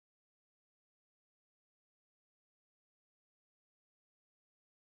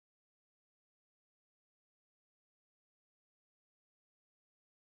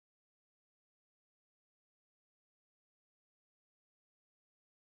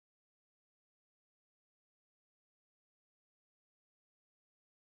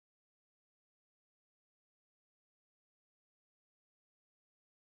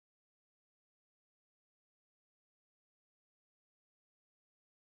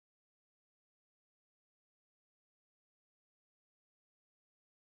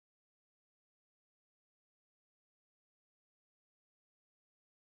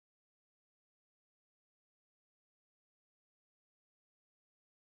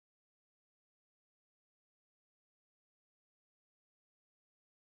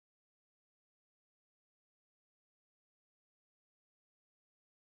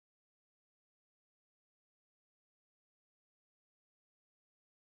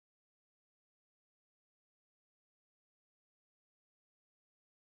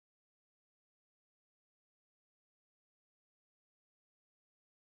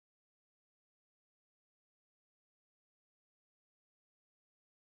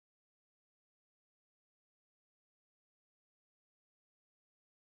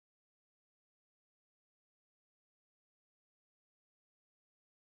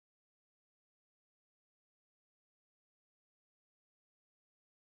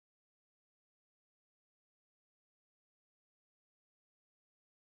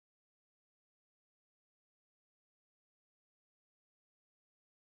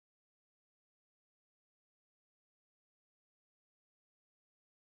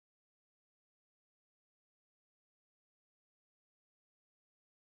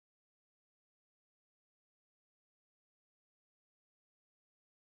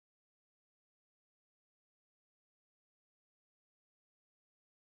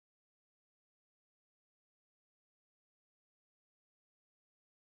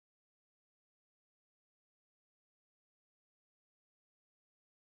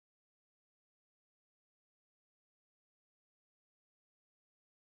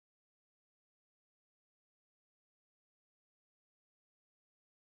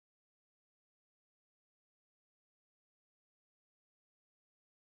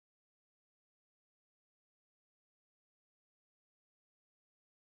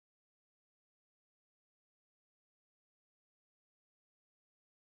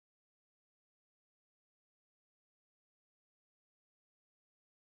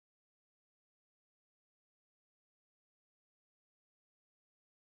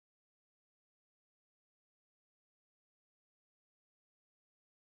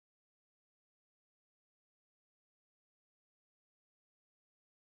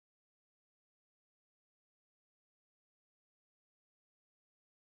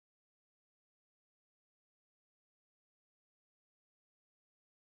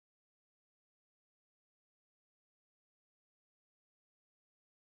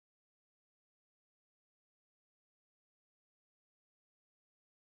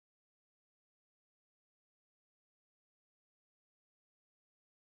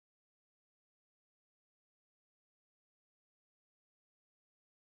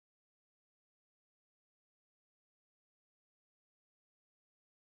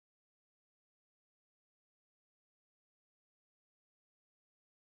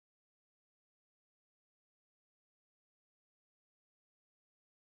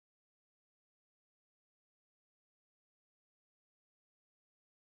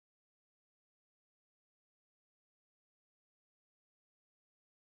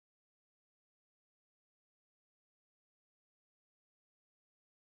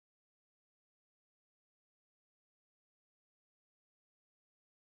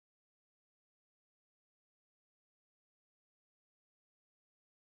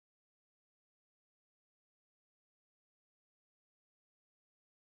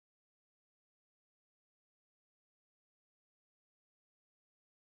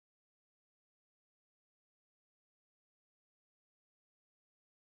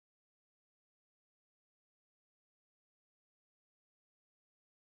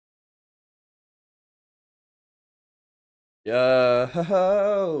Yo, ho,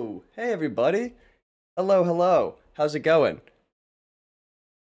 ho. Hey everybody. Hello, hello. How's it going?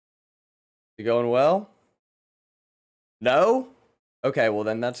 You going well? No? Okay, well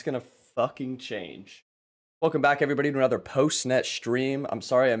then that's gonna fucking change. Welcome back everybody to another postnet stream. I'm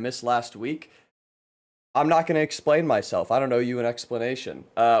sorry I missed last week. I'm not gonna explain myself. I don't know you an explanation.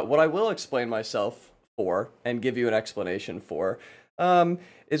 What I will explain myself for and give you an explanation for,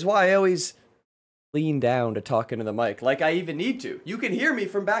 is why I always lean down to talk into the mic. Like I even need to. You can hear me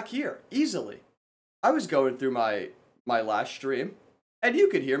from back here easily. I was going through my last stream, and you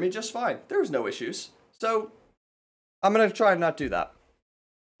could hear me just fine. There was no issues. So I'm gonna try and not do that,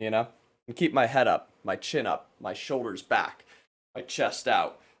 and keep my head up, my chin up, my shoulders back, my chest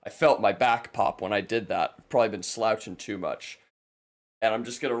out. I felt my back pop when I did that. I've probably been slouching too much, and I'm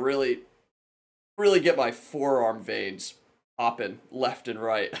just gonna really, really get my forearm veins popping left and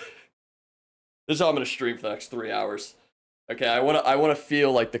right. This is how I'm gonna stream for the next 3 hours. Okay, I wanna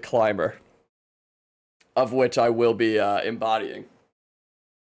feel like the climber, of which I will be embodying.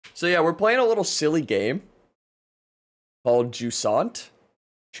 So yeah, we're playing a little silly game called Jusant.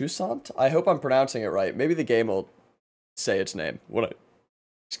 Jusant? I hope I'm pronouncing it right. Maybe the game will say its name when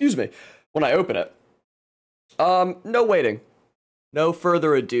I open it. No waiting. No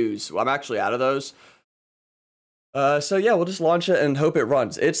further ados. I'm actually out of those. So yeah, we'll just launch it and hope it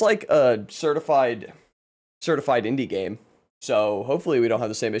runs. It's like a certified indie game. So hopefully we don't have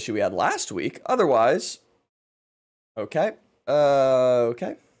the same issue we had last week. Otherwise, okay.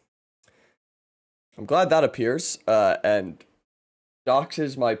 Okay. I'm glad that appears. And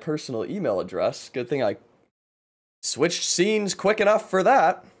doxes my personal email address. Good thing I switched scenes quick enough for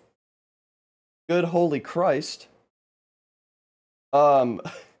that. Good holy Christ.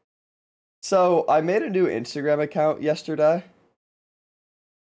 So I made a new Instagram account yesterday.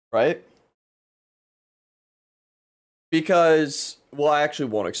 Right? Because, well, I actually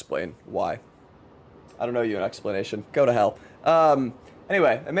won't explain why. I don't know you an explanation. Go to hell.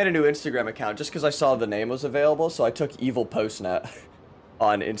 Anyway, I made a new Instagram account just because I saw the name was available, so I took Evil Postnet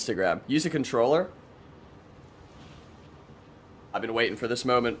on Instagram. Use a controller. I've been waiting for this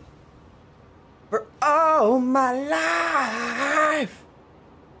moment for all my life.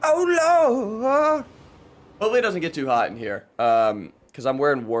 Oh, Lord. Hopefully it doesn't get too hot in here, because I'm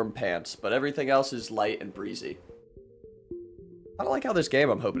wearing warm pants, but everything else is light and breezy. I don't like how this game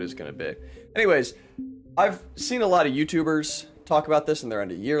I'm hoping is going to be. Anyways, I've seen a lot of YouTubers talk about this in their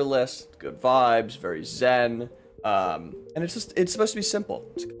end of year list. Good vibes, very zen. And it's supposed to be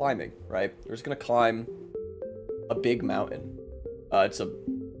simple. It's climbing, right? We're just going to climb a big mountain.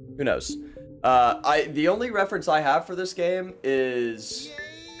 Who knows? The only reference I have for this game is...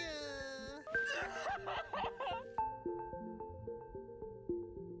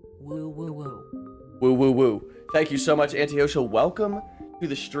 Woo woo woo. Woo woo woo. Thank you so much, Antiocia. Welcome to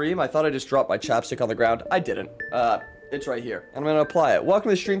the stream. I thought I just dropped my chapstick on the ground. I didn't. It's right here. I'm gonna apply it. Welcome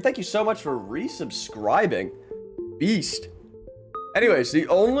to the stream. Thank you so much for resubscribing. Beast. Anyways, the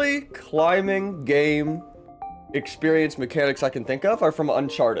only climbing game experience mechanics I can think of are from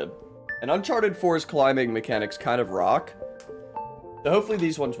Uncharted. And Uncharted 4's climbing mechanics kind of rock. So hopefully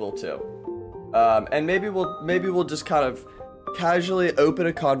these ones will too. And maybe we'll just kind of casually open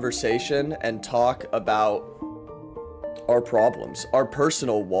a conversation and talk about our problems, our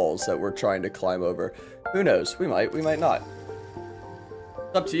personal walls that we're trying to climb over. Who knows? We might not.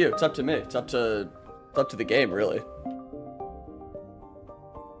 It's up to you. It's up to me. It's up to the game, really.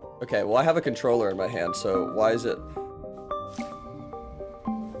 Okay, well I have a controller in my hand, so why is it?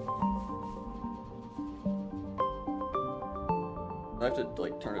 Do I have to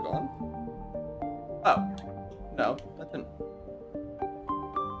like turn it on? Oh, no, that didn't.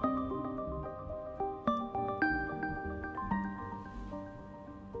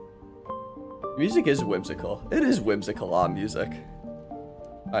 Music is whimsical. It is whimsical music.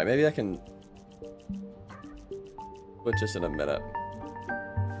 Alright, maybe I can switch this in a minute.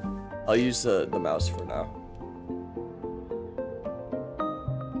 I'll use the mouse for now.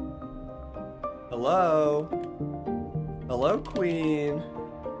 Hello? Hello, Queen.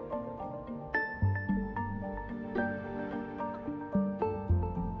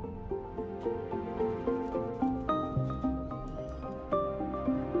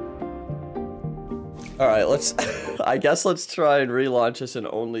 Alright, let's... I guess let's try and relaunch this and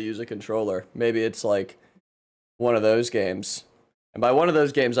only use a controller. Maybe it's like one of those games. And by one of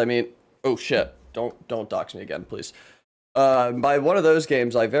those games, I mean... Oh, shit. Don't dox me again, please. By one of those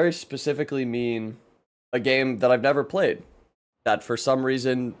games, I very specifically mean a game that I've never played. That for some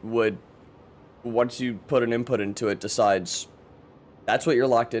reason would, once you put an input into it, decides that's what you're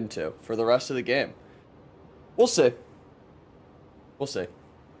locked into for the rest of the game. We'll see. We'll see.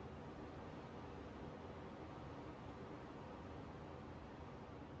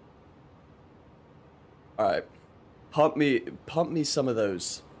 All right. Pump me some of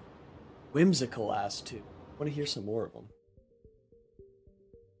those whimsical ass too. I want to hear some more of them.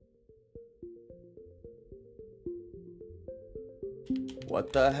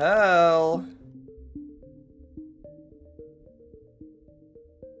 What the hell?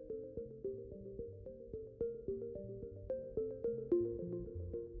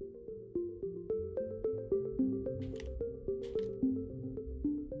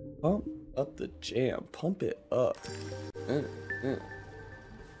 Pump up the jam. Pump it up.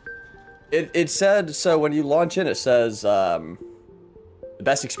 It said, so when you launch in, it says, the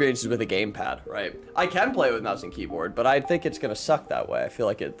best experiences with a gamepad, right? I can play with mouse and keyboard, but I think it's gonna suck that way. I feel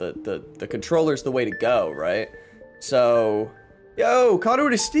like the controller's the way to go, right? So, yo,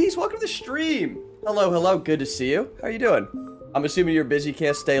 Conduit Steez, welcome to the stream. Hello, hello, good to see you. How are you doing? I'm assuming you're busy,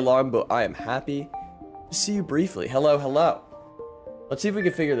 can't stay long, but I am happy to see you briefly. Hello, hello. Let's see if we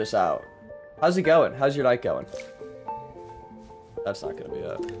can figure this out. How's it going? How's your night going? That's not gonna be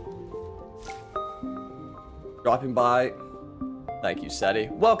it. Dropping by. Thank you, Seti.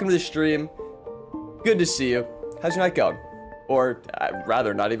 Welcome to the stream. Good to see you. How's your night going? Or,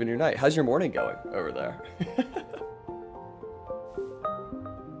 rather, not even your night. How's your morning going over there?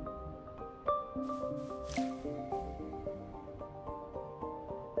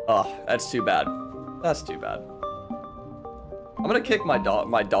 Oh, that's too bad. That's too bad. I'm gonna kick my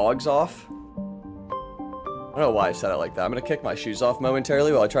dogs off. I don't know why I said it like that. I'm gonna kick my shoes off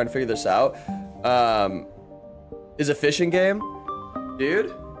momentarily while I try and figure this out. Is a fishing game?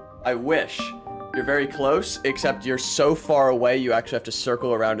 Dude, I wish. You're very close, except you're so far away you actually have to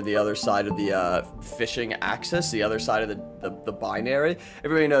circle around to the other side of the fishing axis, the other side of the binary.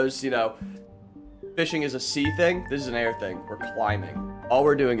 Everybody knows, you know, fishing is a sea thing. This is an air thing. We're climbing. All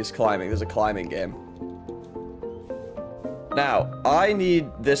we're doing is climbing. This is a climbing game. Now, I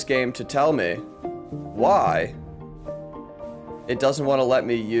need this game to tell me why it doesn't want to let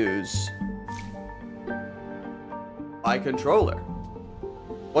me use my controller.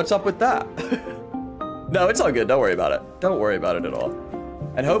 What's up with that? No, it's all good. Don't worry about it. Don't worry about it at all.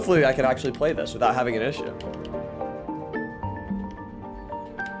 And hopefully I can actually play this without having an issue.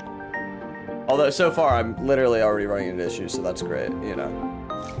 Although so far I'm literally already running into issues, so that's great, you know.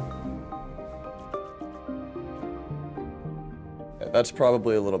 That's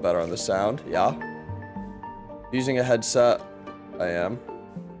probably a little better on the sound, yeah. Using a headset, I am.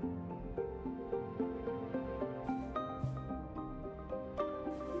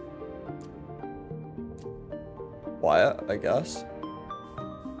 Quiet, I guess.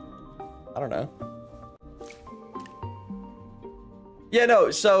 I don't know. Yeah,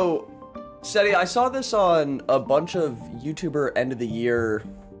 no, so, Seti, I saw this on a bunch of YouTuber end of the year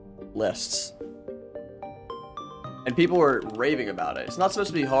lists. And people were raving about it. It's not supposed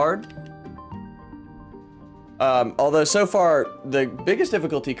to be hard. Although so far, the biggest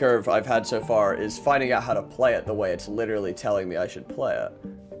difficulty curve I've had so far is finding out how to play it the way it's literally telling me I should play it.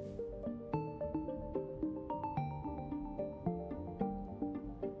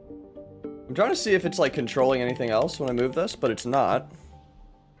 I'm trying to see if it's like controlling anything else when I move this, but it's not.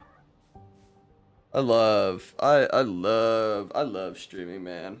 I love streaming,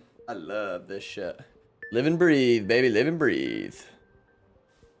 man. I love this shit. Live and breathe, baby, live and breathe.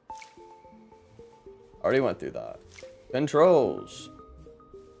 Already went through that. Controls.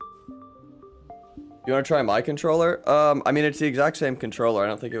 You want to try my controller? I mean, it's the exact same controller. I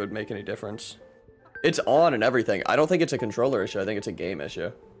don't think it would make any difference. It's on and everything. I don't think it's a controller issue. I think it's a game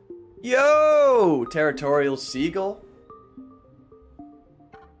issue. Yo! Territorial Seagull.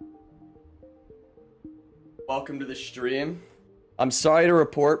 Welcome to the stream. I'm sorry to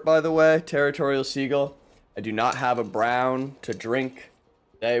report, by the way, Territorial Seagull. I do not have a brown to drink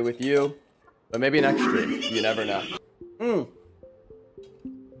today with you. But maybe next stream. You never know.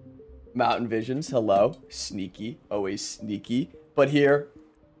 Mountain Visions, hello. Sneaky. Always sneaky. But here,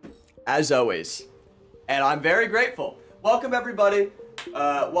 as always. And I'm very grateful. Welcome, everybody.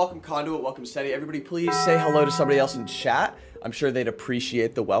 Welcome, Conduit. Welcome, Seti. Everybody, please say hello to somebody else in chat. I'm sure they'd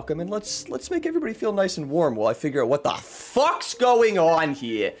appreciate the welcome. And let's make everybody feel nice and warm while I figure out what the fuck's going on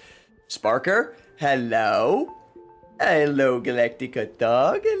here. Sparker, hello. Hello, Galactica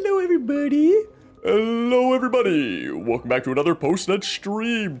Dog. Hello, everybody. Hello, everybody. Welcome back to another postnet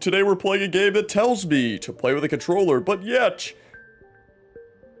stream. Today we're playing a game that tells me to play with a controller, but yet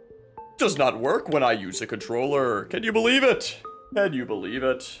does not work when I use a controller. Can you believe it? Can you believe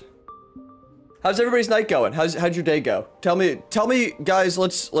it? How's everybody's night going? How'd your day go? Tell me, guys.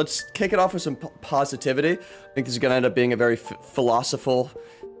 Let's kick it off with some positivity. I think this is gonna end up being a very philosophical.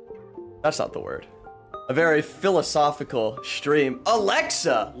 That's not the word. A very philosophical stream.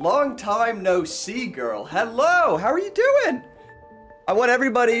 Alexa, long time no see, girl. Hello, how are you doing? I want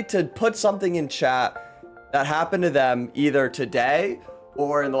everybody to put something in chat that happened to them either today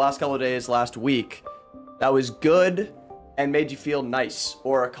or in the last couple of days, last week, that was good and made you feel nice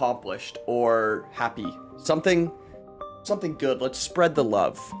or accomplished or happy. Something good. Let's spread the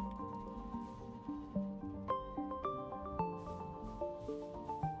love.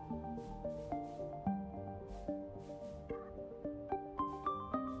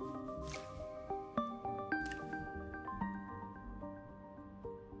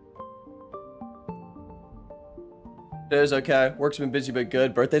 It is okay. Work's been busy but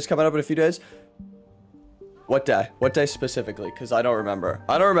good. Birthday's coming up in a few days. What day? What day specifically? Because I don't remember.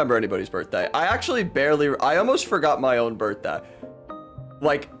 I don't remember anybody's birthday. I actually I almost forgot my own birthday.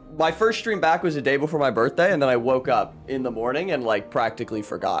 Like, my first stream back was the day before my birthday, and then I woke up in the morning and, like, practically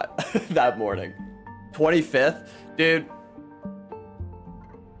forgot that morning. 25th? Dude.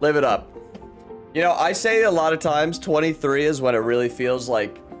 Live it up. You know, I say a lot of times 23 is when it really feels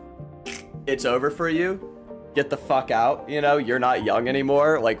like it's over for you. Get the fuck out, you know? You're not young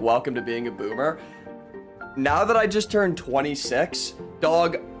anymore. Like, welcome to being a boomer. Now that I just turned 26,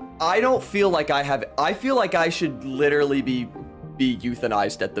 dog, I don't feel like I feel like I should literally be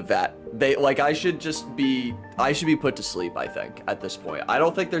euthanized at the vet. I should be put to sleep, I think, at this point. I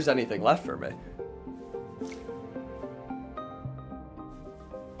don't think there's anything left for me.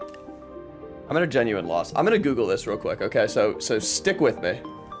 I'm at a genuine loss. I'm gonna Google this real quick, okay? So stick with me.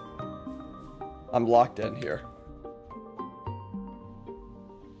 I'm locked in here.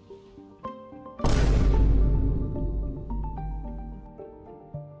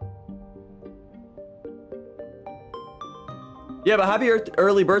 Yeah, but happy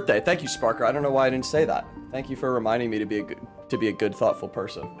early birthday. Thank you, Sparker. I don't know why I didn't say that. Thank you for reminding me to be a good, thoughtful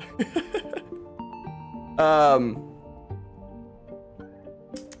person.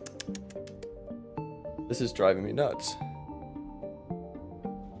 This is driving me nuts.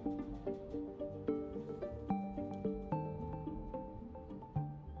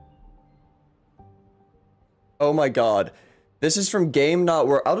 Oh my god. This is from Game Not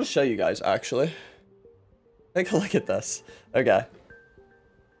Work. I'll just show you guys, actually. Take a look at this. Okay.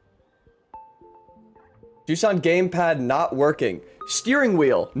 Tucson gamepad not working. Steering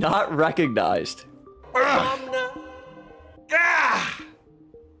wheel not recognized.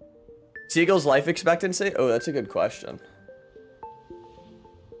 Seagull's life expectancy? Oh, that's a good question.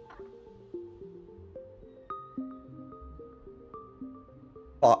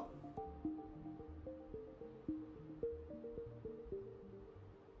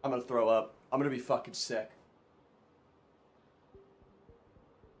 I'm gonna throw up. I'm gonna be fucking sick.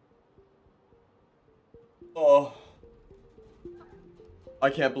 Oh. I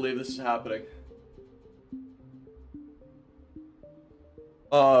can't believe this is happening.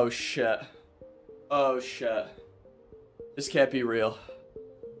 Oh shit. Oh shit. This can't be real.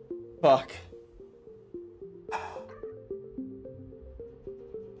 Fuck.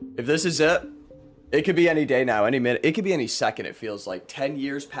 If this is it, it could be any day now, any minute. It could be any second, it feels like. 10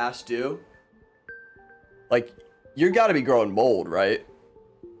 years past due. Like, you gotta be growing mold, right?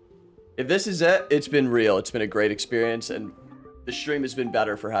 If this is it, it's been real. It's been a great experience, and the stream has been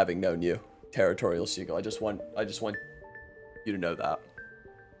better for having known you, Territorial Seagull. I just want you to know that.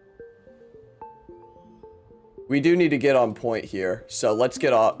 We do need to get on point here, so let's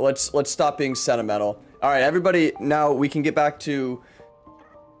get off. Let's stop being sentimental. All right, everybody. Now we can get back to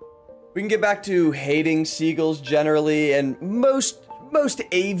hating seagulls generally, and most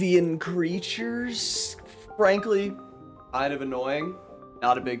avian creatures. Frankly, kind of annoying.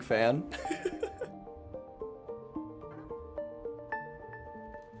 Not a big fan.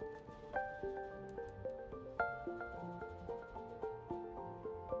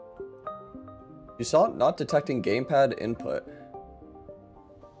 You saw it not detecting gamepad input.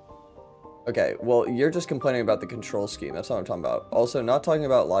 Okay, well, you're just complaining about the control scheme. That's not what I'm talking about. Also, not talking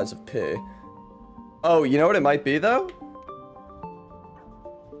about Lies of P. Oh, you know what it might be, though?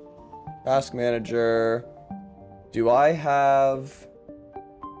 Task Manager. Do I have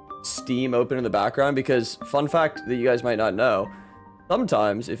Steam open in the background? Because, fun fact that you guys might not know,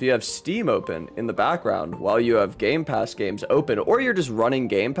 sometimes if you have Steam open in the background while you have Game Pass games open, or you're just running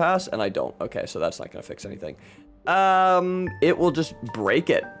Game Pass, and I don't. Okay, so that's not gonna fix anything. It will just break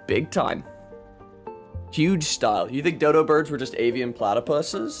it big time. Huge style. You think dodo birds were just avian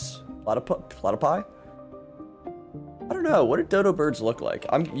platypuses? Platypi? I don't don't know. What do dodo birds look like?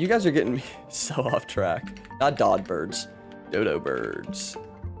 You guys are getting me so off track. Not dod birds. Dodo birds.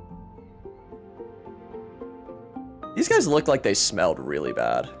 These guys look like they smelled really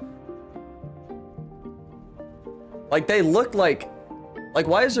bad. Like, they look like... Like,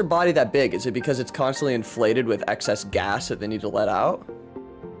 why is their body that big? Is it because it's constantly inflated with excess gas that they need to let out?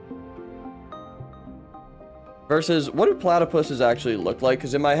 Versus, what do platypuses actually look like?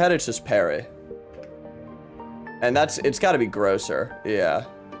 Because in my head, it's just Perry. And it's got to be grosser. Yeah.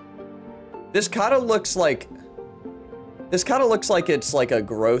 This kind of looks like... This kind of looks like it's like a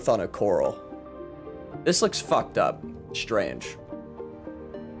growth on a coral. This looks fucked up. Strange.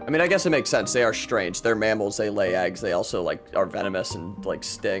 I mean, I guess it makes sense. They are strange. They're mammals. They lay eggs. They also, like, are venomous and, like,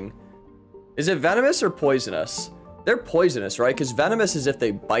 sting. Is it venomous or poisonous? They're poisonous, right? Because venomous is if they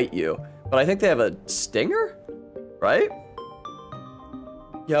bite you. But I think they have a stinger? Right?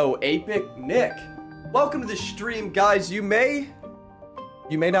 Yo, Apic Nick. Welcome to the stream, guys. You may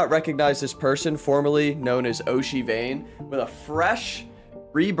not recognize this person, formerly known as Oshi Vane, with a fresh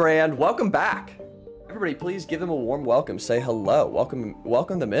rebrand. Welcome back. Everybody, please give them a warm welcome. Say hello.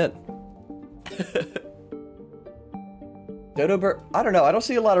 Welcome them in. Dodo bird. I don't know. I don't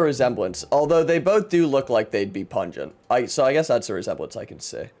see a lot of resemblance. Although they both do look like they'd be pungent. So I guess that's a resemblance I can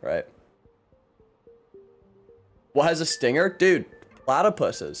see, right? What has a stinger? Dude,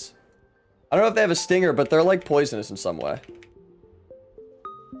 platypuses. I don't know if they have a stinger, but they're like poisonous in some way.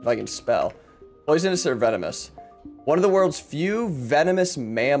 If I can spell. Poisonous or venomous. One of the world's few venomous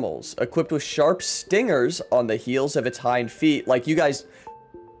mammals, equipped with sharp stingers on the heels of its hind feet. Like, you guys...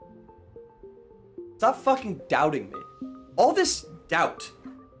 Stop fucking doubting me. All this doubt.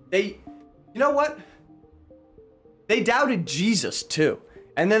 You know what? They doubted Jesus, too.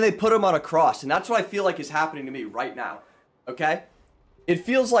 And then they put him on a cross. And that's what I feel like is happening to me right now. Okay? It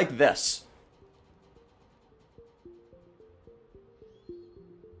feels like this.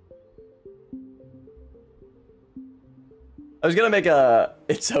 I was gonna make a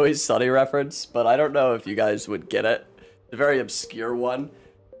It's Always Sunny reference, but I don't know if you guys would get it. It's a very obscure one.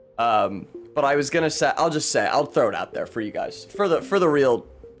 But I was gonna say, I'll throw it out there for you guys. For the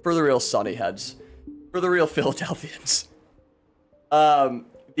real Sunny heads. For the real Philadelphians.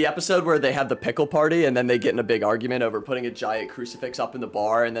 The episode where they have the pickle party and then they get in a big argument over putting a giant crucifix up in the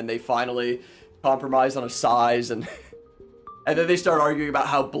bar, and then they finally compromise on a size, and and then they start arguing about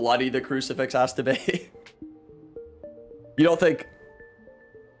how bloody the crucifix has to be. You don't think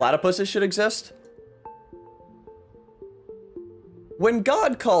platypuses should exist? When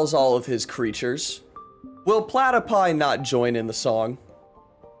God calls all of his creatures, will platypi not join in the song?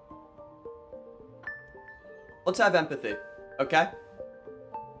 Let's have empathy, okay?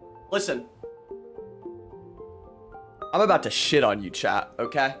 Listen. I'm about to shit on you, chat,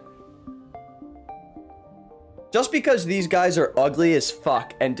 okay? Just because these guys are ugly as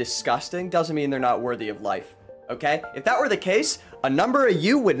fuck and disgusting doesn't mean they're not worthy of life. Okay? If that were the case, a number of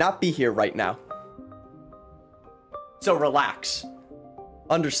you would not be here right now. So relax.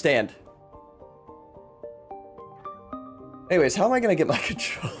 Understand. Anyways, how am I gonna get my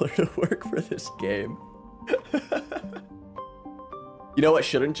controller to work for this game? You know what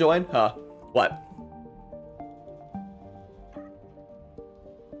shouldn't join? Huh? What?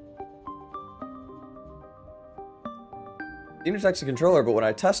 Steam detects the controller, but when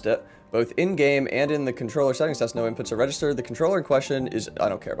I test it, both in-game and in the controller settings test, no inputs are registered. The controller in question is... I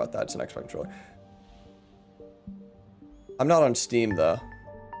don't care about that. It's an Xbox controller. I'm not on Steam, though.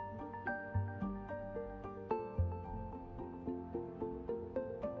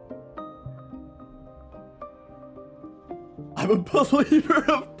 I'm a believer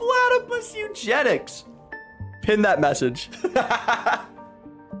of platypus eugenics. Pin that message.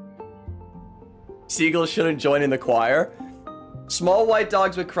 Seagulls shouldn't join in the choir. Small white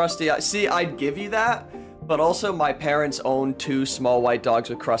dogs with crusty eyes. See, I'd give you that, but also my parents own 2 small white dogs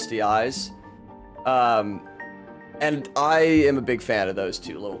with crusty eyes. And I am a big fan of those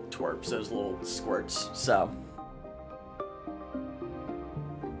 2 little twerps, those little squirts, so.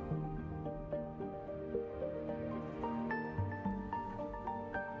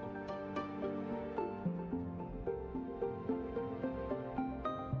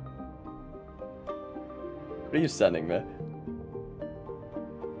 What are you sending me?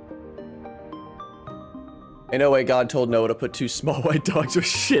 Ain't no way God told Noah to put 2 small white dogs with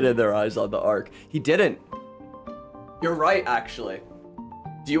shit in their eyes on the ark. He didn't. You're right, actually.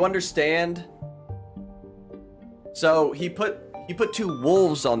 Do you understand? So he put 2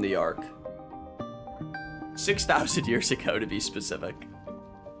 wolves on the ark. 6,000 years ago, to be specific.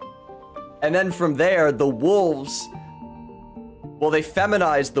 And then from there, the wolves, well, they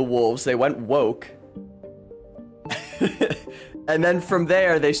feminized the wolves. They went woke. And then from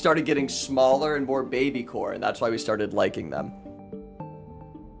there, they started getting smaller and more baby core, and that's why we started liking them.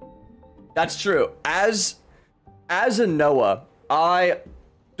 That's true. As a Noah, I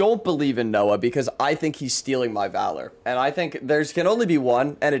don't believe in Noah because I think he's stealing my valor. And I think there's can only be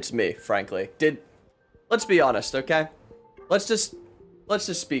one, and it's me, frankly. Let's be honest, okay? Let's just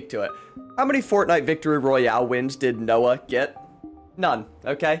speak to it. How many Fortnite Victory Royale wins did Noah get? None,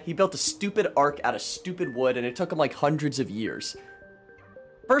 okay? He built a stupid ark out of stupid wood, and it took him like hundreds of years.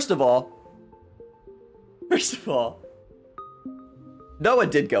 First of all, Noah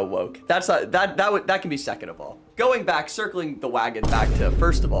did go woke. That's not, that can be second of all. Going back, circling the wagon back to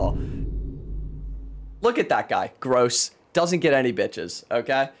first of all, look at that guy. Gross. Doesn't get any bitches,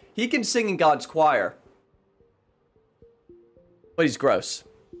 okay? He can sing in God's choir, but he's gross.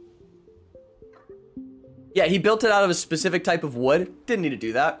 Yeah, he built it out of a specific type of wood. Didn't need to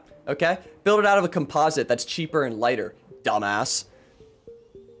do that, okay? Built it out of a composite that's cheaper and lighter, dumbass.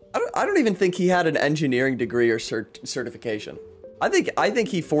 I don't even think he had an engineering degree or certification. I think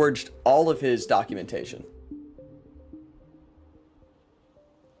he forged all of his documentation.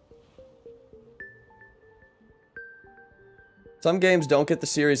 Some games don't get the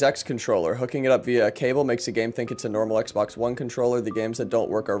Series X controller. Hooking it up via a cable makes the game think it's a normal Xbox One controller. The games that don't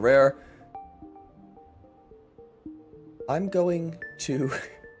work are rare. I'm going to...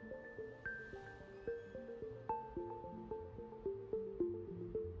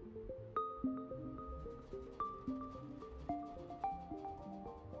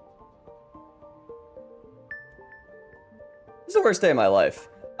 This is the worst day of my life.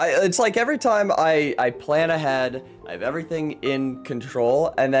 It's like every time I plan ahead, I have everything in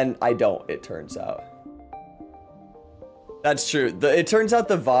control, and then I don't, it turns out. That's true. It turns out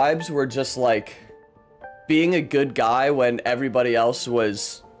the vibes were just like being a good guy when everybody else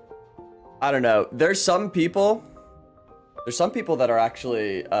was, I don't know. There's some people that are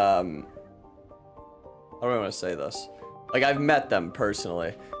actually, how do I want to say this? Like, I've met them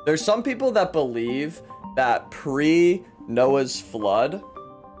personally. There's some people that believe that pre-Noah's flood,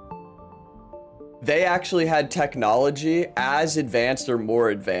 they actually had technology as advanced or more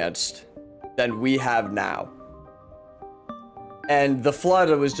advanced than we have now. And the flood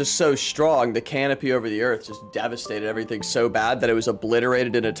was just so strong, the canopy over the earth just devastated everything so bad that it was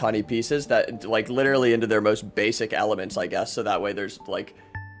obliterated into tiny pieces that, like, literally into their most basic elements, I guess. So that way there's, like,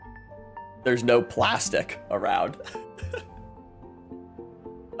 there's no plastic around.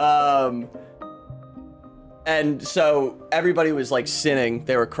 And so everybody was like sinning.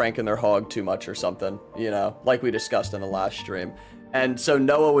 They were cranking their hog too much or something, you know, like we discussed in the last stream. And so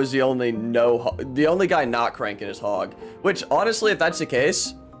Noah was the only guy not cranking his hog, which honestly, if that's the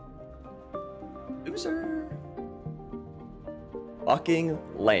case, loser. Fucking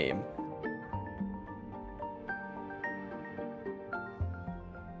lame.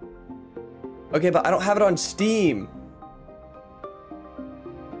 Okay, but I don't have it on Steam.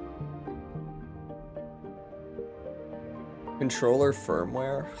 Controller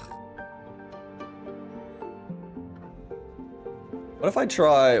firmware. What if I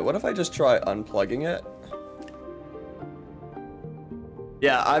just try unplugging it?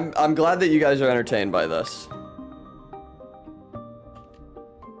 Yeah, I'm glad that you guys are entertained by this.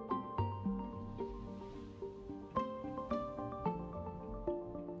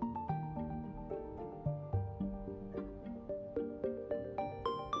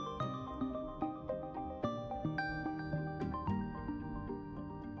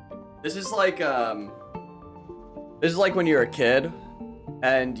 This is like when you're a kid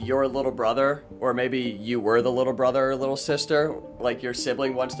and your little brother, or maybe you were the little brother or little sister, like your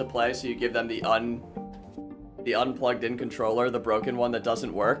sibling wants to play, so you give them the unplugged in controller, the broken one that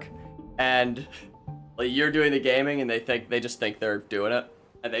doesn't work, and like you're doing the gaming and they just think they're doing it,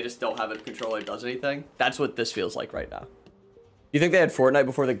 and they just don't have a controller that does anything. That's what this feels like right now. You think they had Fortnite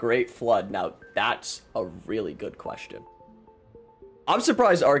before the Great Flood? Now that's a really good question. I'm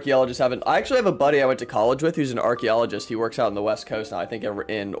surprised archaeologists haven't. I actually have a buddy I went to college with who's an archaeologist. He works out on the West Coast now, I think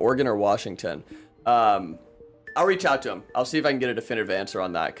in Oregon or Washington. I'll reach out to him. I'll see if I can get a definitive answer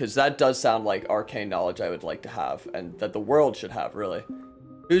on that, because that does sound like arcane knowledge I would like to have, and that the world should have, really.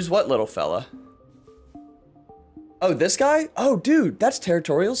 Who's what little fella? Oh, this guy? Oh, dude, that's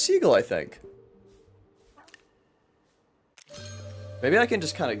Territorial Seagull, I think. Maybe I can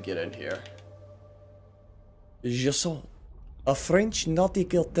just kind of get in here. Je sens a French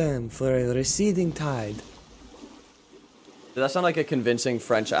nautical term for a receding tide. Did that sound like a convincing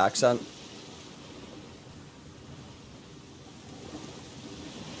French accent?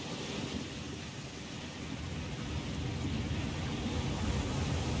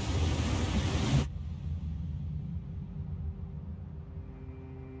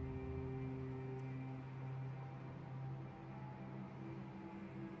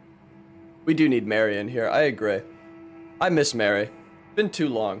 We do need Mary in here. I agree. I miss Mary. Been too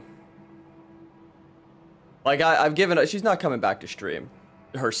long. Like, I've given her... She's not coming back to stream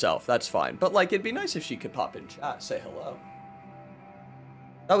herself. That's fine. But, like, it'd be nice if she could pop in chat, say hello.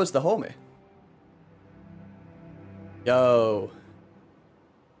 That was the homie. Yo.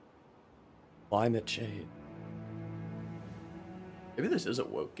 Climate change. Maybe this is a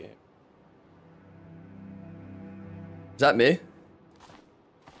woke game. Is that me?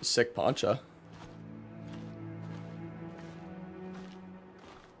 Sick poncha.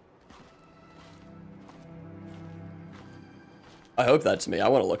 I hope that's me. I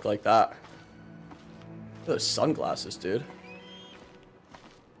want to look like that. Those sunglasses, dude.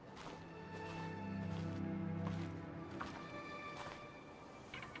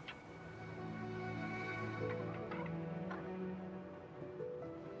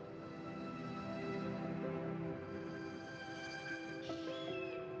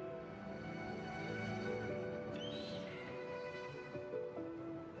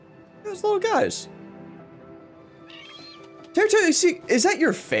 Those little guys. See, is that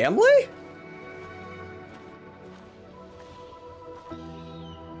your family?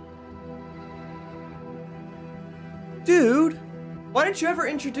 Dude, why didn't you ever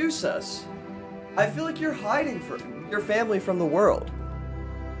introduce us? I feel like you're hiding from your family from the world.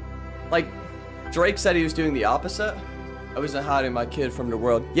 Like, Drake said he was doing the opposite. I wasn't hiding my kid from the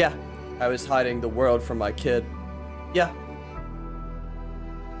world. Yeah, I was hiding the world from my kid. Yeah.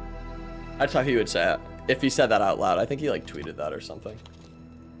 That's how he would say it. If he said that out loud. I think he like tweeted that or something.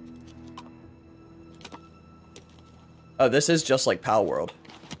 Oh, this is just like Pal World.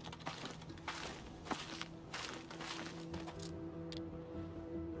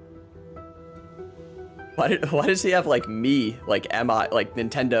 Why does he have like me, like MI, like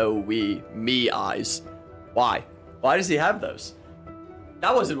Nintendo Wii, me eyes? Why? Why does he have those?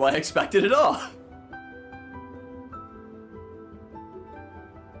 That wasn't what I expected at all.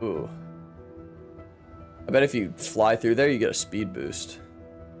 Ooh. I bet if you fly through there, you get a speed boost.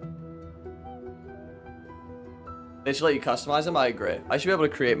 They should let you customize them? I agree. I should be able to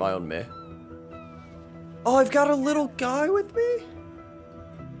create my own me. Oh, I've got a little guy with me?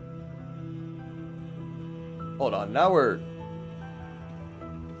 Hold on, now we're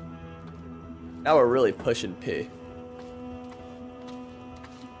really pushing P.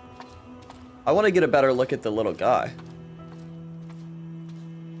 I want to get a better look at the little guy.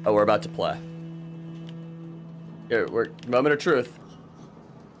 Oh, we're about to play. Here, moment of truth.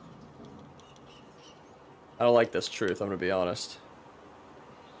 I don't like this truth, I'm gonna be honest.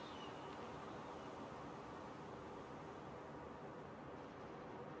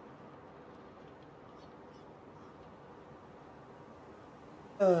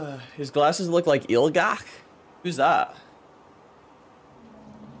 His glasses look like Ilgak? Who's that?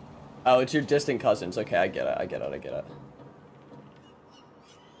 Oh, it's your distant cousins. Okay, I get it.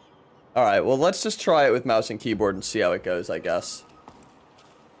 Alright, well, let's just try it with mouse and keyboard and see how it goes, I guess.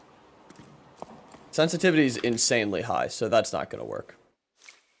 Sensitivity is insanely high, so that's not gonna work.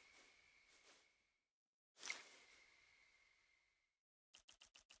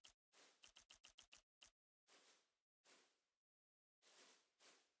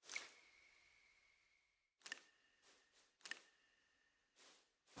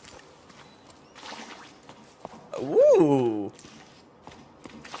 Woo!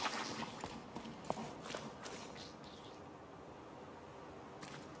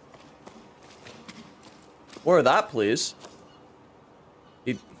 More of that, please.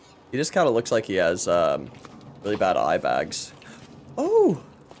 He just kind of looks like he has really bad eye bags. Oh!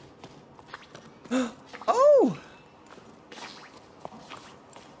 Oh!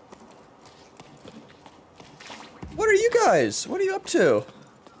 What are you guys? What are you up to?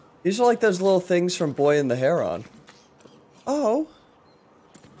 These are like those little things from Boy and the Heron. Oh.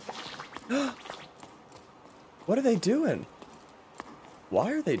 What are they doing?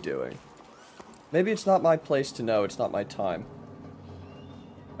 Why are they doing? Maybe it's not my place to know. It's not my time.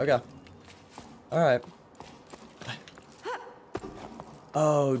 Okay. Alright.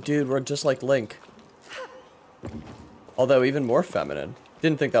 Oh, dude, we're just like Link. Although even more feminine.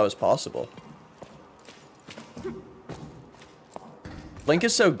 Didn't think that was possible. Link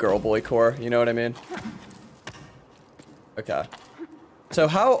is so girl boy core, you know what I mean? Okay. So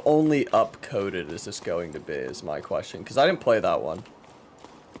how only up-coded is this going to be is my question, because I didn't play that one.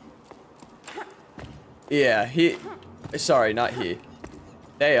 Yeah, sorry, not he.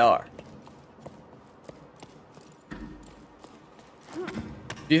 They are. Do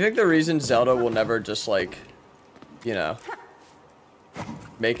you think the reason Zelda will never just, like, you know,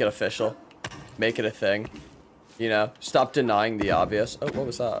 make it official? Make it a thing? You know, stop denying the obvious. Oh, what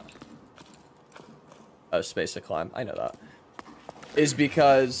was that? space to climb, I know that, is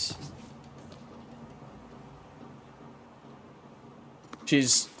because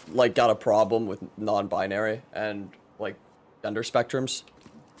she's, like, got a problem with non-binary and, like, gender spectrums.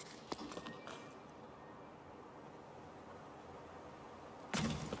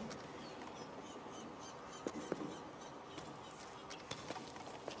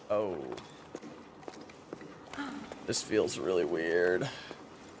 Oh. This feels really weird.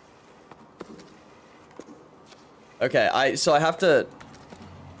 Okay, so I have to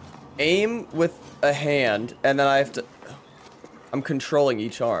aim with a hand, and then I have to... I'm controlling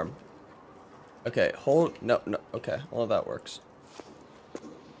each arm. Okay, hold... No, okay, well, that works.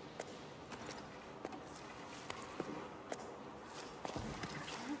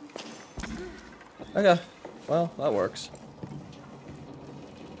 Okay, well, that works.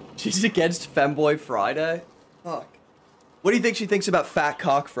 She's against Femboy Friday? Fuck. What do you think she thinks about Fat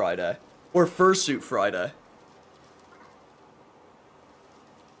Cock Friday? Or Fursuit Friday?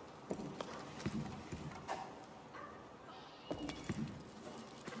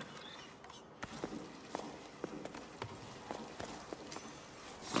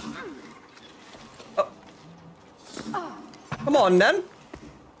 Oh. Come on, then.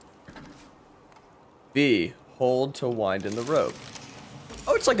 B. Hold to wind in the rope.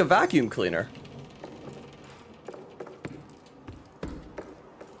 Oh, it's like a vacuum cleaner.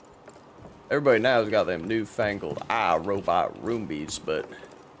 Everybody now's got them newfangled robot Roombys, but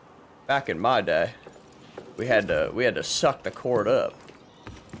back in my day, we had to suck the cord up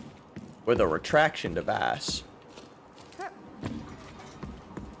with a retraction device.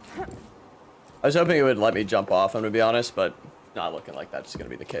 I was hoping it would let me jump off, I'm gonna be honest, but not looking like that's gonna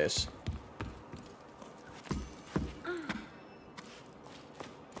be the case.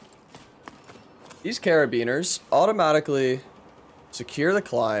 These carabiners automatically secure the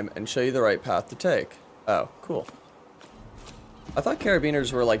climb and show you the right path to take. Oh, cool. I thought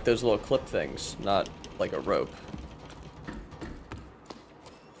carabiners were like those little clip things, not like a rope.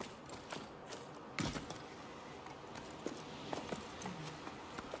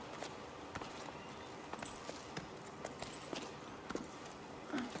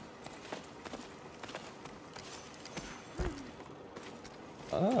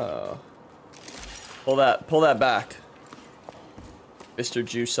 Oh. Pull that back, Mr.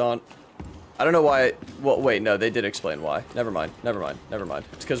 Juicant. I don't know why. Well, wait, no, they did explain why. Never mind.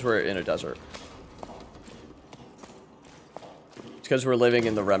 It's because we're in a desert. It's because we're living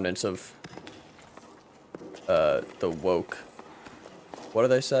in the remnants of the woke. What do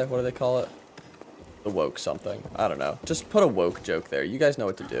they say? What do they call it? The woke something. I don't know. Just put a woke joke there. You guys know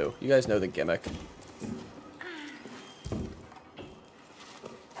what to do. You guys know the gimmick.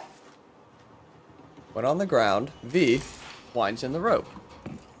 When on the ground, V winds in the rope.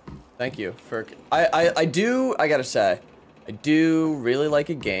 Thank you for... I gotta say, I do really like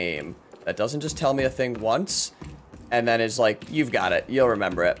a game that doesn't just tell me a thing once, and then is like, you've got it, you'll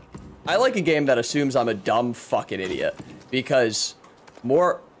remember it. I like a game that assumes I'm a dumb fucking idiot, because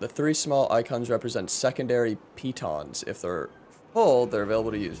the 3 small icons represent secondary pitons. If they're full, they're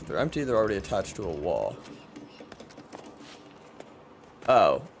available to use. If they're empty, they're already attached to a wall.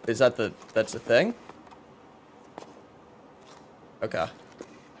 Oh, is that that's the thing? Okay.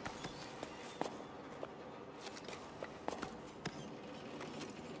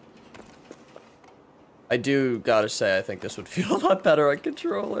 I do gotta say, I think this would feel a lot better on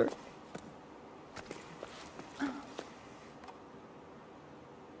controller.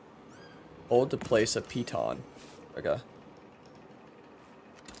 Hold to place a piton. Okay.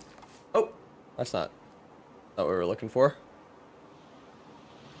 Oh! That's not what we were looking for.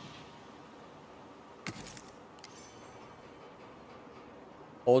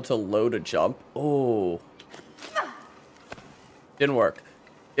 Hold to load a jump. Oh. Didn't work.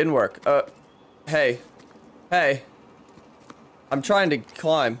 Didn't work. Hey. Hey. I'm trying to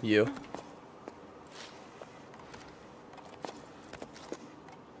climb you.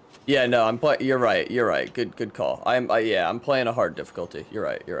 Yeah, no, you're right. You're right. Good call. Yeah, I'm playing a hard difficulty. You're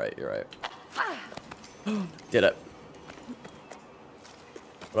right. Did it.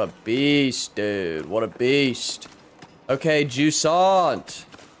 What a beast, dude. What a beast. Okay, Juicant.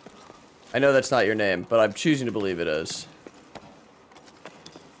 I know that's not your name, but I'm choosing to believe it is.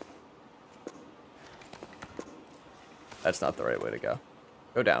 That's not the right way to go.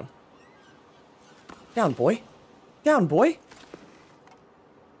 Go down. Down, boy. Down, boy.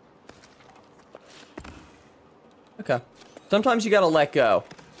 Okay. Sometimes you gotta let go.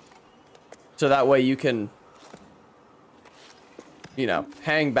 So that way you can, you know,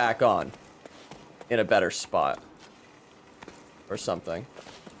 hang back on in a better spot. Or something.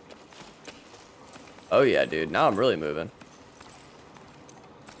 Oh yeah, dude. Now I'm really moving.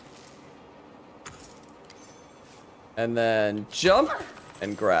 And then jump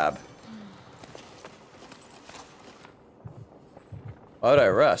and grab. Why would I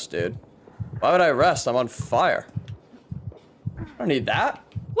rest, dude? Why would I rest? I'm on fire. I don't need that.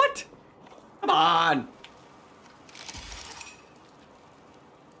 What? Come on.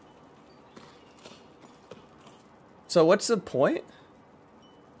 So what's the point?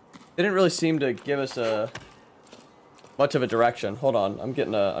 They didn't really seem to give us a much of a direction. Hold on, I'm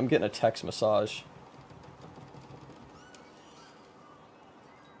getting a text massage.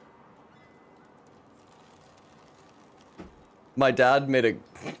 My dad made a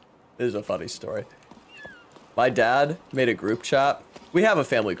this is a funny story. My dad made a group chat. We have a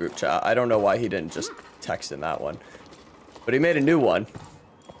family group chat. I don't know why he didn't just text in that one. But he made a new one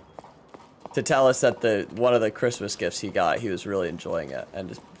to tell us that one of the Christmas gifts he got, he was really enjoying it, and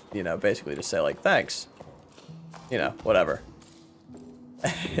just, you know, basically to say like thanks, you know, whatever.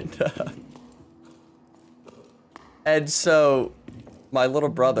 And so my little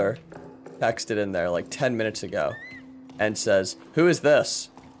brother texted in there like 10 minutes ago and says, "Who is this?"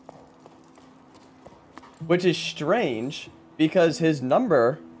 Which is strange because his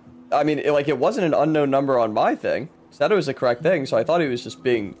number, I mean, it wasn't an unknown number on my thing. Said it was the correct thing, so I thought he was just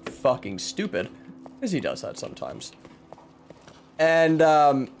being fucking stupid. Because he does that sometimes. And,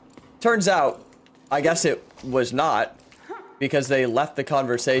 turns out, I guess it was not. Because they left the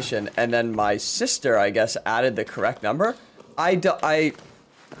conversation, and then my sister, I guess, added the correct number. I don't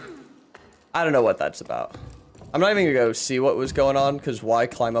know what that's about. I'm not even gonna go see what was going on, because why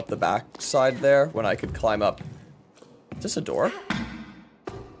climb up the back side there when I could climb up... Is this a door?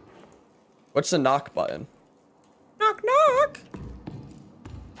 What's the knock button? Knock, knock!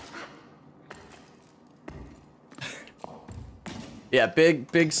 Yeah,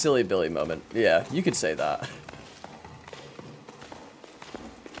 big silly Billy moment. Yeah, you could say that.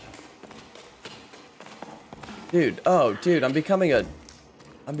 Dude, oh, dude, I'm becoming a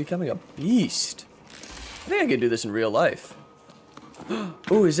beast. I think I could do this in real life.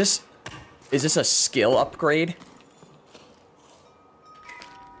 Ooh, is this a skill upgrade?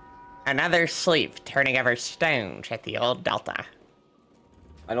 Another sleep, turning over stones at the old Delta.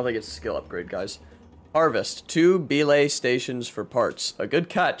 I don't think it's a skill upgrade, guys. Harvest. 2 belay stations for parts. A good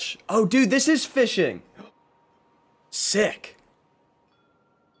catch. Oh, dude, this is fishing. Sick.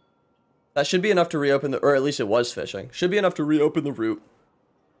 That should be enough to reopen the... Or at least it was fishing. Should be enough to reopen the route.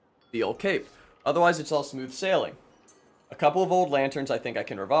 The old cape. Otherwise, it's all smooth sailing. A couple of old lanterns I think I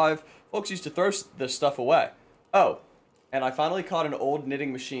can revive. Folks used to throw this stuff away. Oh. And I finally caught an old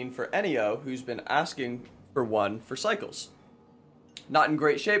knitting machine for Ennio, who's been asking for one for cycles. Not in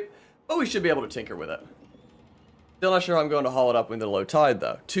great shape, but we should be able to tinker with it. Still not sure how I'm going to haul it up in the low tide,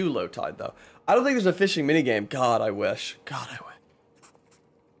 though. Too low tide, though. I don't think there's a fishing minigame. God, I wish. God, I wish.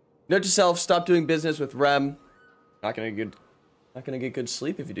 Note to self, stop doing business with Rem. Not gonna get good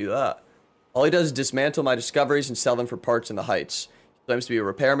sleep if you do that. All he does is dismantle my discoveries and sell them for parts in the heights. He claims to be a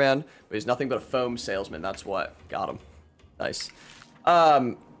repairman, but he's nothing but a foam salesman. That's what. Got him. Nice.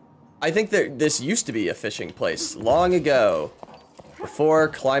 I think that this used to be a fishing place long ago, before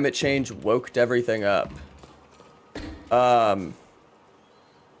climate change woked everything up. I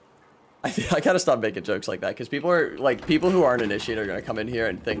gotta stop making jokes like that, because people who aren't initiated are gonna come in here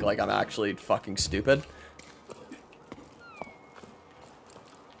and think like I'm actually fucking stupid.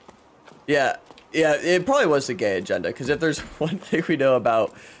 Yeah, it probably was the gay agenda, because if there's one thing we know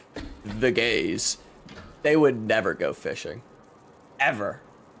about the gays, they would never go fishing. Ever.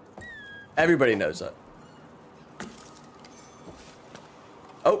 Everybody knows that.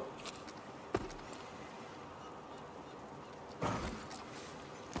 Oh.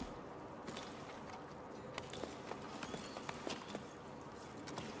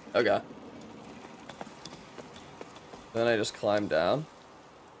 Okay. Then I just climb down.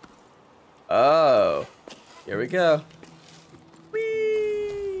 Oh. Here we go.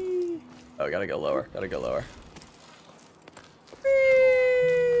 Whee! Oh, gotta go lower. Gotta go lower.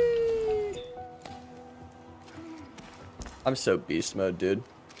 Whee! I'm so beast mode, dude.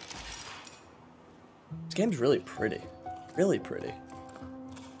 This game's really pretty. Really pretty.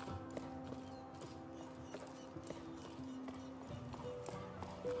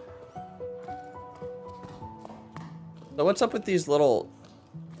 So what's up with these little...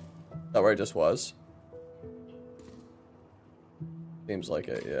 Is that where I just was? Seems like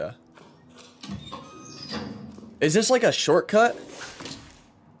it, yeah. Is this like a shortcut?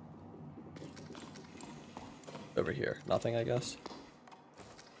 Over here. Nothing, I guess.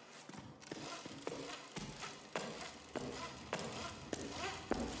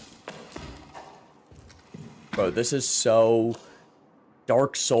 Bro, this is so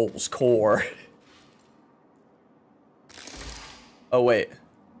Dark Souls core. Oh, wait.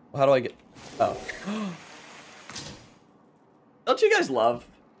 How do I get... Oh. Don't you guys love...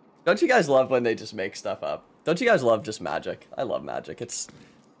 Don't you guys love when they just make stuff up? Don't you guys love just magic? I love magic. It's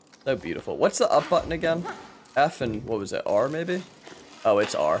so beautiful. What's the up button again? F and what was it? R maybe? Oh,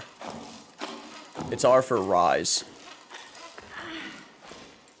 it's R. It's R for rise.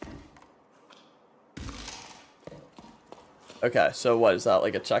 Okay, so what is that,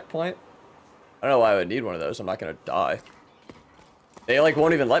 like a checkpoint? I don't know why I would need one of those. I'm not gonna die. They like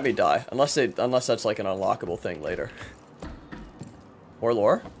won't even let me die unless that's like an unlockable thing later. More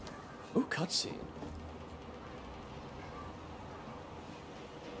lore? Ooh, cutscene.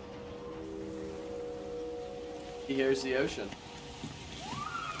 He hears the ocean.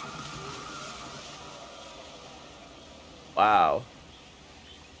 Wow.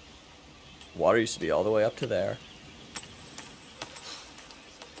 Water used to be all the way up to there.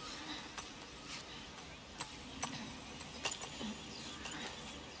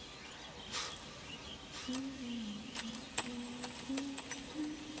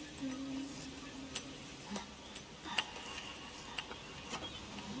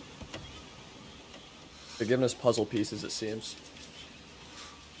 They're giving us puzzle pieces, it seems.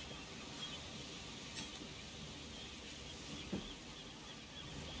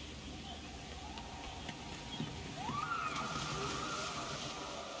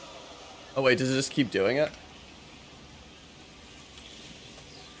 Oh wait, does it just keep doing it?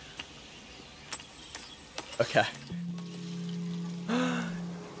 Okay.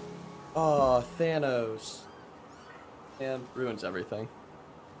 Oh, Thanos. Man, ruins everything.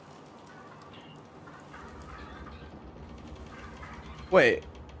 Wait.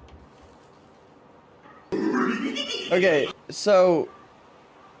 Okay, so...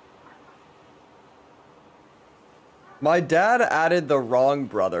 My dad added the wrong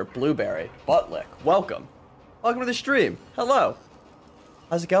brother, Blueberry. Buttlick, welcome. Welcome to the stream. Hello.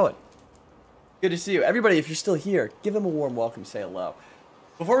 How's it going? Good to see you. Everybody, if you're still here, give them a warm welcome, say hello.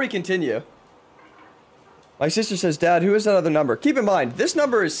 Before we continue, my sister says, Dad, who is that other number? Keep in mind, this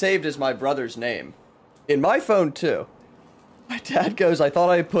number is saved as my brother's name. In my phone, too. My dad goes, I thought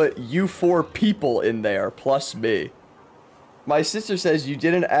I put you 4 people in there, plus me. My sister says you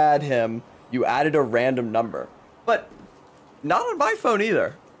didn't add him, you added a random number. But not on my phone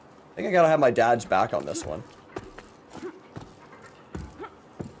either. I think I gotta have my dad's back on this one.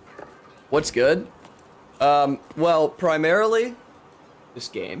 What's good? Well, primarily, this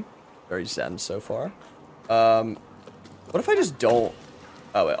game. Very zen so far. What if I just don't...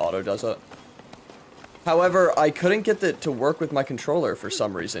 Oh, it auto does it. However, I couldn't get it to work with my controller for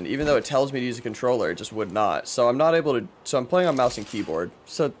some reason. Even though it tells me to use a controller, it just would not. So I'm not able to... So I'm playing on mouse and keyboard.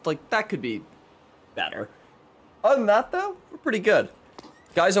 So, like, that could be better. Other than that, though, we're pretty good.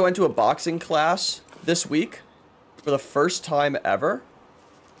 Guys, I went to a boxing class this week for the first time ever.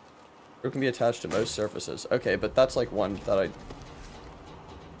 It can be attached to most surfaces. Okay, but that's like one that I...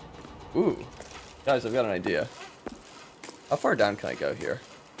 Ooh. Guys, I've got an idea. How far down can I go here?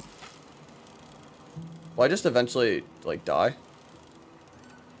 Will I just eventually, like, die?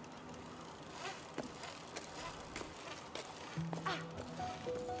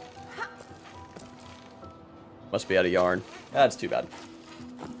 Must be out of yarn. That's too bad.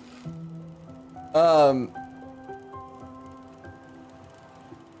 Alright,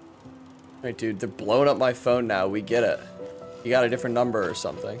 dude, they're blowing up my phone now. We get it. You got a different number or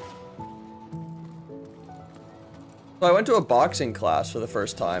something. So I went to a boxing class for the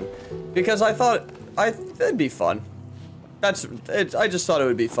first time because I thought it'd be fun. That's it. I just thought it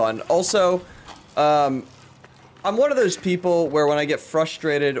would be fun. Also, I'm one of those people where when I get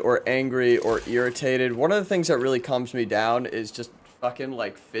frustrated or angry or irritated, one of the things that really calms me down is just fucking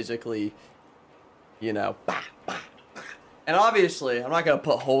like physically, you know, bah, bah, bah. And obviously I'm not gonna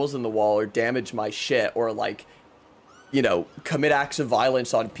put holes in the wall or damage my shit or like, you know, commit acts of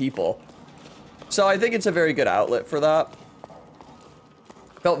violence on people. So I think it's a very good outlet for that.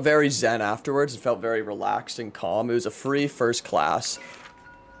 Felt very zen afterwards. It felt very relaxed and calm. It was a free first class.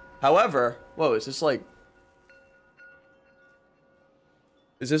 However, whoa, is this like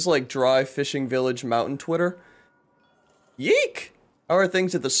dry fishing village mountain Twitter? Yeek! How are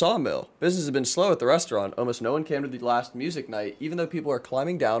things at the sawmill? Business has been slow at the restaurant. Almost no one came to the last music night, even though people are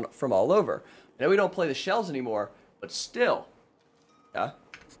climbing down from all over. I know we don't play the shells anymore, but still. Yeah?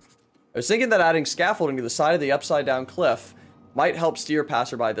 I was thinking that adding scaffolding to the side of the upside down cliff might help steer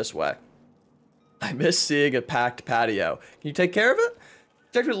passerby this way. I miss seeing a packed patio. Can you take care of it?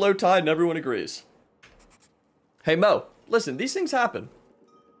 Checked with low tide and everyone agrees. Hey Mo, listen, these things happen.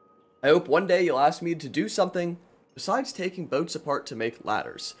 I hope one day you'll ask me to do something besides taking boats apart to make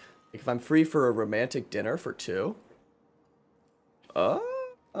ladders. Like if I'm free for a romantic dinner for 2.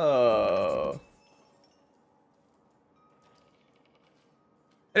 Oh.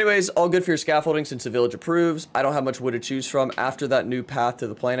 Anyways, all good for your scaffolding since the village approves. I don't have much wood to choose from after that new path to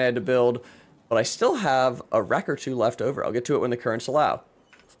the plane I had to build, but I still have a wreck or 2 left over. I'll get to it when the currents allow.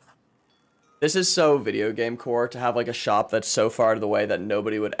 This is so video game core to have like a shop that's so far out of the way that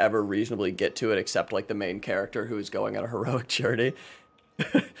nobody would ever reasonably get to it except like the main character who is going on a heroic journey.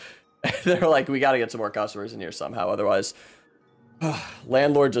 They're like, we got to get some more customers in here somehow. Otherwise,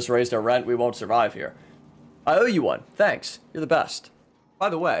 landlord just raised our rent. We won't survive here. I owe you one. Thanks. You're the best. By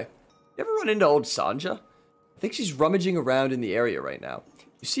the way, you ever run into old Sanja? I think she's rummaging around in the area right now.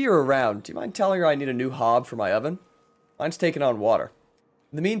 You see her around. Do you mind telling her I need a new hob for my oven? Mine's taking on water.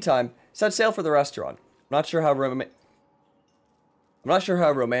 In the meantime, set sail for the restaurant. I'm not sure how romantic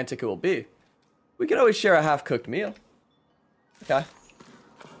it will be. We can always share a half-cooked meal. Okay.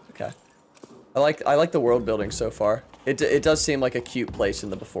 Okay. I like the world building so far. It does seem like a cute place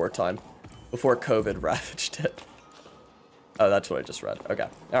in the before time. Before COVID ravaged it. Oh, that's what I just read. Okay.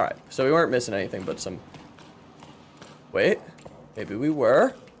 Alright. So we weren't missing anything but some... Wait. Maybe we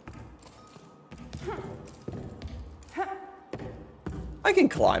were. I can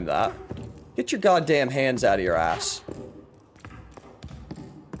climb that. Get your goddamn hands out of your ass.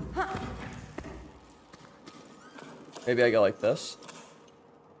 Maybe I go like this.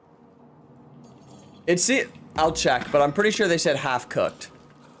 I'll check, but I'm pretty sure they said half cooked.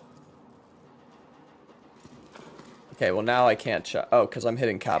 Okay, well now I can't check. Oh, because I'm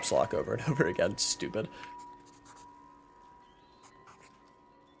hitting caps lock over and over again. Stupid.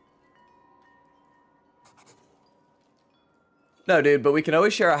 No, dude, but we can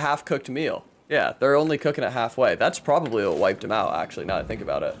always share a half-cooked meal. Yeah, they're only cooking it halfway. That's probably what wiped them out, actually, now that I think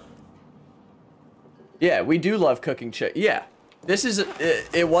about it. Yeah, we do love cooking Yeah, this is...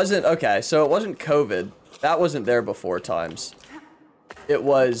 It wasn't... Okay, so it wasn't COVID. That wasn't there before times. It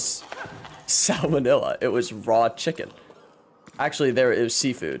was salmonella. It was raw chicken. Actually, it was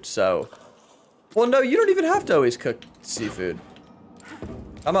seafood, so... Well, no, you don't even have to always cook seafood.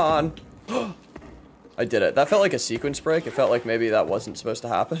 Come on. I did it. That felt like a sequence break. It felt like maybe that wasn't supposed to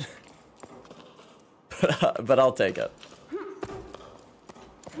happen. but I'll take it.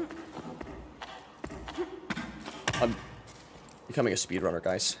 I'm becoming a speedrunner,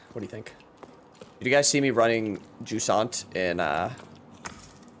 guys. What do you think? Did you guys see me running Jusant in, I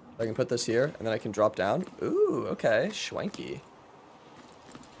can put this here, and then I can drop down? Ooh, okay. Schwanky.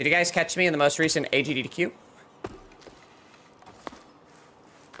 Did you guys catch me in the most recent AGDQ?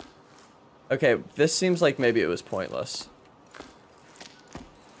 Okay, this seems like maybe it was pointless.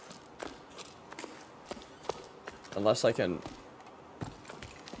 Unless I can...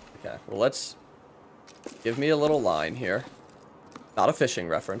 Okay, well let's... Give me a little line here. Not a fishing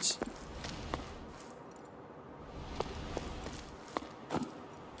reference.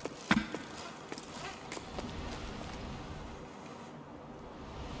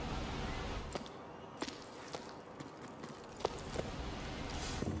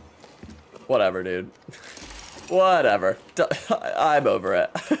 Whatever, dude. Whatever. I'm over it.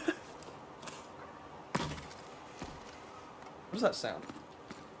 What does that sound?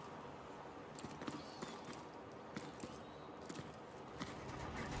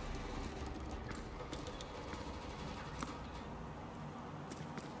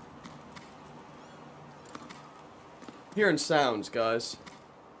 Hearing sounds, guys.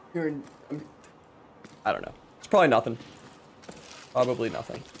 Hearing... I don't know. It's probably nothing. Probably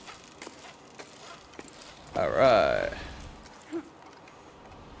nothing. Alright.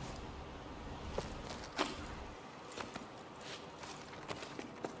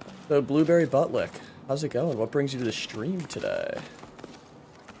 So, Blueberry Buttlick, how's it going? What brings you to the stream today?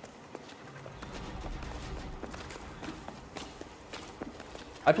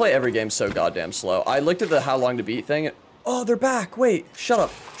 I play every game so goddamn slow. I looked at the how long to beat thing. Oh, they're back! Wait, shut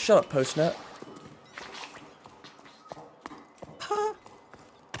up. Shut up, postnet.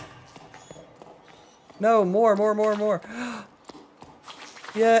 No, more.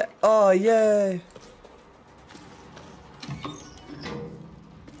 Yeah, oh, yay.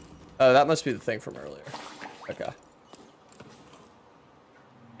 Oh, that must be the thing from earlier. Okay.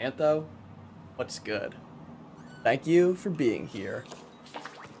 Antho, what's good? Thank you for being here.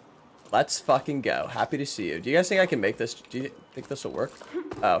 Let's fucking go. Happy to see you. Do you guys think I can make this? Do you think this will work?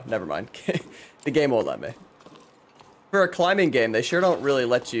 Oh, never mind. The game won't let me. For a climbing game, they sure don't really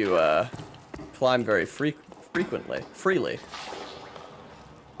let you, climb very freely.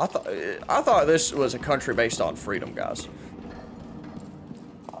 I thought this was a country based on freedom, guys.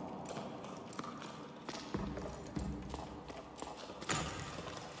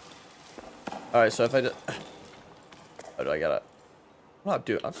 Alright, so if I just... How do I gotta... I'm not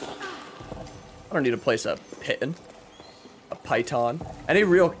doing... I don't need to place a piton. A python. Any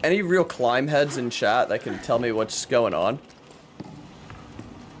real climb heads in chat that can tell me what's going on?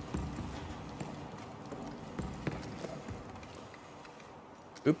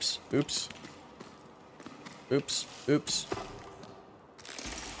 Oops, oops. Oops, oops.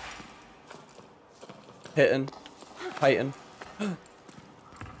 Hitting. Python.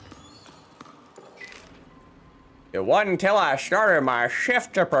 It wasn't until I started my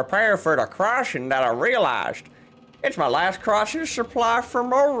shift to prepare for the crossing that I realized it's my last crossing supply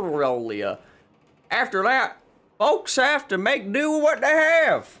from Aurelia. After that, folks have to make do with what they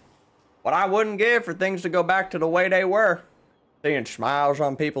have. What I wouldn't give for things to go back to the way they were. Seeing smiles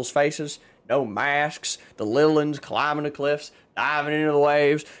on people's faces, no masks, the little ones climbing the cliffs, diving into the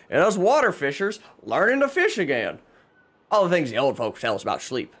waves, and us water fishers learning to fish again. All the things the old folks tell us about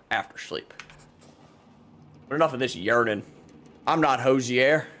sleep after sleep. But enough of this yearning. I'm not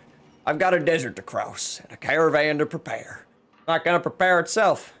Hosier. I've got a desert to cross and a caravan to prepare. It's not gonna prepare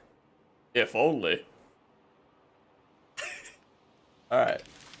itself. If only. Alright.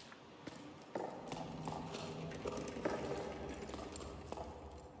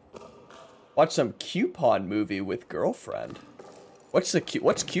 Watch some coupon movie with girlfriend. What's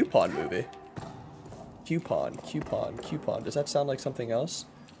coupon movie? Coupon. Does that sound like something else?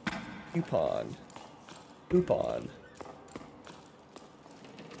 Coupon.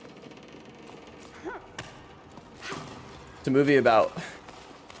 It's a movie about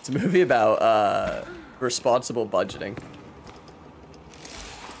responsible budgeting.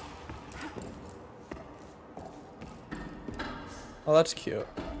 Oh, that's cute.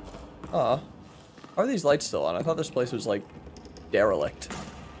 Aw. How are these lights still on? I thought this place was, like, derelict.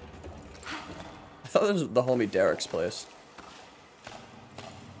 I thought this was the homie Derek's place.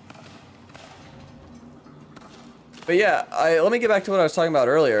 But yeah, let me get back to what I was talking about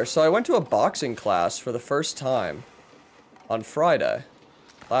earlier. So I went to a boxing class for the first time on Friday.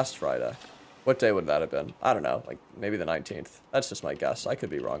 Last Friday. What day would that have been? I don't know. Like, maybe the 19th. That's just my guess. I could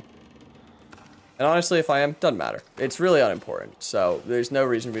be wrong. And honestly, if I am, doesn't matter. It's really unimportant. So there's no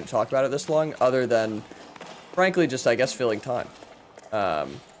reason for me to talk about it this long, other than, frankly, just, I guess, filling time.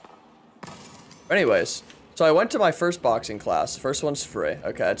 Anyways, so I went to my first boxing class. First one's free.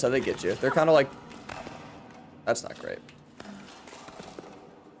 Okay, that's how they get you. They're kind of like... That's not great.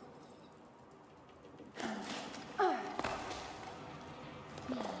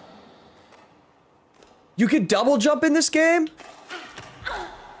 You can double jump in this game?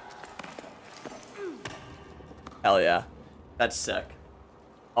 Hell yeah. That's sick.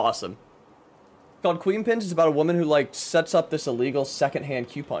 Awesome. It's called Queen Pins. It's about a woman who, like, sets up this illegal secondhand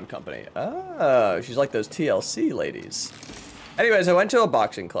coupon company. Oh, she's like those TLC ladies. Anyways, I went to a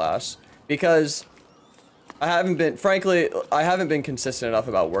boxing class because I haven't been consistent enough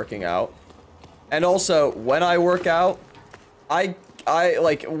about working out. And also, when I work out, I'm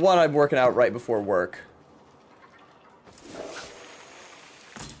working out right before work.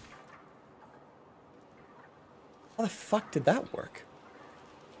 How the fuck did that work?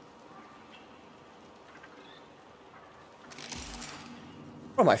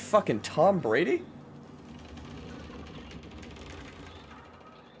 What am I, fucking Tom Brady?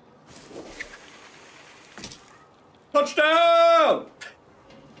 Touchdown!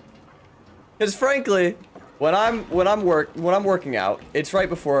 Because frankly, when I'm working out, it's right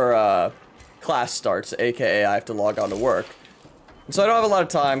before class starts, aka I have to log on to work. So I don't have a lot of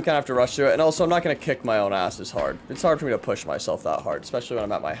time, kind of have to rush through it, and also I'm not going to kick my own ass as hard. It's hard for me to push myself that hard, especially when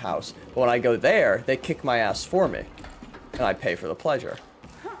I'm at my house. But when I go there, they kick my ass for me, and I pay for the pleasure.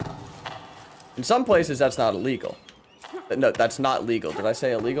 In some places, that's not illegal. No, that's not legal. Did I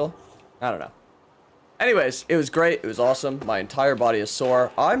say illegal? I don't know. Anyways, it was great. It was awesome. My entire body is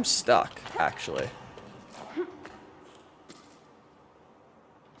sore. I'm stuck, actually.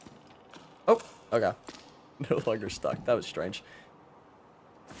 Oh, okay. No longer stuck. That was strange.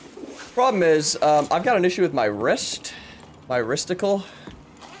 Problem is, I've got an issue with my wrist. My wristicle.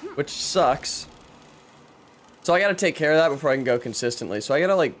 Which sucks. So I gotta take care of that before I can go consistently. So I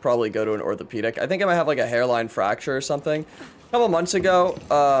gotta, like, probably go to an orthopedic. I think I might have, like, a hairline fracture or something. A couple months ago,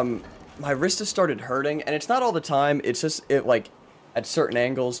 my wrist has started hurting. And it's not all the time. It's just, like, at certain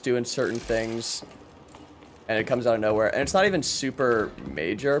angles, doing certain things. And it comes out of nowhere. And it's not even super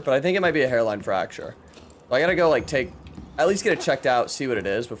major. But I think it might be a hairline fracture. So I gotta go, like, at least get it checked out, see what it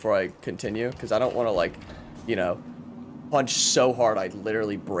is before I continue. Because I don't want to, like, you know, punch so hard I'd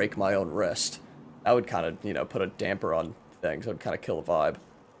literally break my own wrist. That would kind of, you know, put a damper on things. It would kind of kill the vibe.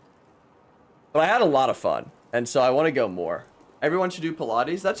 But I had a lot of fun. And so I want to go more. Everyone should do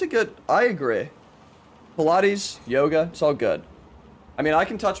Pilates. That's a good... I agree. Pilates, yoga, it's all good. I mean, I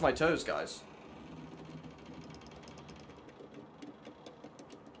can touch my toes, guys.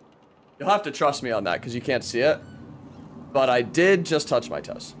 You'll have to trust me on that because you can't see it. But I did just touch my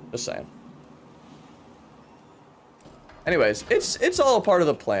toes. Just saying. Anyways, it's all a part of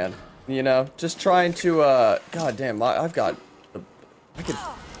the plan. You know, just trying to, God damn, I've got... I can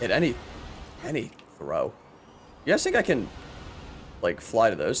hit any throw. You guys think I can, like, fly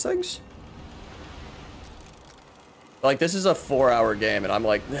to those things? Like, this is a 4-hour game, and I'm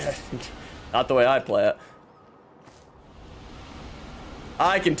like, not the way I play it.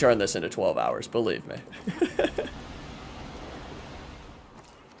 I can turn this into 12 hours, believe me.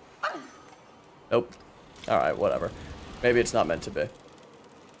 Nope. Alright, whatever. Maybe it's not meant to be.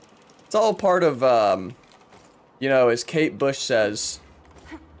 It's all part of, you know, as Kate Bush says,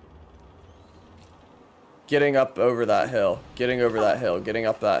 getting up over that hill, getting over that hill, getting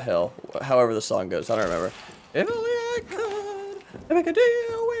up that hill. However the song goes, I don't remember. If only I could make a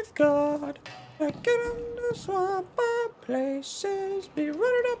deal with God, I get into swamp places, be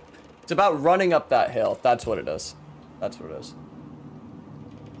running up. It's about running up that hill. That's what it is. That's what it is.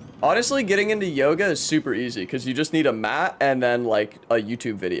 Honestly, getting into yoga is super easy because you just need a mat and then like a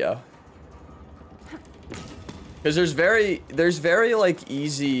YouTube video. Because there's very like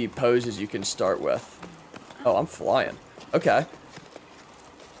easy poses you can start with. Oh, I'm flying. Okay.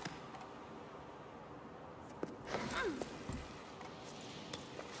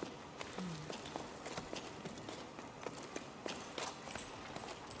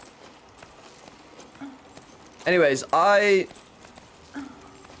 Anyways, if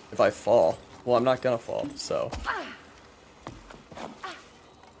I fall, well, I'm not gonna fall, so.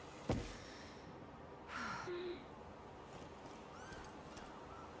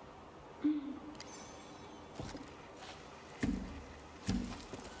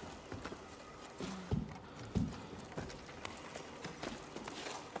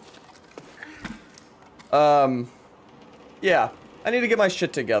 Yeah, I need to get my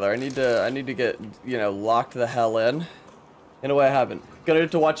shit together. I need to get, you know, locked the hell in a way I haven't. Gonna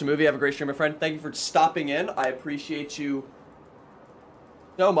to watch a movie. Have a great stream, my friend. Thank you for stopping in. I appreciate you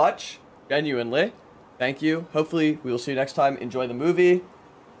so much. Genuinely. Thank you. Hopefully, we will see you next time. Enjoy the movie.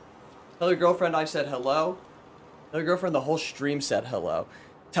 Tell your girlfriend I said hello. Tell your girlfriend the whole stream said hello.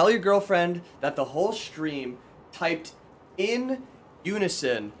 Tell your girlfriend that the whole stream typed in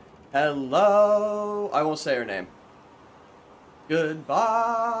unison, hello. I won't say her name.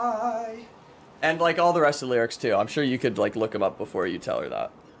 Goodbye. And, like, all the rest of the lyrics, too. I'm sure you could, like, look them up before you tell her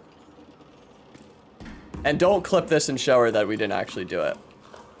that. And don't clip this and show her that we didn't actually do it.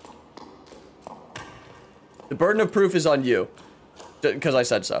 The burden of proof is on you. Because I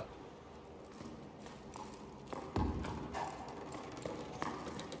said so.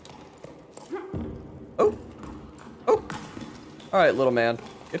 Oh. Oh. Alright, little man.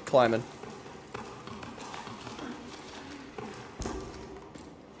 Get climbing.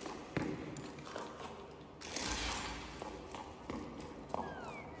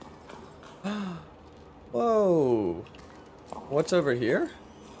 Whoa. What's over here?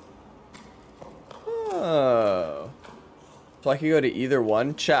 Oh. So I can go to either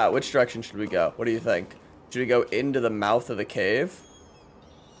one? Chat, which direction should we go? What do you think? Should we go into the mouth of the cave?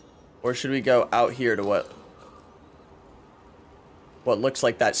 Or should we go out here to what looks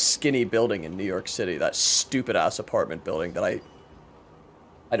like that skinny building in New York City? That stupid ass apartment building that I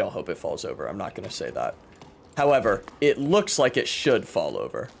don't hope it falls over. I'm not going to say that. However, it looks like it should fall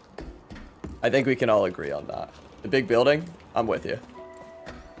over. I think we can all agree on that. The big building, I'm with you.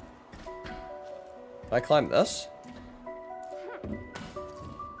 Can I climb this?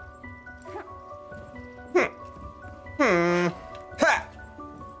 Ha!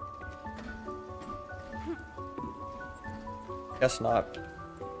 Guess not.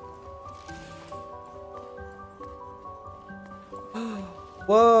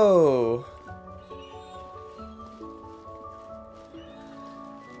 Whoa.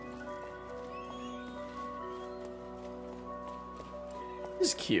 This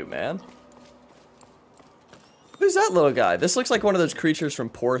is cute, man. Who's that little guy? This looks like one of those creatures from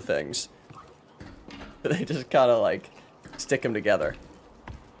Poor Things. They just kind of like stick them together.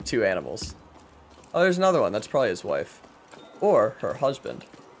 Two animals. Oh, there's another one. That's probably his wife. Or her husband.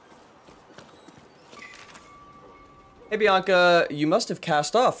 Hey, Bianca, you must have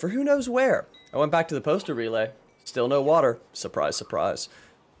cast off for who knows where. I went back to the poster relay. Still no water. Surprise, surprise.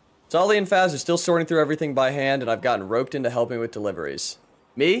 Solly and Faz are still sorting through everything by hand, and I've gotten roped into helping with deliveries.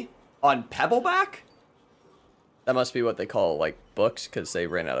 Me? On Pebbleback? That must be what they call, like, books, because they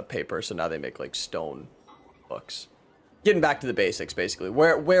ran out of paper, so now they make, like, stone books. getting back to the basics, basically.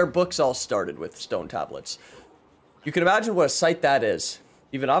 Where books all started with stone tablets. You can imagine what a sight that is.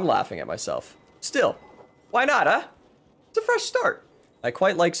 Even I'm laughing at myself. Still, why not, huh? It's a fresh start. I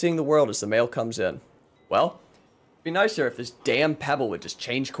quite like seeing the world as the mail comes in. Well, it'd be nicer if this damn pebble would just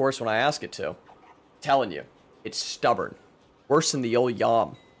change course when I ask it to. I'm telling you, it's stubborn. Worse than the old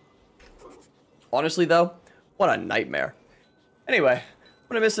yam. Honestly, though, what a nightmare. Anyway, I'm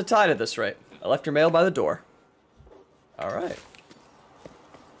gonna miss the tide at this rate. I left your mail by the door. Alright.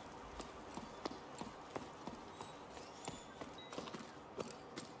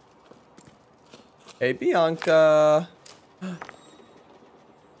 Hey, Bianca.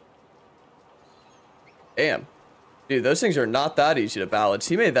 Damn. Dude, those things are not that easy to balance.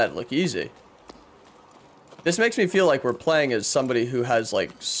 He made that look easy. This makes me feel like we're playing as somebody who has,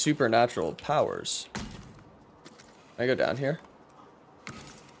 like, supernatural powers. Can I go down here?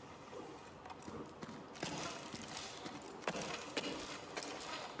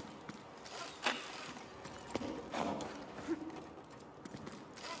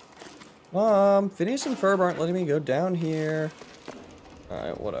 Phineas and Ferb aren't letting me go down here.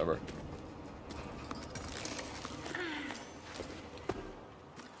 Alright, whatever.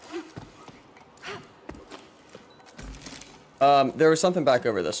 There was something back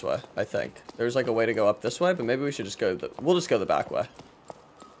over this way, I think. There's like a way to go up this way, but maybe we should just go we'll just go the back way.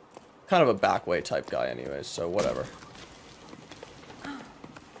 Kind of a back way type guy anyways, so whatever.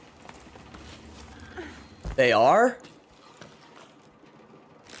 They are?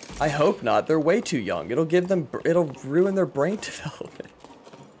 I hope not. They're way too young. It'll ruin their brain development.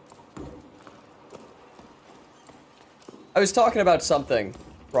 I was talking about something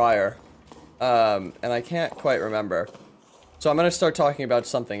prior, and I can't quite remember. So I'm going to start talking about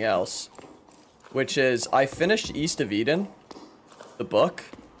something else, which is I finished East of Eden, the book,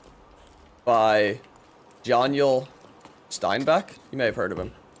 by Daniel Steinbeck. You may have heard of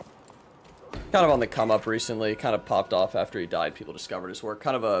him. Kind of on the come up recently, kind of popped off after he died. People discovered his work,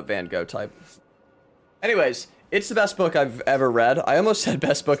 kind of a Van Gogh type. Anyways, it's the best book I've ever read. I almost said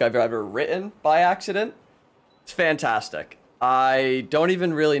best book I've ever written by accident. It's fantastic. I don't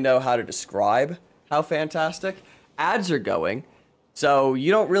even really know how to describe how fantastic. Ads are going, so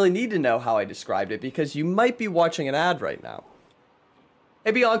you don't really need to know how I described it because you might be watching an ad right now.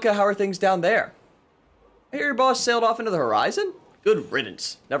 Hey Bianca, how are things down there? I hear your boss sailed off into the horizon? Good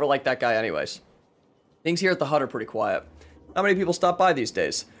riddance. Never liked that guy anyways. Things here at the hut are pretty quiet. Not many people stop by these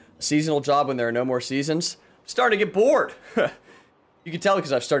days. A seasonal job when there are no more seasons. I'm starting to get bored. You can tell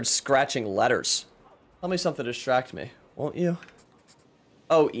because I've started scratching letters. Tell me something to distract me, won't you?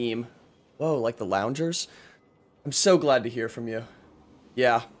 Oh, Eam. Whoa, like the loungers? I'm so glad to hear from you.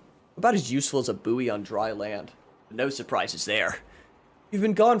 Yeah, about as useful as a buoy on dry land. No surprises there. You've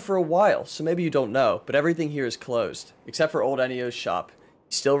been gone for a while, so maybe you don't know, but everything here is closed, except for old Ennio's shop.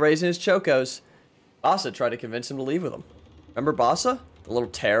 He's still raising his chocos. Bassa tried to convince him to leave with him. Remember Bassa? The little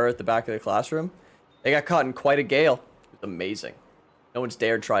terror at the back of the classroom? They got caught in quite a gale. It was amazing. No one's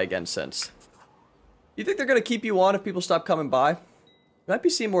dared try again since. You think they're going to keep you on if people stop coming by? You might be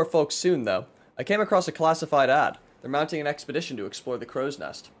seeing more folks soon, though. I came across a classified ad. They're mounting an expedition to explore the crow's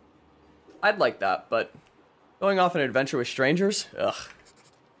nest. I'd like that, but going off on an adventure with strangers? Ugh.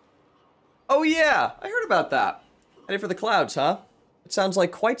 Oh yeah, I heard about that. Headed for the clouds, huh? It sounds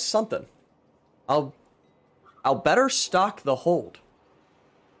like quite something. I'll better stock the hold.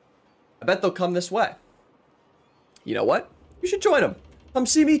 I bet they'll come this way. You know what? You should join them. Come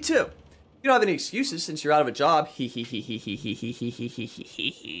see me too. You don't have any excuses since you're out of a job.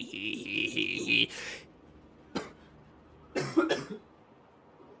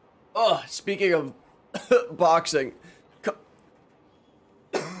 Oh, speaking of boxing,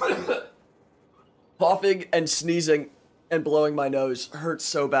 coughing and sneezing and blowing my nose hurts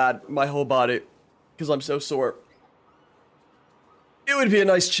so bad, my whole body, because I'm so sore. It would be a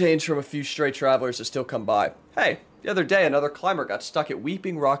nice change from a few stray travelers that still come by. Hey, the other day another climber got stuck at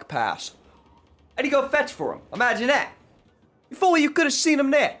Weeping Rock Pass. How'd you go fetch for him? Imagine that. If only you could have seen him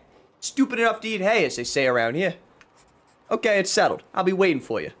there. Stupid enough to eat hay, as they say around here. Okay, it's settled. I'll be waiting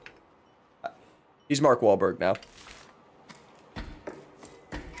for you. He's Mark Wahlberg now.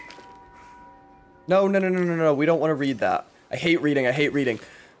 No. We don't want to read that. I hate reading.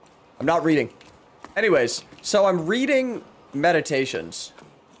 I'm not reading. Anyways, so I'm reading Meditations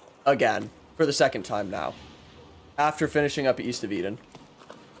again for the second time now after finishing up East of Eden.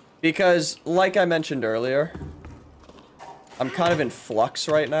 Because, like I mentioned earlier, I'm kind of in flux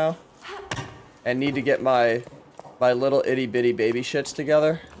right now and need to get my little itty-bitty baby shits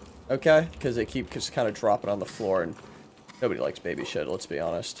together, okay? Because they keep just kind of dropping on the floor and nobody likes baby shit, let's be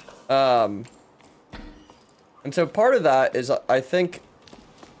honest. And so part of that is, I think,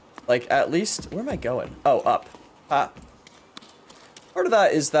 like, at least, where am I going? Oh, up. Ah. Part of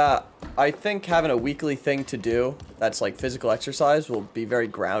that is that I think having a weekly thing to do that's like physical exercise will be very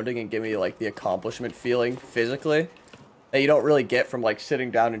grounding and give me like the accomplishment feeling physically that you don't really get from like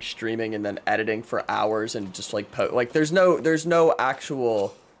sitting down and streaming and then editing for hours and just like like there's no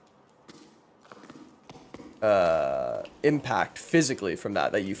actual impact physically from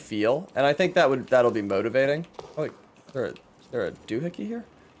that you feel, and I think that'll be motivating. Oh, wait, is there a doohickey here?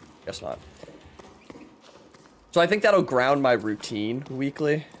 Guess not. So I think that'll ground my routine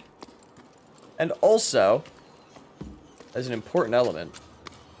weekly. And also, as an important element,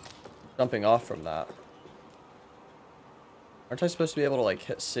 jumping off from that, aren't I supposed to be able to like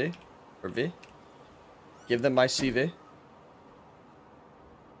hit C or V? Give them my CV?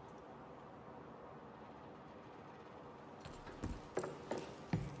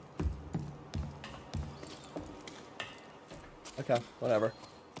 Okay, whatever.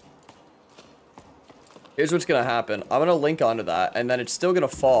 Here's what's gonna happen. I'm gonna link onto that, and then it's still gonna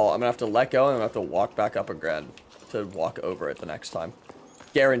fall. I'm gonna have to let go, and I'm gonna have to walk back up again to walk over it the next time.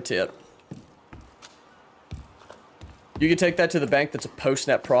 Guarantee it. You can take that to the bank. That's a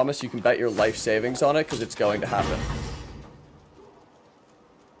postnet promise. You can bet your life savings on it, because it's going to happen.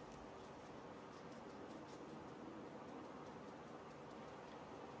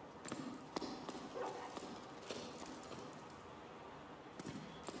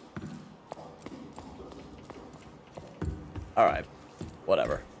 All right,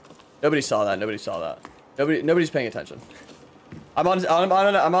 whatever. Nobody saw that. Nobody saw that. Nobody's paying attention. I'm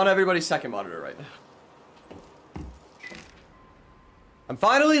on everybody's second monitor right now. I'm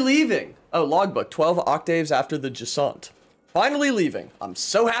finally leaving. Oh, logbook. 12 octaves after the descent. Finally leaving. I'm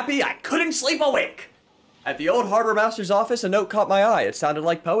so happy I couldn't sleep awake. At the old harbor master's office, a note caught my eye. It sounded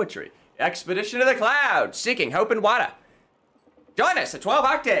like poetry. Expedition to the clouds, seeking hope and water. Join us at 12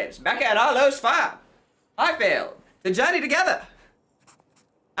 octaves. Mecca and Arlo's farm. I failed. The journey together.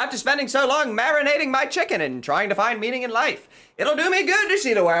 After spending so long marinating my chicken and trying to find meaning in life, it'll do me good to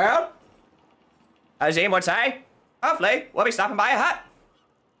see the world. As Ian would say, hopefully we'll be stopping by a hut.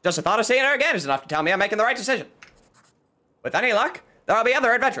 Just the thought of seeing her again is enough to tell me I'm making the right decision. With any luck, there'll be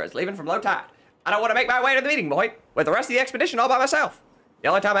other adventurers leaving from low tide. I don't want to make my way to the meeting point with the rest of the expedition all by myself. The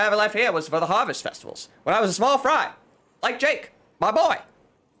only time I ever left here was for the harvest festivals, when I was a small fry, like Jake, my boy.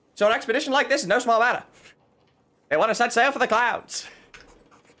 So an expedition like this is no small matter. They want to set sail for the clouds.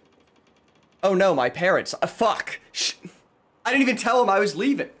 Oh no, my parents. Fuck. Shh. I didn't even tell them I was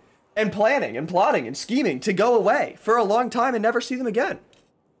leaving. And planning and plotting and scheming to go away for a long time and never see them again.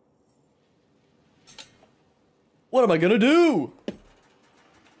 What am I gonna do?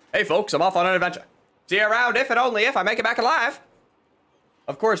 Hey folks, I'm off on an adventure. See you around if and only if I make it back alive.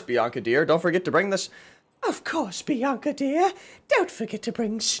 Of course, Bianca dear. Don't forget to bring this. Of course, Bianca dear. Don't forget to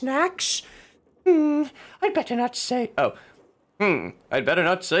bring snacks. I'd better not say. Oh. I'd better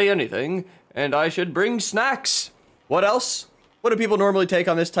not say anything, and I should bring snacks. What else? What do people normally take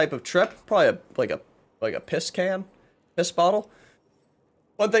on this type of trip? Probably like a piss can? Piss bottle?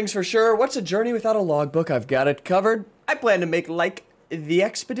 One thing's for sure, what's a journey without a logbook? I've got it covered. I plan to make like the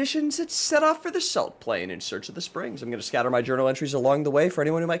expeditions that set off for the salt plain in search of the springs. I'm going to scatter my journal entries along the way for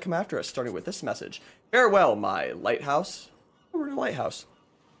anyone who might come after us, starting with this message. Farewell, my lighthouse. Oh, we're in a lighthouse.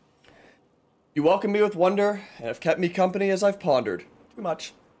 You welcome me with wonder, and have kept me company as I've pondered. Too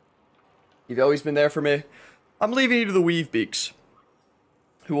much. You've always been there for me. I'm leaving you to the weave beaks,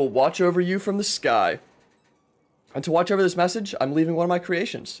 who will watch over you from the sky. And to watch over this message, I'm leaving one of my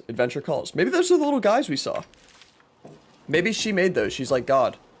creations, Adventure Calls. Maybe those are the little guys we saw. Maybe she made those. She's like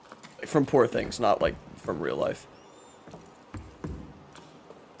God. From Poor Things, not like from real life.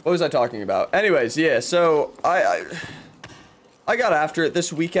 What was I talking about? Anyways, yeah, so I got after it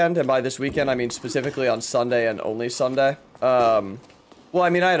this weekend, and by this weekend, I mean specifically on Sunday and only Sunday. Well, I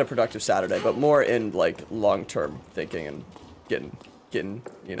mean, I had a productive Saturday, but more in, like, long-term thinking and getting,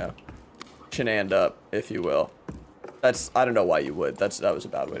 you know, shenaned up, if you will. I don't know why you would. That was a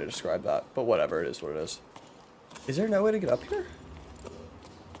bad way to describe that, but whatever, it is what it is. Is there no way to get up here?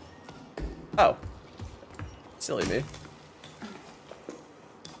 Oh. Silly me.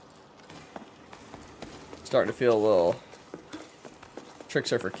 Starting to feel a little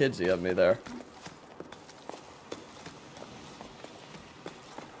tricks are for kidsy of me there.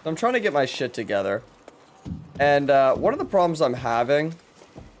 I'm trying to get my shit together. And one of the problems I'm having,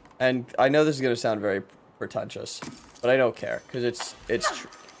 and I know this is going to sound very pretentious, but I don't care, because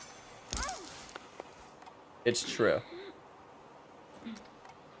it's true.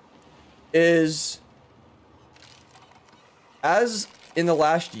 Is, as in the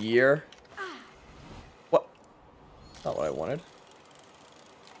last year, I wanted.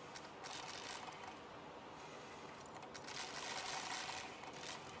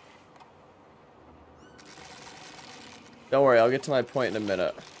 Don't worry, I'll get to my point in a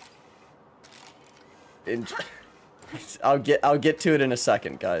minute. I'll get to it in a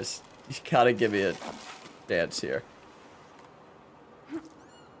second, guys. You gotta give me a chance here.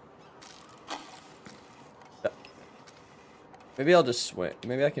 Maybe I'll just swing.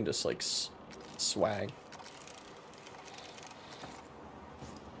 Maybe I can just like swag.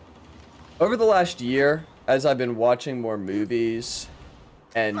 Over the last year, as I've been watching more movies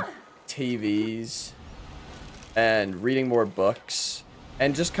and TVs and reading more books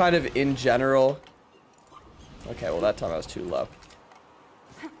and just kind of in general. Okay, well that time I was too low.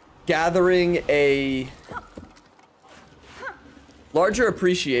 Gathering a larger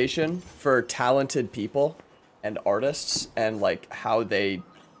appreciation for talented people and artists and like how they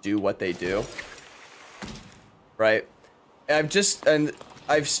do what they do. Right?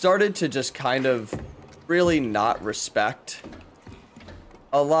 I've started to just kind of really not respect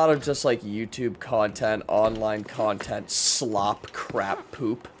a lot of just like YouTube content, online content, slop, crap,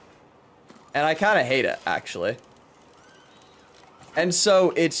 poop. And I kind of hate it, actually. And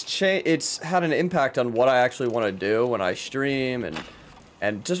so it's had an impact on what I actually want to do when I stream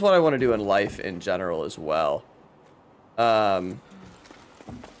and just what I want to do in life in general as well. And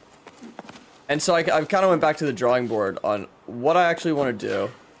so I kind of went back to the drawing board on what I actually want to do.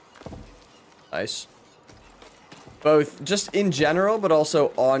 Nice. Both just in general, but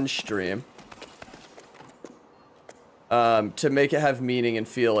also on stream. To make it have meaning and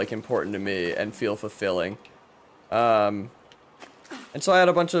feel like important to me and feel fulfilling. And so I had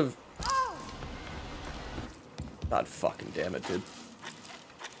a bunch of... God fucking damn it, dude.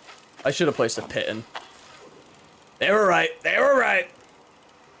 I should have placed a pit in. They were right. They were right.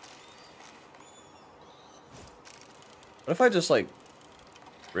 What if I just, like,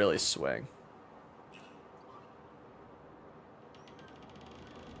 really swing?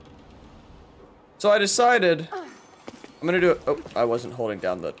 So I decided I'm gonna do it. Oh, I wasn't holding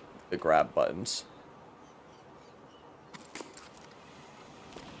down the grab buttons.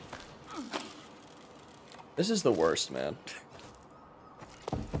 This is the worst, man.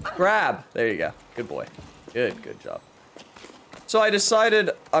 Grab. There you go. Good boy. Good job. So I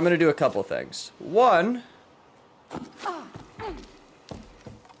decided I'm gonna do a couple things. One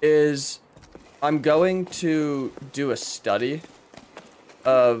is I'm going to do a study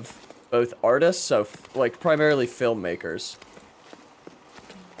of both artists, so like primarily filmmakers,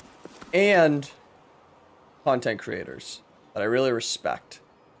 and content creators that I really respect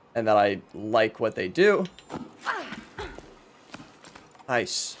and that I like what they do.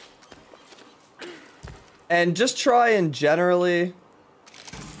 Nice. And just try and generally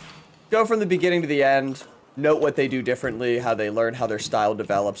go from the beginning to the end, note what they do differently, how they learn, how their style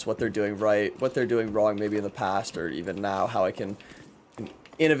develops, what they're doing right, what they're doing wrong maybe in the past or even now, how I can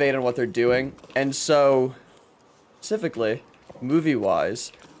innovate on what they're doing. And so, specifically,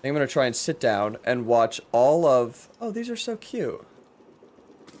 movie-wise, I think I'm going to try and sit down and watch all of... Oh, these are so cute.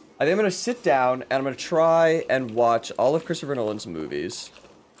 I think I'm going to sit down and I'm going to try and watch all of Christopher Nolan's movies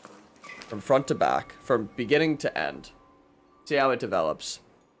from front to back, from beginning to end. See how it develops.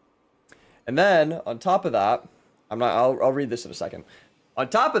 And then, on top of that, I'll read this in a second. On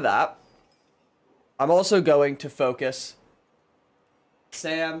top of that, I'm also going to focus...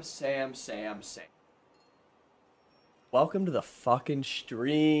 Sam. Welcome to the fucking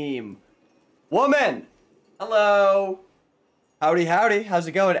stream. Woman! Hello! Howdy. How's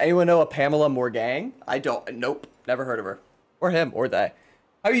it going? Anyone know a Pamela Morgang? I don't. Nope. Never heard of her. Or him. Or they.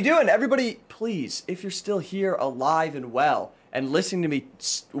 How you doing? Everybody, please, if you're still here alive and well and listening to me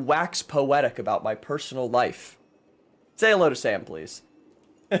wax poetic about my personal life, say hello to Sam, please.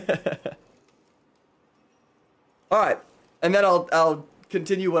 Alright. And then I'll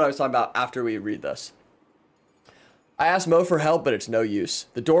continue what I was talking about after we read this. I asked Mo for help, but it's no use.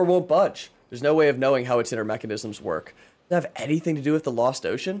 The door won't budge. There's no way of knowing how its inner mechanisms work. Does it have anything to do with the lost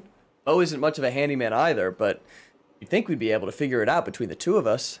ocean? Mo isn't much of a handyman either, but you'd think we'd be able to figure it out between the two of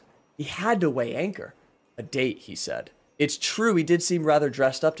us. He had to weigh anchor. A date, he said. It's true he did seem rather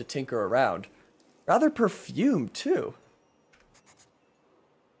dressed up to tinker around. Rather perfumed, too.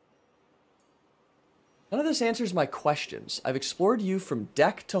 None of this answers my questions. I've explored you from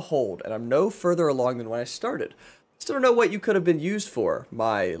deck to hold, and I'm no further along than when I started. Still don't know what you could have been used for.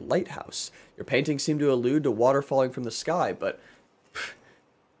 My lighthouse. Your paintings seem to allude to water falling from the sky, but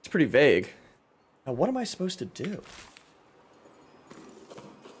it's pretty vague. Now, what am I supposed to do?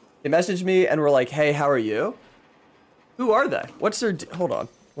 They messaged me and were like, hey, how are you? Who are they? What's their... Hold on.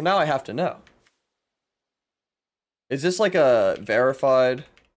 Well, now I have to know. Is this like a verified?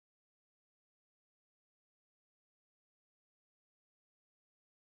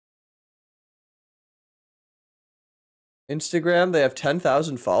 Instagram, they have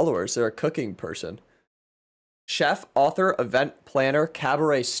 10,000 followers. They're a cooking person. Chef, author, event planner,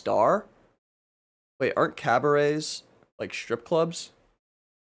 cabaret star. Wait, aren't cabarets like strip clubs?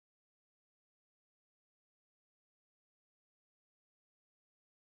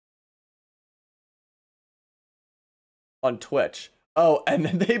 On Twitch. Oh, and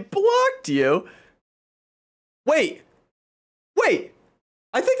then they blocked you. Wait. Wait.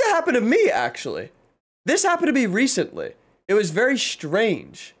 I think that happened to me, actually. This happened to me recently. It was very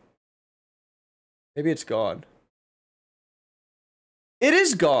strange. Maybe it's gone. It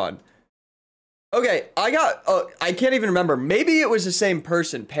is gone. Okay, I can't even remember. Maybe it was the same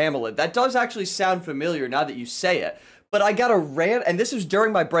person, Pamela. That does actually sound familiar now that you say it. But I got a rant, and this was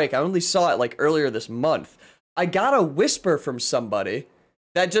during my break. I only saw it like earlier this month. I got a whisper from somebody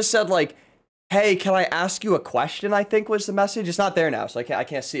that just said like, hey, can I ask you a question? I think was the message. It's not there now, so I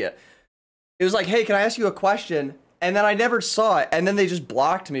can't see it. It was like, hey, can I ask you a question? And then I never saw it, and then they just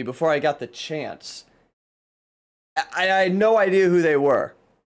blocked me before I got the chance. I had no idea who they were.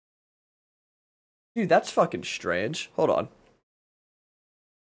 Dude, that's fucking strange. Hold on.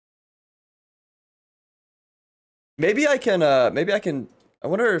 Maybe I can, I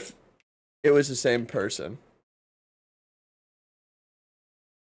wonder if it was the same person.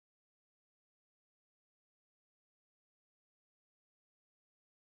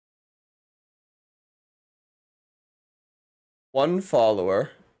 One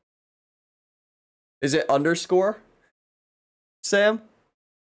follower. Is it underscore? Sam?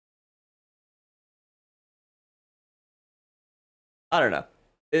 I don't know.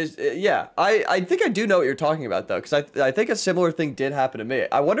 Yeah, I think I do know what you're talking about though, because I think a similar thing did happen to me.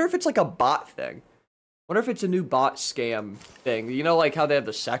 I wonder if it's like a bot thing. I wonder if it's a new bot scam thing. You know, like how they have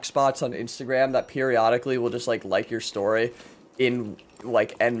the sex bots on Instagram that periodically will just like your story in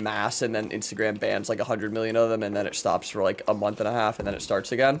like en masse, and then Instagram bans like 100 million of them, and then it stops for like a month and a half, and then it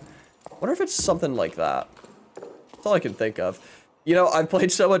starts again. I wonder if it's something like that. That's all I can think of. You know, I've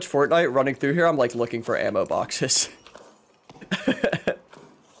played so much Fortnite running through here, I'm like looking for ammo boxes.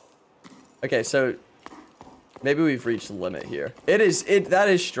 Okay, so maybe we've reached the limit here. That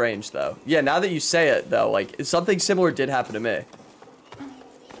is strange though. Yeah, now that you say it though, like something similar did happen to me.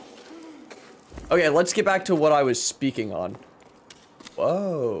 Okay, let's get back to what I was speaking on.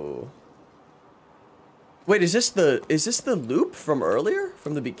 Whoa. Wait, is this the loop from earlier?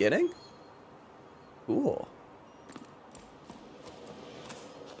 From the beginning? Cool.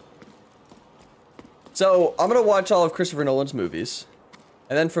 So, I'm gonna watch all of Christopher Nolan's movies.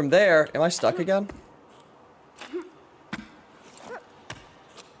 And then from there, am I stuck again?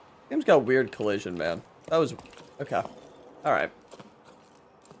 Game's got a weird collision, man. That was, okay. Alright.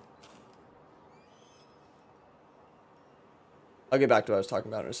 I'll get back to what I was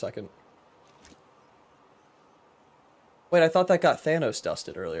talking about in a second. Wait, I thought that got Thanos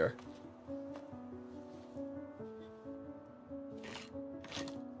dusted earlier.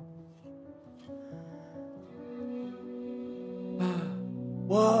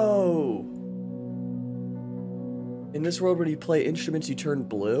 Whoa! In this world where you play instruments, you turn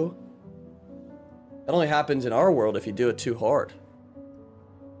blue? That only happens in our world if you do it too hard.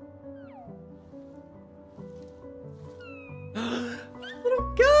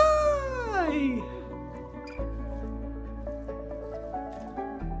 Little guy!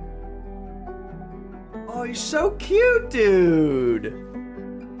 Oh, he's so cute, dude!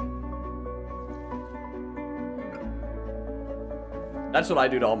 That's what I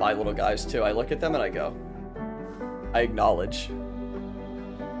do to all my little guys, too. I look at them and I go. I acknowledge.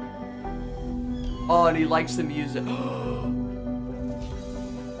 Oh, and he likes the music.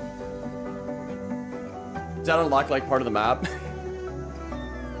 Does that unlock, like, part of the map?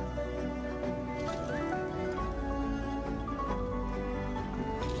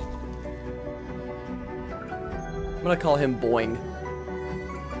 I'm gonna call him Boing.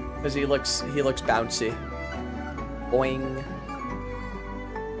 Because he looks bouncy. Boing.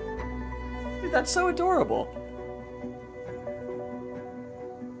 Dude, that's so adorable.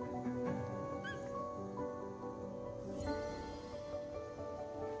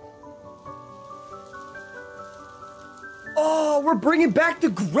 Oh, we're bringing back the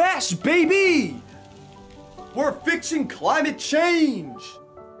grass, baby! We're fixing climate change!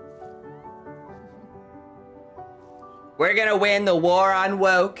 We're gonna win the war on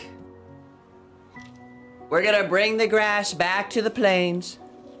woke. We're gonna bring the grass back to the plains.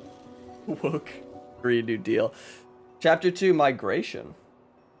 Woke. Green New Deal. Chapter 2, Migration.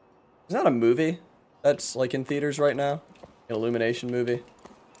 Is that a movie? that's like in theaters right now? An Illumination movie?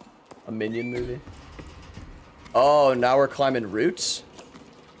 A Minion movie? Oh, now we're climbing roots?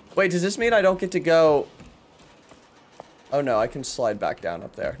 Wait, does this mean I don't get to go... Oh no, I can slide back down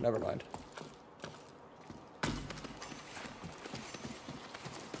up there. Never mind.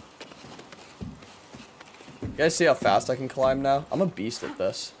 You guys see how fast I can climb now? I'm a beast at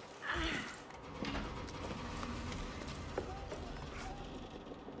this.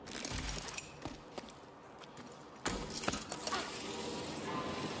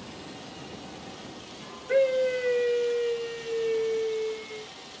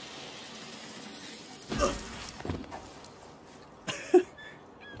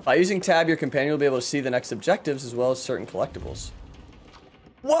 By using tab, your companion will be able to see the next objectives as well as certain collectibles.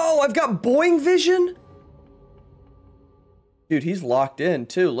 Whoa, I've got boing vision? Dude, he's locked in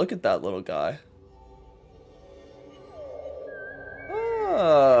too. Look at that little guy.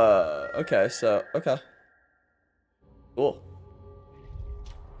 Okay, so, okay. Cool.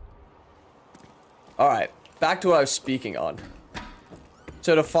 Alright, back to what I was speaking on.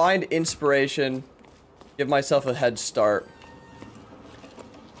 So to find inspiration, give myself a head start.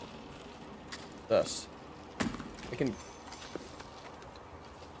 This. I can...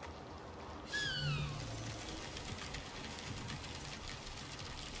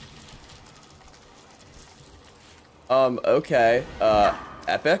 Okay.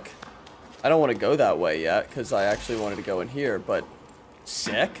 Epic? I don't want to go that way yet, because I actually wanted to go in here, but...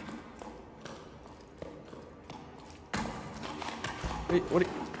 Sick? Wait,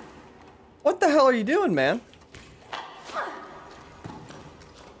 what the hell are you doing, man?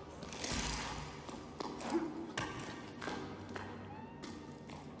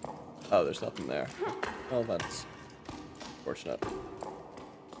 Oh, there's nothing there. Oh, that's fortunate.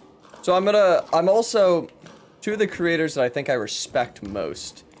 So I'm also, two of the creators that I think I respect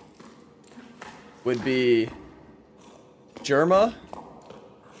most would be Germa,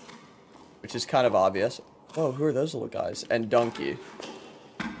 which is kind of obvious. Oh, who are those little guys? And Donkey.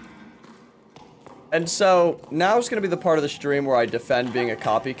 And so, now is going to be the part of the stream where I defend being a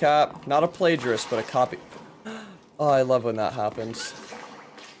copycat. Not a plagiarist, but a copy... Oh, I love when that happens.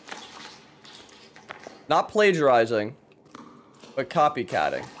 Not plagiarizing, but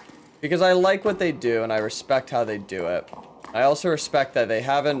copycatting. Because I like what they do, and I respect how they do it. I also respect that they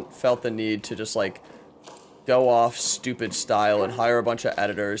haven't felt the need to just, like, go off stupid style and hire a bunch of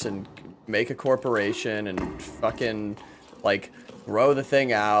editors and make a corporation and fucking, like, grow the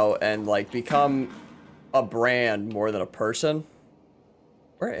thing out and, like, become a brand more than a person.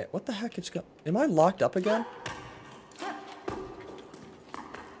 What the heck is going... Am I locked up again?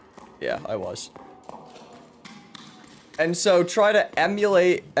 Yeah, I was. And so try to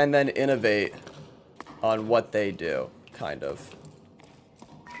emulate and then innovate on what they do, kind of.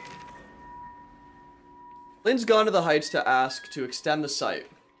 Lynn's gone to the heights to ask to extend the site.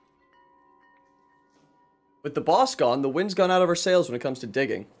 With the boss gone, the wind's gone out of our sails when it comes to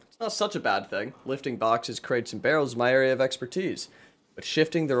digging. It's not such a bad thing. Lifting boxes, crates, and barrels is my area of expertise. But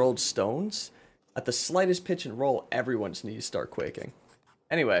shifting their old stones? At the slightest pitch and roll, everyone's knees start quaking.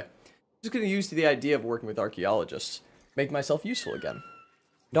 Anyway, I'm just getting used to the idea of working with archaeologists. Make myself useful again.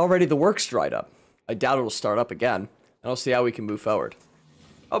 And already the work's dried up. I doubt it'll start up again, and I'll see how we can move forward.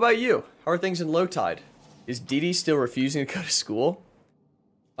 How about you? How are things in low tide? Is Dee Dee still refusing to go to school?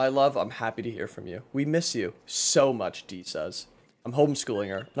 My love, I'm happy to hear from you. We miss you so much, Dee says. I'm homeschooling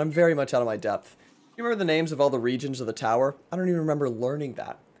her, and I'm very much out of my depth. You remember the names of all the regions of the tower? I don't even remember learning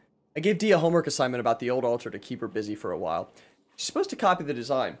that. I gave Dee a homework assignment about the old altar to keep her busy for a while. She's supposed to copy the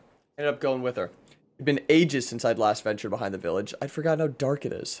design. I ended up going with her. It'd been ages since I'd last ventured behind the village. I'd forgotten how dark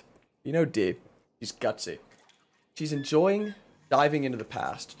it is. You know Dee. She's gutsy. She's enjoying diving into the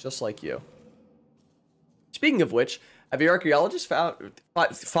past, just like you. Speaking of which, have your archaeologists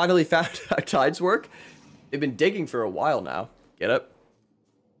finally found Tide's work? They've been digging for a while now. Get it?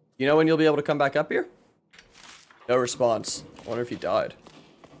 You know when you'll be able to come back up here? No response. I wonder if he died.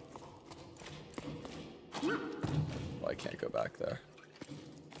 Well, I can't go back there.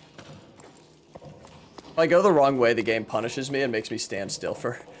 If I go the wrong way, the game punishes me and makes me stand still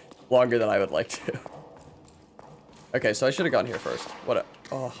for longer than I would like to. Okay, so I should have gone here first.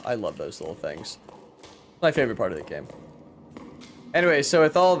 Oh, I love those little things. My favorite part of the game. Anyway, so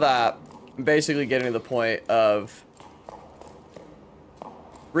with all that, I'm basically getting to the point of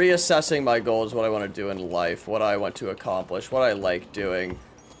reassessing my goals, what I want to do in life, what I want to accomplish, what I like doing,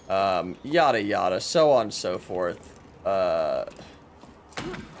 yada yada, so on and so forth.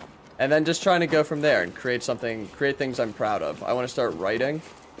 And then just trying to go from there and create things I'm proud of. I want to start writing.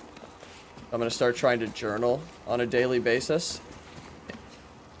 I'm going to start trying to journal on a daily basis.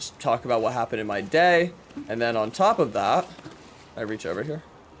 Just talk about what happened in my day. And then on top of that, I reach over here.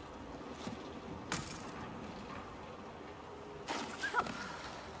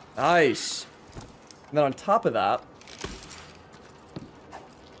 Nice. And then on top of that,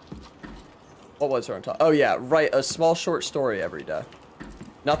 what was there on top? Oh yeah, write a small short story every day.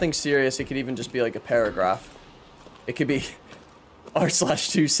 Nothing serious. It could even just be like a paragraph. It could be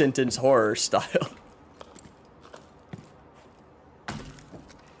r/2 sentence horror style.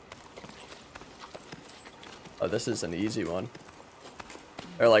 Oh, this is an easy one.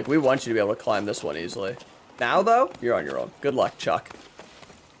 They're like, we want you to be able to climb this one easily. Now though, you're on your own. Good luck, Chuck.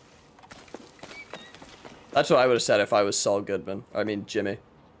 That's what I would have said if I was Saul Goodman. I mean, Jimmy.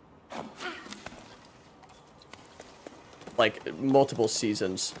 Like, multiple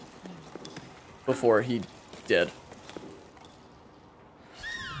seasons before he did.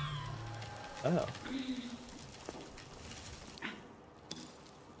 Oh.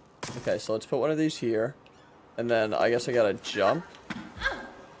 Okay, so let's put one of these here. And then I guess I gotta jump.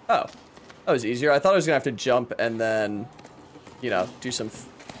 Oh. That was easier. I thought I was gonna have to jump and then, you know, do some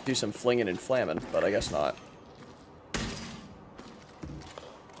flinging and flamming, but I guess not.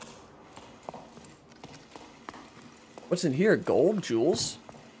 What's in here? Gold? Jewels?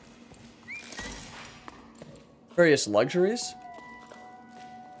 Various luxuries?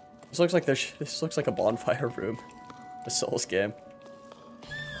 This looks like a bonfire room. A Souls game.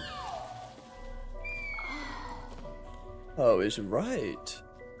 Oh, is right.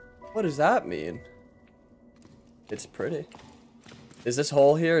 What does that mean? It's pretty. Is this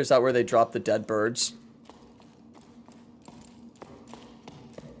hole here? Is that where they drop the dead birds?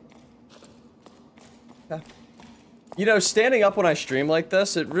 Yeah. You know, standing up when I stream like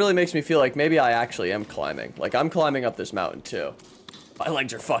this, it really makes me feel like maybe I actually am climbing. Like, I'm climbing up this mountain, too. My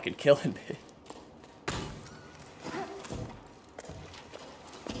legs are fucking killing me.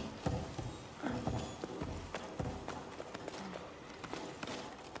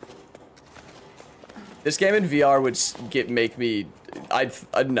 This game in VR would make me...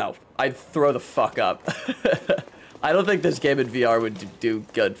 no. I'd throw the fuck up. I don't think this game in VR would do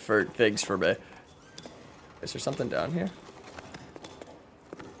good for things for me. Is there something down here?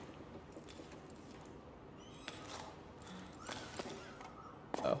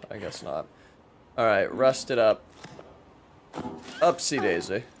 Oh, I guess not. Alright, rest it up. Upsy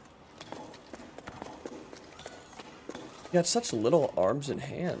daisy. You got such little arms and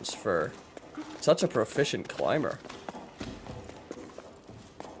hands for such a proficient climber.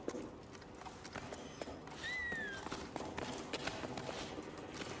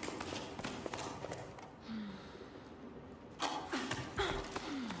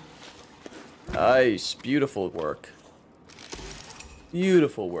 Nice, beautiful work.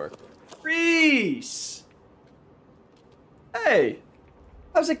 Beautiful work. Reese! Hey!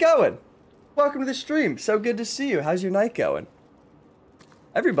 How's it going? Welcome to the stream. So good to see you. How's your night going?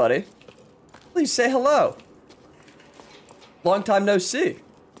 Everybody, please say hello. Long time no see.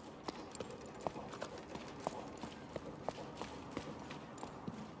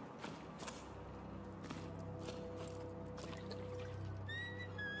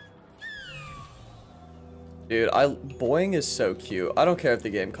 Dude, Boing is so cute. I don't care if the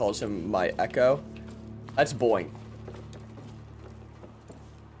game calls him my Echo. That's Boing.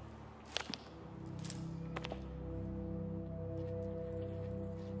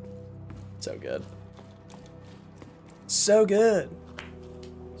 So good. So good.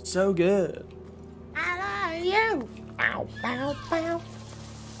 So good. I love you. Bow, bow, bow.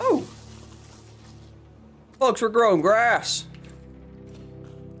 Oh! Folks, we're growing grass.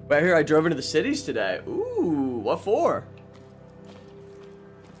 Right here, I drove into the cities today. Ooh, what for?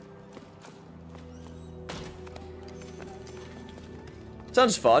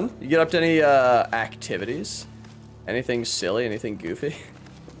 Sounds fun. You get up to any activities? Anything silly? Anything goofy?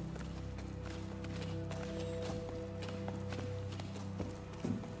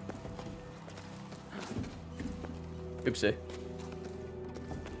 Oopsie.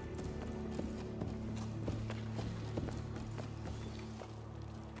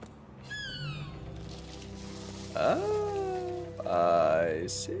 Oh, I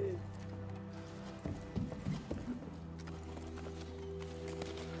see.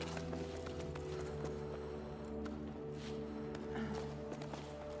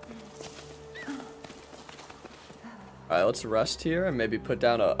 Alright, let's rest here and maybe put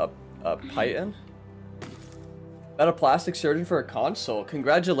down a python. Got a plastic surgeon for a console.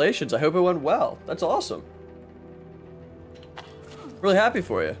 Congratulations, I hope it went well. That's awesome. Really happy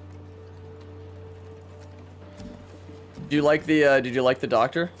for you. Did you like the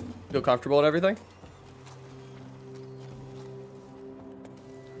doctor? Feel comfortable and everything?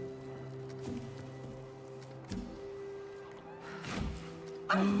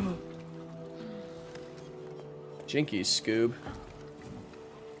 Jinkies, Scoob.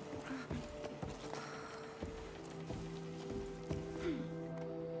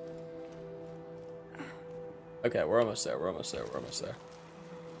 Okay, we're almost there, we're almost there, we're almost there.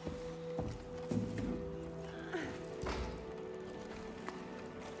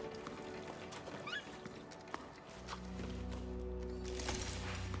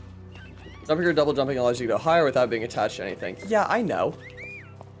 Jumping or double jumping allows you to go higher without being attached to anything. Yeah, I know.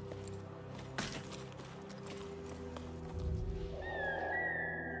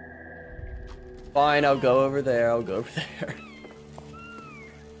 Fine, I'll go over there, I'll go over there.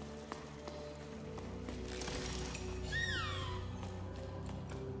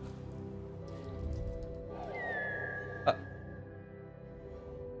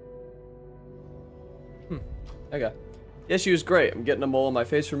 Okay. The issue is great. I'm getting a mole on my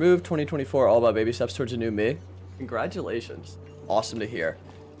face removed. 2024, all about baby steps towards a new me. Congratulations. Awesome to hear.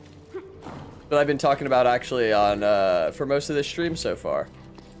 But I've been talking about actually on for most of this stream so far.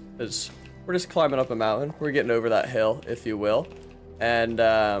 Because we're just climbing up a mountain. We're getting over that hill, if you will. And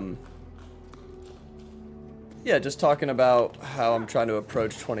yeah, just talking about how I'm trying to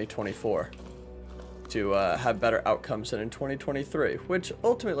approach 2024 to have better outcomes than in 2023, which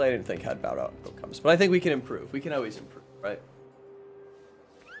ultimately I didn't think had better outcomes, but I think we can improve. We can always improve, right?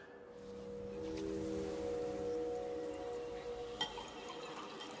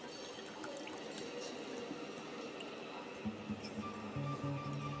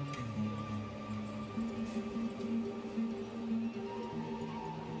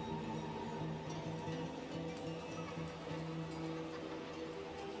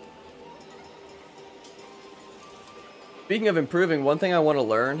 Speaking of improving, one thing I want to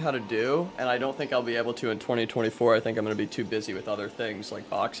learn how to do, and I don't think I'll be able to in 2024, I think I'm going to be too busy with other things like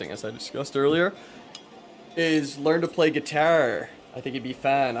boxing, as I discussed earlier, is learn to play guitar. I think it'd be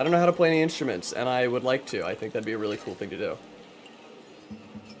fun. I don't know how to play any instruments, and I would like to. I think that'd be a really cool thing to do.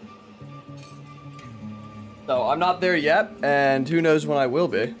 So I'm not there yet, and who knows when I will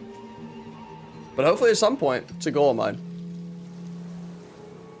be. But hopefully at some point, it's a goal of mine.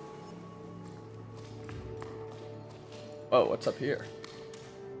 Oh, what's up here?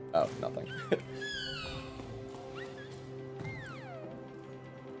 Oh, nothing.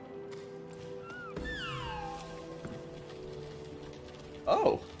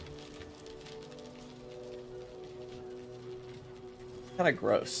 Oh. Kind of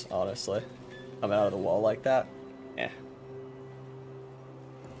gross, honestly. Coming out of the wall like that. Eh.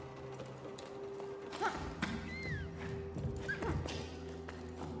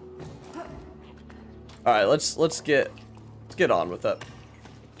 All right, let's get on with it.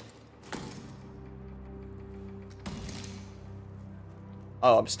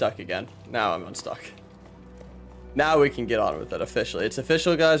 Oh, I'm stuck again. Now I'm unstuck. Now we can get on with it officially. It's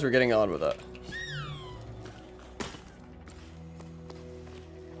official, guys. We're getting on with it.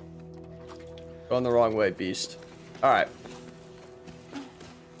 Going the wrong way, beast. All right.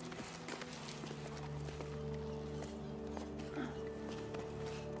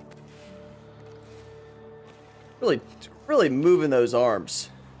 Really moving those arms.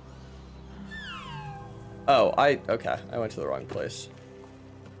 Oh, okay. I went to the wrong place.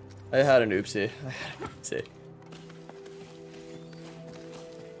 I had an oopsie.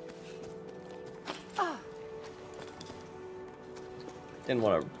 Didn't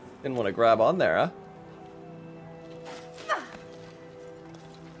want to grab on there, huh?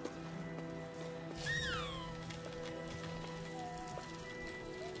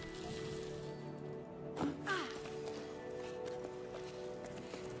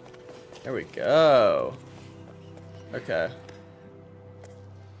 There we go. Okay.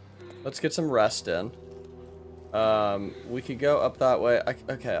 Let's get some rest in. We could go up that way.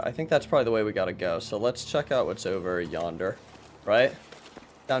 Okay, I think that's probably the way we gotta go. So let's check out what's over yonder. Right?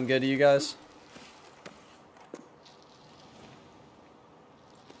 Sound good to you guys?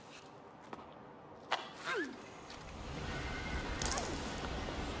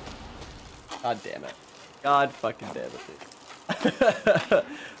 God damn it. God fucking damn it, dude.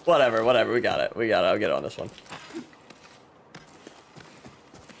 Whatever, we got it. I'll get on this one.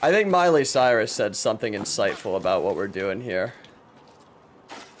 I think Miley Cyrus said something insightful about what we're doing here.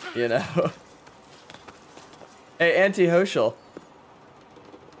 You know? Hey, Auntie Hoshel.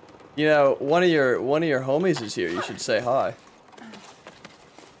 You know, one of your homies is here. You should say hi.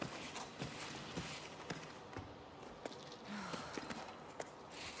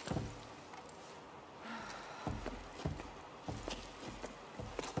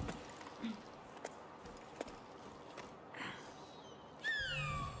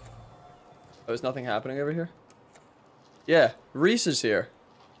 Oh, is nothing happening over here? Yeah, Reese is here.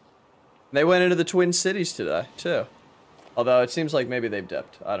 They went into the Twin Cities today, too. Although it seems like maybe they've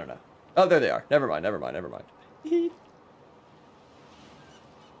dipped. I don't know. Oh, there they are. Never mind, never mind, never mind.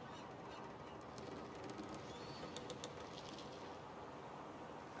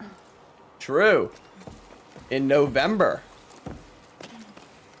 True. In November.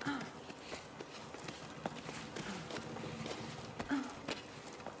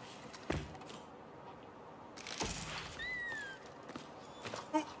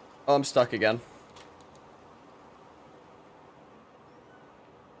 Oh, I'm stuck again.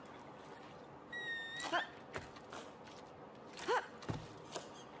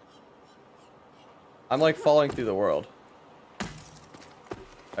 I'm like falling through the world.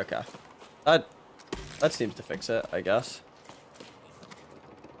 Okay. That seems to fix it, I guess.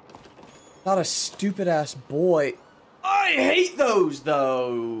 Not a stupid ass boy. I hate those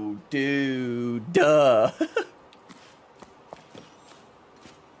though, dude. Duh.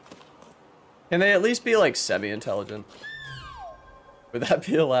 Can they at least be like semi-intelligent? Would that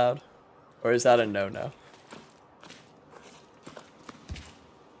be allowed? Or is that a no-no?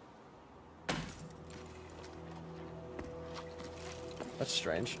 That's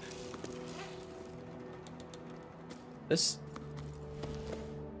strange. This...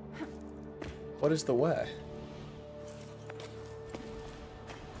 What is the way?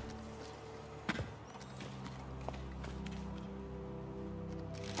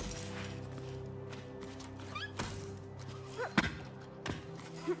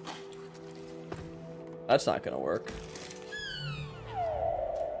 That's not gonna work.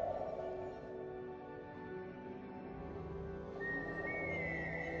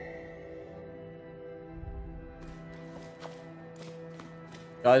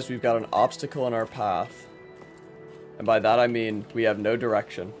 Guys, we've got an obstacle in our path. And by that I mean we have no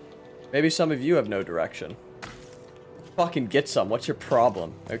direction. Maybe some of you have no direction. Fucking get some. What's your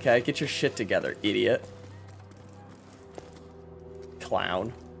problem? Okay? Get your shit together, idiot.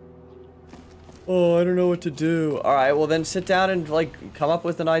 Clown. Oh, I don't know what to do. Alright, well then sit down and, like, come up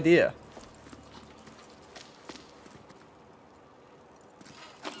with an idea.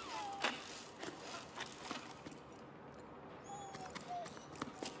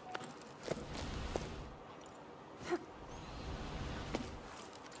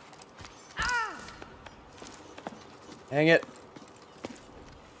 Hang it.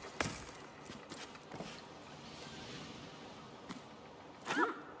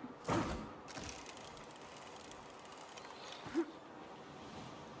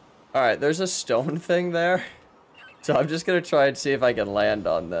 Alright, there's a stone thing there. So I'm just gonna try and see if I can land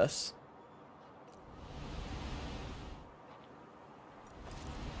on this.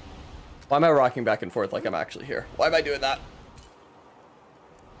 Why am I rocking back and forth like I'm actually here? Why am I doing that?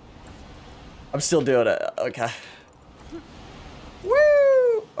 I'm still doing it. Okay. Woo!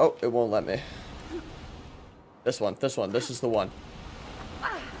 Oh, it won't let me. This one, this is the one.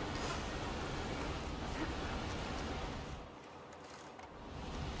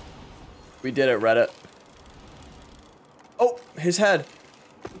 We did it, Reddit. Oh, his head.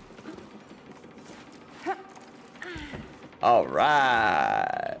 All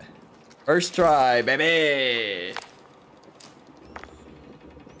right. First try, baby.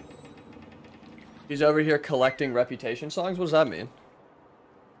 He's over here collecting reputation songs. What does that mean?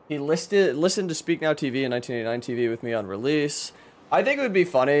 He listened to Speak Now TV and 1989 TV with me on release. I think it would be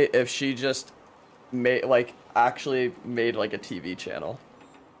funny if she just made, like, actually made, like, a TV channel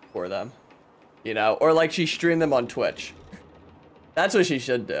for them. You know? Or, like, she streamed them on Twitch. That's what she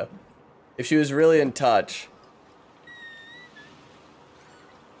should do. If she was really in touch.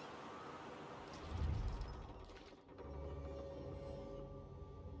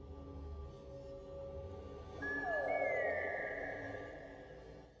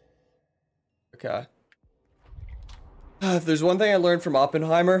 Okay. If there's one thing I learned from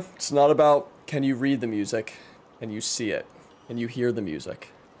Oppenheimer, it's not about can you read the music, can you see it, can you hear the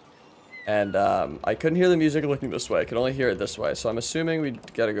music. And I couldn't hear the music looking this way, I could only hear it this way, so I'm assuming we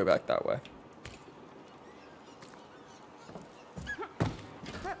gotta go back that way.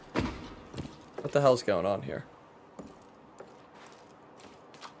 What the hell's going on here?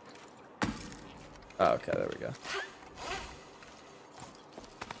 Oh, okay, there we go.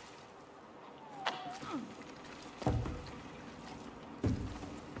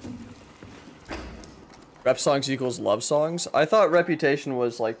 Rep songs equals love songs? I thought reputation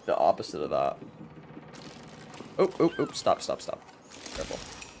was like the opposite of that. Oh, oh, oh, stop, stop, stop. Careful.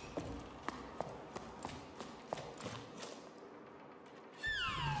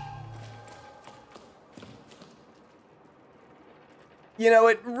 You know,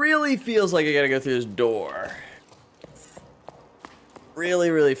 it really feels like I gotta go through this door.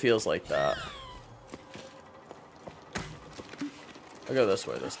 Really feels like that. I'll go this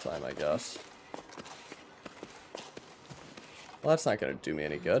way this time, I guess. Well, that's not gonna do me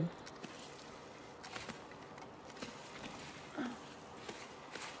any good.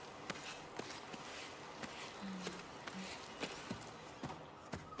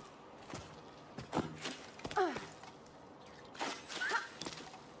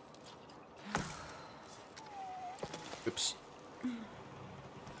 Oops.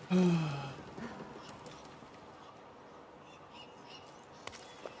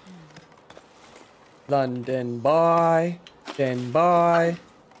 London boy, then boy.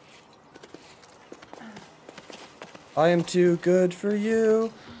 I am too good for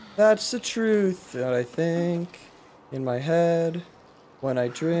you. That's the truth that I think in my head when I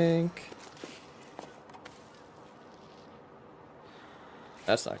drink.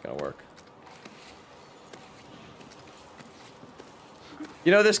 That's not gonna work.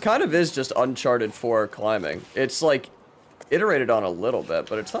 You know, this kind of is just Uncharted 4 climbing. It's like iterated on a little bit,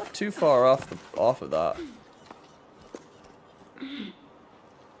 but it's not too far off of that.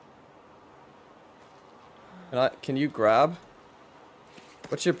 Can you grab?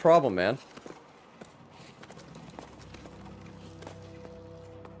 What's your problem, man?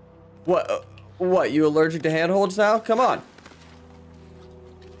 What, you allergic to handholds now? Come on.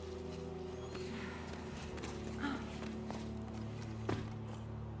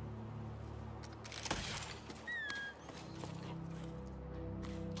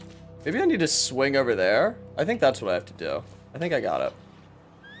 Maybe I need to swing over there. I think that's what I have to do. I think I got it.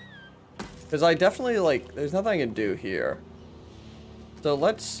 Because I definitely, like, there's nothing I can do here. So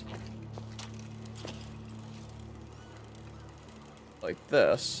let's... like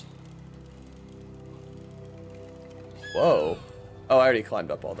this. Whoa. Oh, I already climbed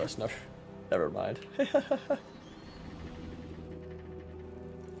up all this. Never mind.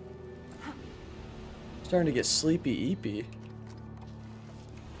 Starting to get sleepy-eepy.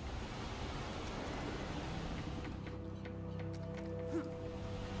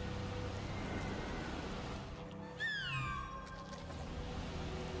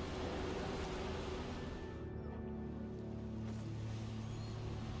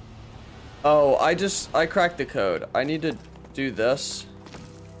 Oh, I cracked the code. I need to do this.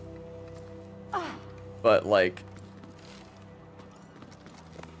 But, like...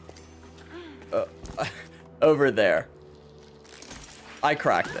 over there. I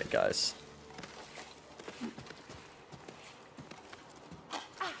cracked it, guys.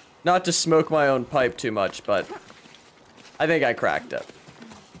 Not to smoke my own pipe too much, but... I think I cracked it.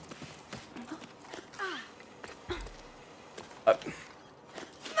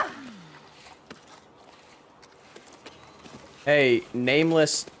 Hey,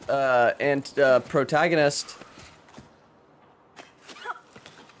 nameless, protagonist.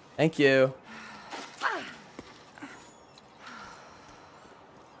 Thank you.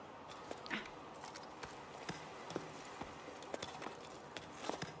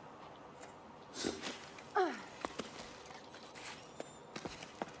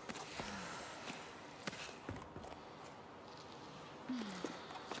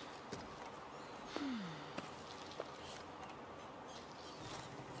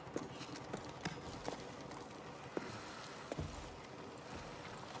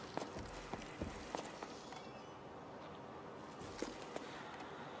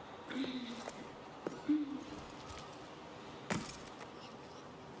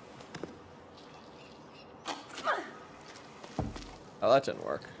 Oh, that didn't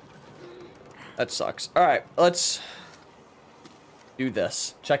work. That sucks. Alright, let's do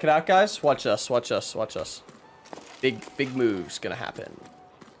this. Check it out, guys. Watch us, watch us, watch us. Big moves gonna happen.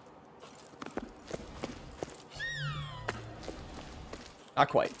 Not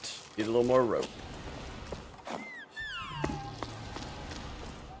quite. Need a little more rope.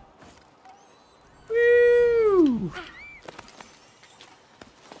 Woo!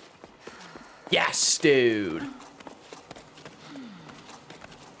 Yes, dude.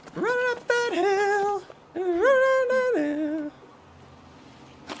 Running up that hill, running that hill.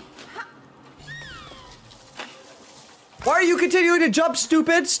 Why are you continuing to jump,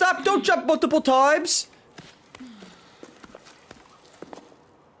 stupid? Stop, don't jump multiple times.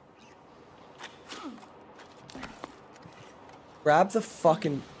 Grab the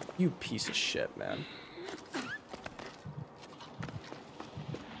fucking, you piece of shit, man.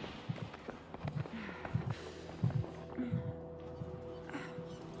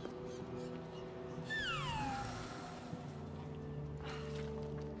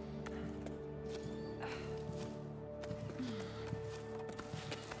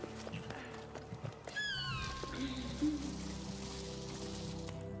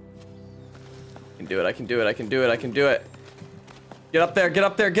 do it. I can do it. I can do it. I can do it. Get up there. Get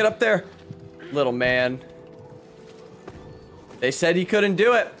up there. Get up there. Little man. They said he couldn't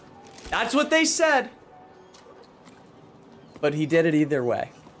do it. That's what they said. But he did it either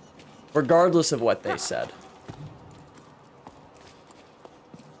way. Regardless of what they said.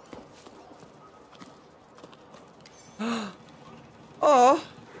 Oh,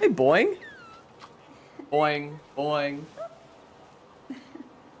 hey, boing. Boing, boing.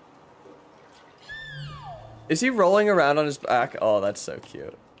 Is he rolling around on his back? Oh, that's so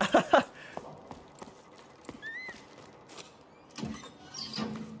cute.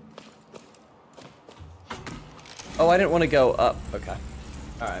 Oh, I didn't want to go up. Okay.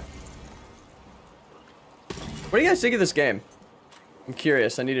 Alright. What do you guys think of this game? I'm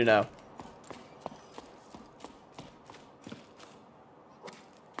curious. I need to know.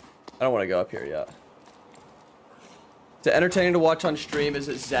 I don't want to go up here yet. Is it entertaining to watch on stream? Is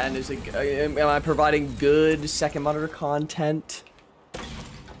it zen? Is it? Am I providing good second monitor content? I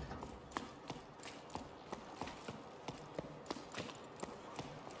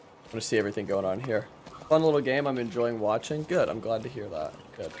want to see everything going on here. Fun little game. I'm enjoying watching. Good. I'm glad to hear that.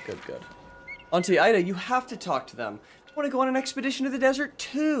 Good, good, good. Auntie Ida, you have to talk to them. I want to go on an expedition to the desert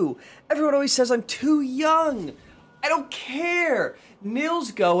too. Everyone always says I'm too young. I don't care.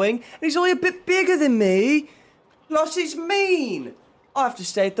 Neil's going, and he's only a bit bigger than me. Plus, he's mean. I have to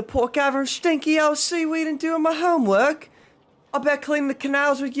stay at the port gathering stinky old seaweed and doing my homework. I bet cleaning the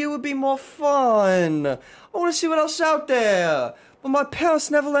canals with you would be more fun. I want to see what else is out there. But my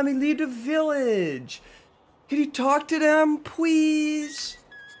parents never let me leave the village. Can you talk to them, please?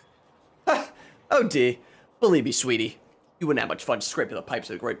 Oh, dear. Believe me, sweetie. You wouldn't have much fun scraping the pipes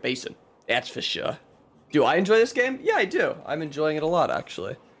of the Great Basin. That's for sure. Do I enjoy this game? Yeah, I do. I'm enjoying it a lot,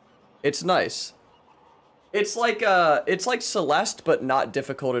 actually. It's nice. It's like Celeste, but not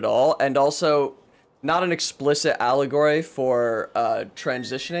difficult at all, and also not an explicit allegory for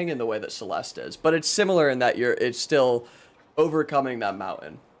transitioning in the way that Celeste is. But it's similar in that it's still overcoming that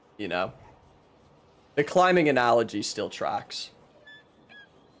mountain, you know? The climbing analogy still tracks.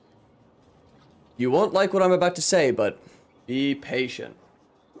 You won't like what I'm about to say, but be patient.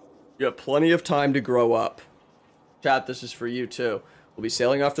 You have plenty of time to grow up. Chat, this is for you too. We'll be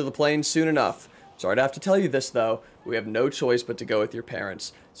sailing off to the plains soon enough. Sorry to have to tell you this though, we have no choice but to go with your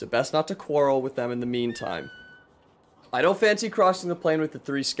parents, so best not to quarrel with them in the meantime. I don't fancy crossing the plain with the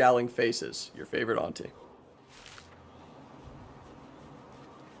 3 scowling faces. Your favorite auntie.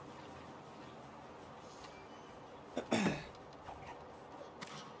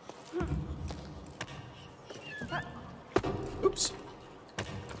 Oops.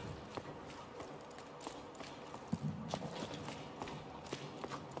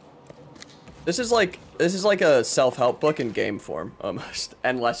 This is like a self-help book in game form, almost,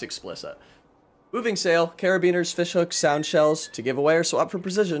 and less explicit. Moving sail, carabiners, fishhooks, sound shells, to give away or swap for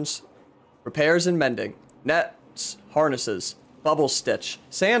precisions. Repairs and mending. Nets, harnesses, bubble stitch,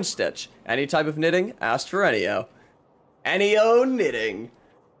 sand stitch, any type of knitting, asked for Ennio. Ennio knitting.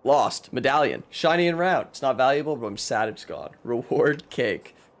 Lost, medallion, shiny and round. It's not valuable, but I'm sad it's gone. Reward,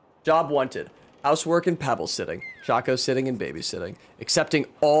 cake. Job wanted. Housework and pebble sitting, Chaco sitting and babysitting, accepting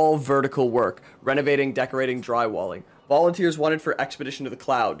all vertical work, renovating, decorating, drywalling. Volunteers wanted for expedition to the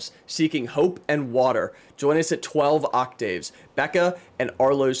clouds, seeking hope and water. Join us at 12 octaves. Becca and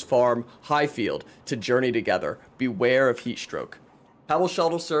Arlo's farm, Highfield, to journey together. Beware of heat stroke. Pebble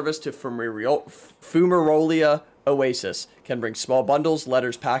shuttle service to Fumarolia Oasis. Can bring small bundles,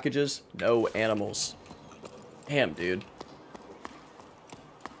 letters, packages. No animals. Damn, dude.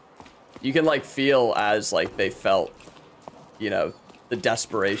 You can, like, feel as, like, they felt, you know, the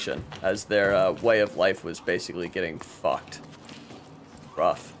desperation as their way of life was basically getting fucked.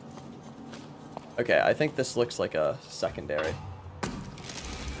 Rough. Okay, I think this looks like a secondary.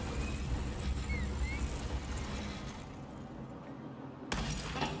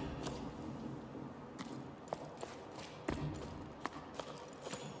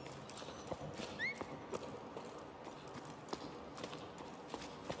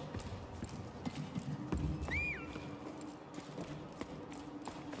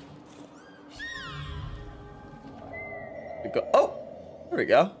 Oh, there we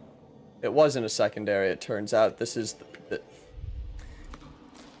go. It wasn't a secondary, it turns out. This is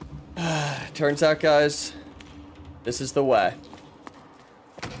turns out, guys, this is the way.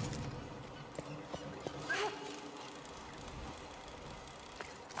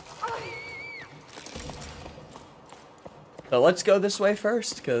 So let's go this way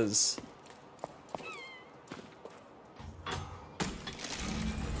first, because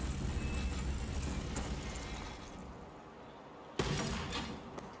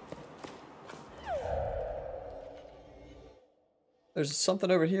There's something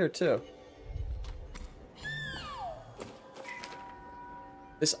over here, too.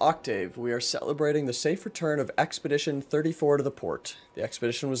 This octave, we are celebrating the safe return of Expedition 34 to the port. The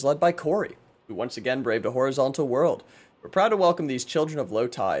expedition was led by Corey, who once again braved a horizontal world. We're proud to welcome these children of low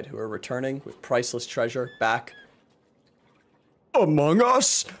tide who are returning with priceless treasure back among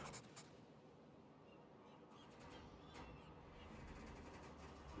us.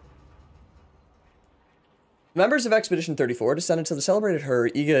 Members of Expedition 34, descendants of the celebrated Her,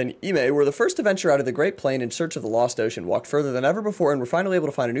 Iga, and Ime, were the first to venture out of the Great Plain in search of the Lost Ocean, walked further than ever before, and were finally able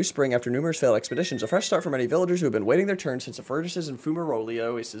to find a new spring after numerous failed expeditions, a fresh start for many villagers who have been waiting their turn since the furnaces and fumaroli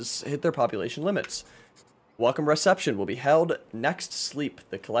oases hit their population limits. Welcome reception will be held next sleep.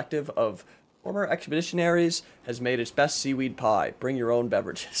 The collective of former expeditionaries has made its best seaweed pie. Bring your own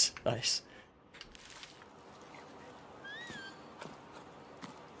beverages. Nice.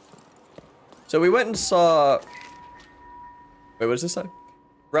 So we went and saw... Wait, what does this say?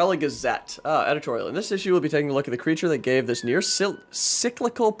 Brella Gazette. Editorial. In this issue, we'll be taking a look at the creature that gave this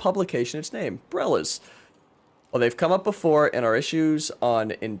near-cyclical publication its name. Brellas. Well, they've come up before in our issues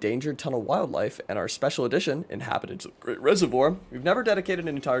on endangered tunnel wildlife and our special edition, Inhabitants of the Great Reservoir. We've never dedicated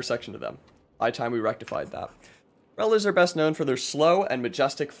an entire section to them. High time we rectified that. Brellas are best known for their slow and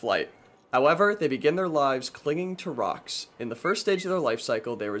majestic flight. However, they begin their lives clinging to rocks. In the first stage of their life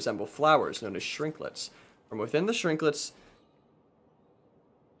cycle, they resemble flowers known as shrinklets. From within the shrinklets...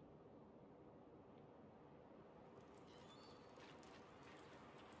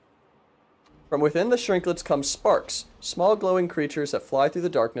 come sparks, small glowing creatures that fly through the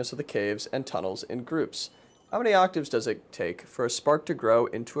darkness of the caves and tunnels in groups. How many octaves does it take for a spark to grow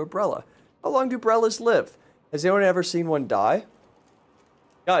into a Brella? How long do Brellas live? Has anyone ever seen one die?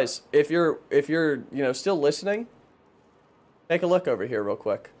 Guys, if you're, still listening, take a look over here real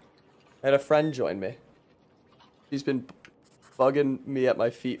quick. I had a friend join me. He's been bugging me at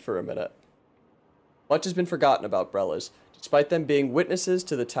my feet for a minute. Much has been forgotten about Brellas, despite them being witnesses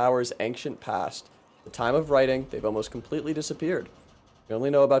to the tower's ancient past. At the time of writing, they've almost completely disappeared. We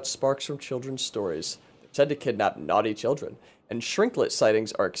only know about sparks from children's stories. They're said to kidnap naughty children, and shrinklet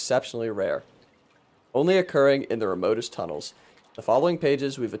sightings are exceptionally rare, only occurring in the remotest tunnels. The following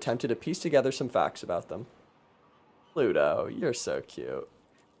pages, we've attempted to piece together some facts about them. Pluto, you're so cute.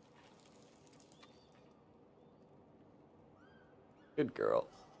 Good girl.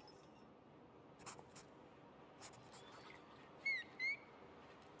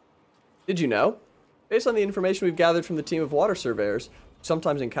 Did you know? Based on the information we've gathered from the team of water surveyors, who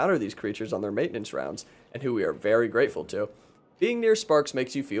sometimes encounter these creatures on their maintenance rounds, and who we are very grateful to, being near sparks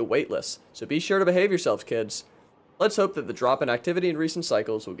makes you feel weightless, so be sure to behave yourselves, kids. Let's hope that the drop in activity in recent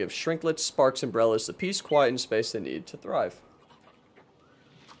cycles will give shrinklets, sparks, and Brellas the peace, quiet, and space they need to thrive.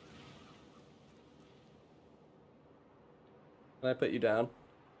 Can I put you down?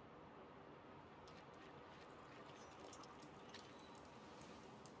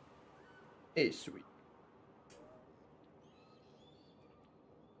 Hey, sweet.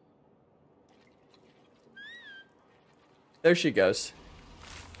 There she goes.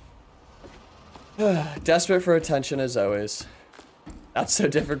 Desperate for attention as always. Not so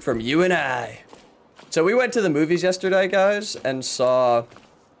different from you and I. So we went to the movies yesterday, guys, and saw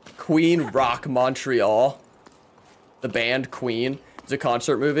Queen rock Montreal. The band Queen. It's a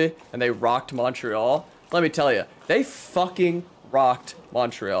concert movie, and they rocked Montreal. Let me tell you, they fucking rocked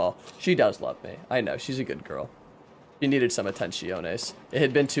Montreal. She does love me. I know, she's a good girl. She needed some attentiones. It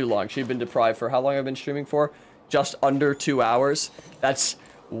had been too long. She'd been deprived for how long I've been streaming for? Just under 2 hours. That's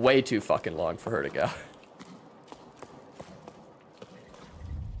way too fucking long for her to go.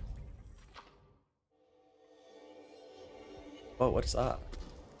 Whoa, what's that?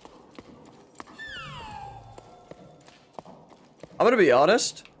 I'm gonna be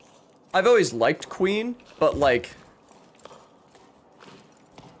honest. I've always liked Queen, but like...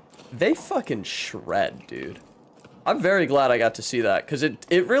 they fucking shred, dude. I'm very glad I got to see that, because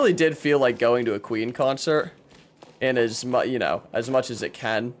it really did feel like going to a Queen concert. In as much, as much as it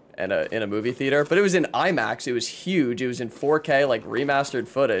can in a movie theater. But it was in IMAX, it was huge, it was in 4K, like, remastered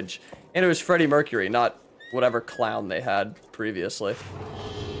footage. And it was Freddie Mercury, not whatever clown they had previously.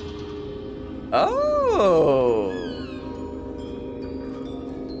 Oh!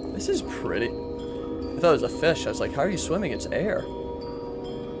 This is pretty. I thought it was a fish. I was like, how are you swimming? It's air.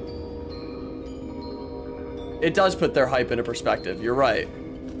 It does put their hype into perspective, you're right.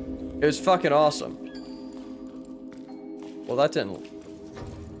 It was fucking awesome. Well, that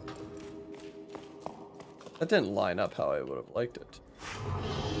didn't line up how I would have liked it.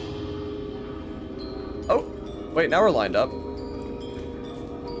 Oh, wait, now we're lined up.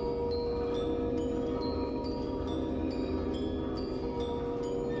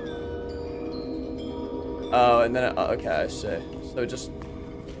 Oh, and then, okay, I see. So just,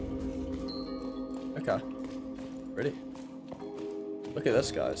 okay. Pretty. Look at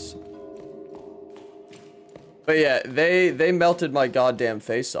this, guys. But yeah, they melted my goddamn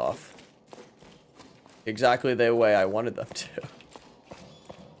face off. Exactly the way I wanted them to.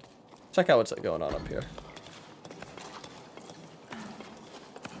 Check out what's going on up here.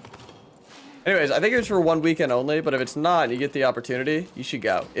 Anyways, I think it was for 1 weekend only, but if it's not and you get the opportunity, you should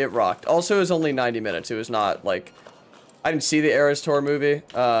go. It rocked. Also, it was only 90 minutes. It was not, like... I didn't see the Eras Tour movie,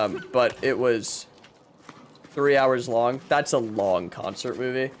 but it was 3 hours long. That's a long concert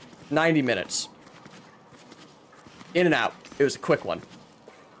movie. 90 minutes. In and out. It was a quick one.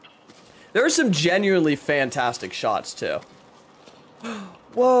 There are some genuinely fantastic shots, too.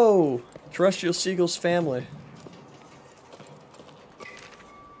 Whoa! Terrestrial Seagull's family.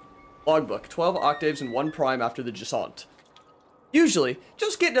 Logbook, 12 octaves and 1 prime after the descent. Usually,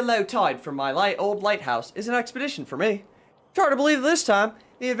 just getting a low tide from my old lighthouse is an expedition for me. It's hard to believe this time,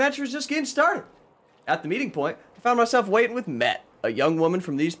 the adventure is just getting started. At the meeting point, I found myself waiting with Met, a young woman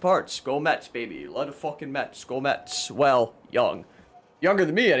from these parts. Skull Mets, baby. Lot of fucking Mets. Skull Mets. Well, young. Younger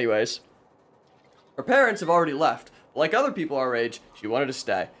than me, anyways. Her parents have already left, but like other people our age, she wanted to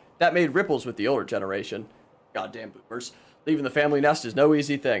stay. That made ripples with the older generation. Goddamn boomers. Leaving the family nest is no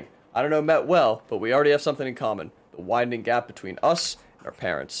easy thing. I don't know Met well, but we already have something in common. The widening gap between us and our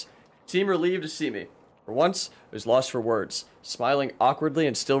parents. She seemed relieved to see me. For once, I was lost for words. Smiling awkwardly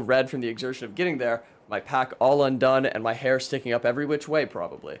and still red from the exertion of getting there, my pack all undone and my hair sticking up every which way,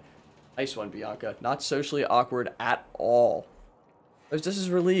 probably. Nice one, Bianca. Not socially awkward at all. I was just as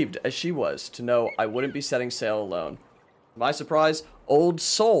relieved as she was to know I wouldn't be setting sail alone. To my surprise, Old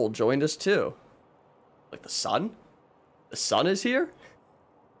Soul joined us too. Like the sun? The sun is here?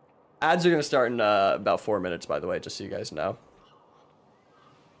 Ads are going to start in about 4 minutes, by the way, just so you guys know.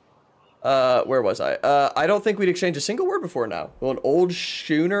 Where was I? I don't think we'd exchange a single word before now. Will an old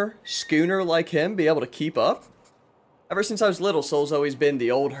schooner like him be able to keep up? Ever since I was little, Soul's always been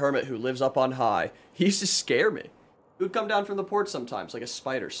the old hermit who lives up on high. He used to scare me. He would come down from the port sometimes, like a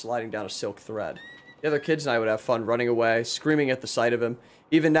spider sliding down a silk thread. The other kids and I would have fun running away, screaming at the sight of him.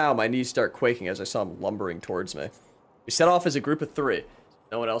 Even now, my knees start quaking as I saw him lumbering towards me. We set off as a group of 3.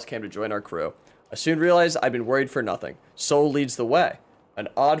 No one else came to join our crew. I soon realized I'd been worried for nothing. Soul leads the way. An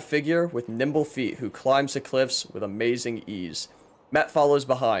odd figure with nimble feet who climbs the cliffs with amazing ease. Met follows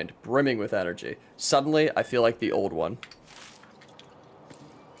behind, brimming with energy. Suddenly, I feel like the old one.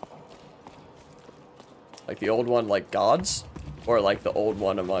 Like the old one like gods? Or like the old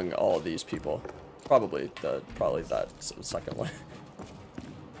one among all of these people? Probably that second one.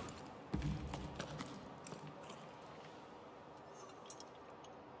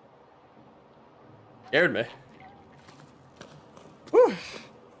 Scared me. Whew.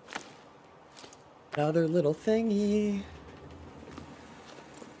 Another little thingy.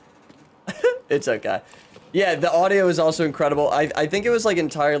 It's okay. Yeah, the audio is also incredible. I think it was like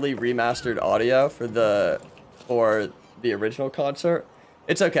entirely remastered audio for the original concert.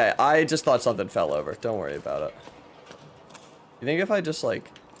 It's okay. I just thought something fell over. Don't worry about it. You think if I just like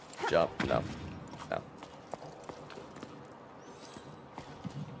jump? No. No.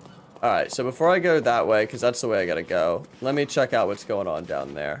 Alright, so before I go that way, because that's the way I gotta go, let me check out what's going on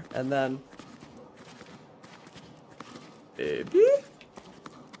down there. And then... Baby?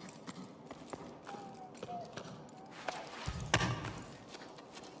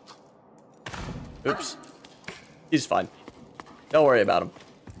 Oops. He's fine. Don't worry about him.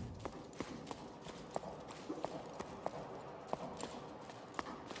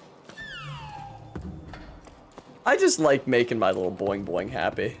 I just like making my little boing boing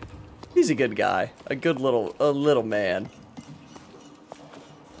happy. He's a good guy. A good little man.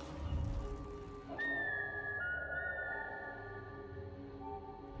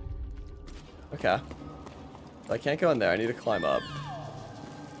 Okay. I can't go in there. I need to climb up.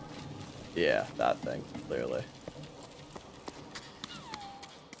 Yeah, that thing, clearly.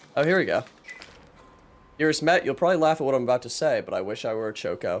 Oh, here we go. Dearest Met, you'll probably laugh at what I'm about to say, but I wish I were a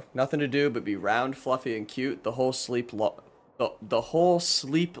Choco. Nothing to do but be round, fluffy, and cute the whole sleep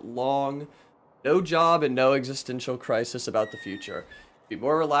long. No job and no existential crisis about the future. Be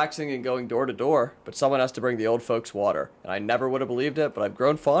more relaxing than going door to door, but someone has to bring the old folks water. And I never would have believed it, but I've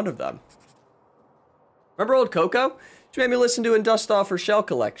grown fond of them. Remember old Coco? She made me listen to and dust off her shell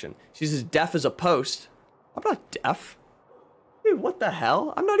collection. She's as deaf as a post. I'm not deaf. Dude, what the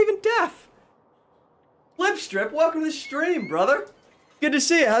hell? I'm not even deaf. Flipstrip, welcome to the stream, brother. Good to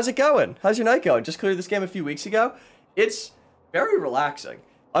see you. How's it going? How's your night going? Just cleared this game a few weeks ago. It's very relaxing.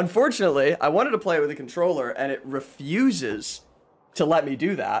 Unfortunately, I wanted to play it with a controller, and it refuses to let me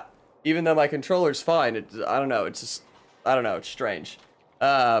do that. Even though my controller's fine, I don't know, it's just, I don't know, it's strange.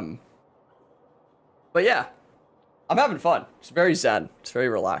 But yeah, I'm having fun. It's very zen. It's very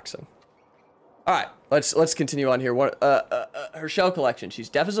relaxing. All right, let's continue on here. Her shell collection. She's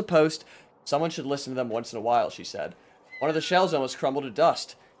deaf as a post. Someone should listen to them once in a while, she said. One of the shells almost crumbled to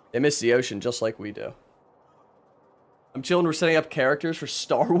dust. They miss the ocean just like we do. I'm chilling. We're setting up characters for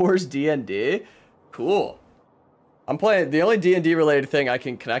Star Wars D&D. Cool. I'm playing, the only D&D related thing I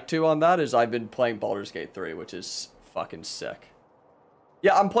can connect to on that is I've been playing Baldur's Gate 3, which is fucking sick.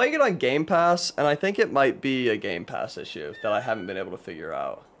 Yeah, I'm playing it on Game Pass, and I think it might be a Game Pass issue that I haven't been able to figure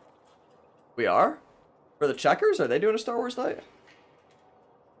out. We are? For the Checkers? Are they doing a Star Wars night?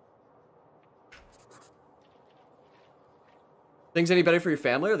 Things any better for your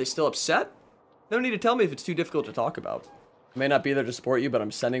family? Are they still upset? No need to tell me if it's too difficult to talk about. I may not be there to support you, but I'm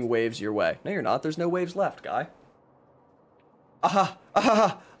sending waves your way. No, you're not. There's no waves left, guy. Aha!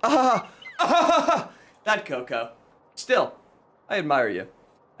 Aha! Aha! Aha! That Coco. Still, I admire you.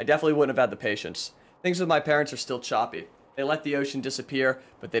 I definitely wouldn't have had the patience. Things with my parents are still choppy. They let the ocean disappear,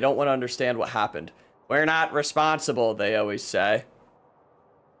 but they don't want to understand what happened. We're not responsible, they always say.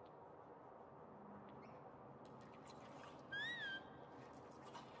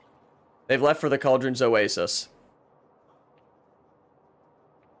 They've left for the Cauldron's Oasis.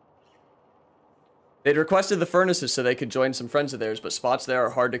 They'd requested the furnaces so they could join some friends of theirs, but spots there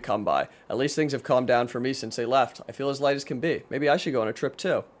are hard to come by. At least things have calmed down for me since they left. I feel as light as can be. Maybe I should go on a trip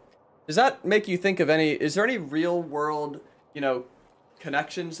too. Does that make you think of any... Is there any real world, you know,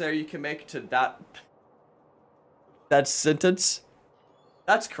 connections there you can make to that sentence?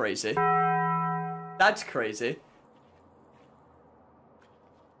 That's crazy. That's crazy.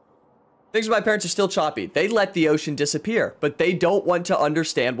 Things with my parents are still choppy. They let the ocean disappear, but they don't want to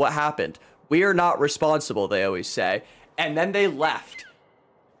understand what happened. We are not responsible, they always say. And then they left.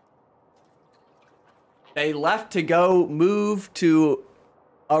 They left to go move to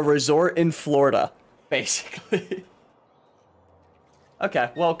a resort in Florida, basically.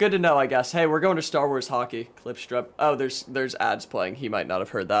 Okay, well, good to know, I guess. Hey, we're going to Star Wars hockey. Clip strip. Oh, there's ads playing. He might not have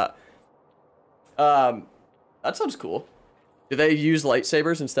heard that. That sounds cool. Do they use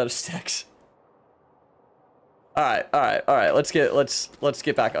lightsabers instead of sticks? All right. Let's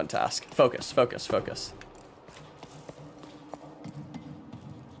get back on task. Focus.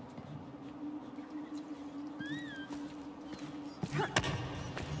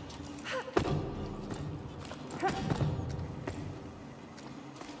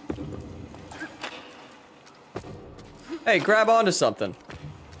 Hey, grab onto something.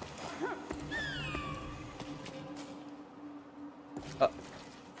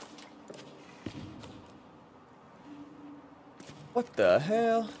 What the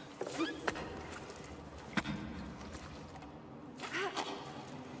hell?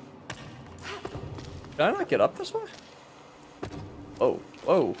 Can I not get up this way? Oh,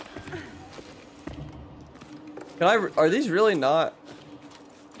 whoa. Can I, are these really not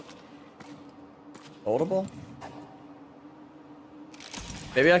foldable?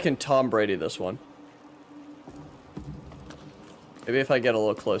 Maybe I can Tom Brady this one. Maybe if I get a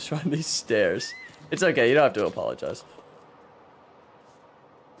little closer on these stairs. It's okay, you don't have to apologize.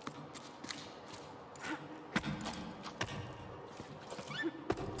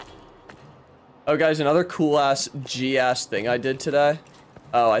 Oh, guys, another cool-ass G-ass thing I did today.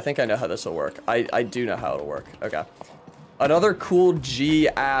 Oh, I think I know how this will work. I do know how it'll work. Okay. Another cool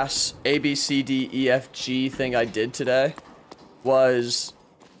G-ass ABCDEFG thing I did today was...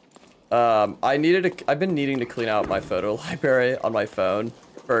 I've been needing to clean out my photo library on my phone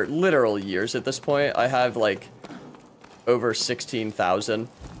for literal years at this point. I have, like, over 16,000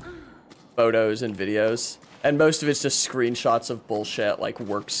 photos and videos. And most of it's just screenshots of bullshit, like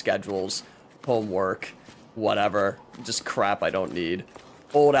work schedules, homework, whatever. Just crap I don't need.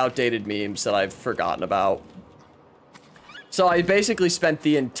 Old, outdated memes that I've forgotten about. So I basically spent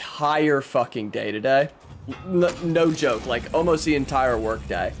the entire fucking day today, no joke, like almost the entire work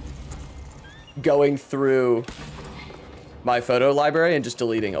day, going through my photo library and just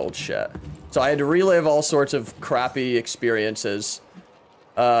deleting old shit. So I had to relive all sorts of crappy experiences,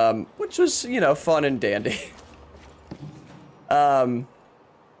 which was, you know, fun and dandy.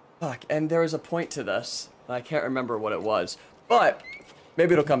 Fuck, and there was a point to this, and I can't remember what it was, but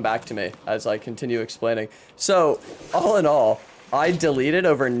maybe it'll come back to me as I continue explaining. So, all in all, I deleted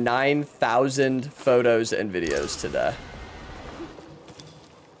over 9,000 photos and videos today.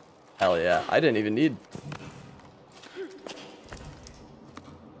 Hell yeah, I didn't even need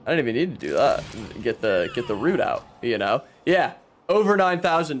to do that. Get the root out, you know? Yeah, over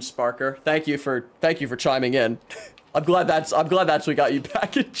 9,000, Sparker. Thank you for chiming in. I'm glad that's what got you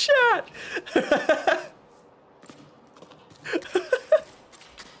back in chat.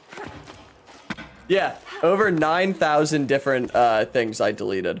 Yeah, over 9,000 different things I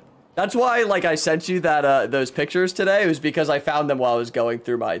deleted. That's why, like, I sent you that those pictures today. It was because I found them while I was going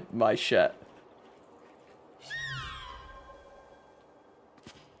through my shit.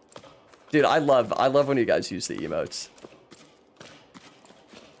 Dude, I love when you guys use the emotes.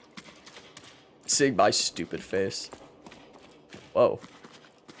 Seeing my stupid face. Whoa.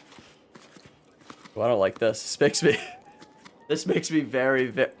 Oh, I don't like this. This makes me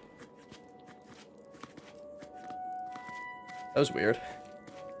very. That was weird.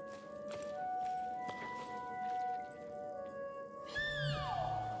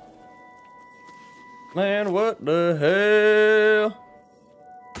 Man, what the hell?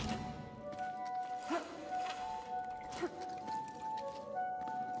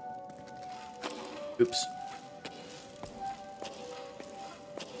 Oops.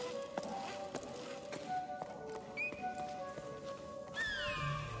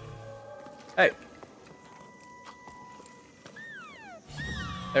 Hey.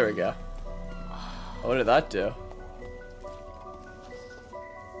 There we go. What did that do?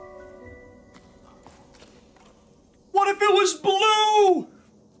 What if it was blue?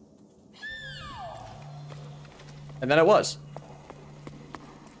 And then it was.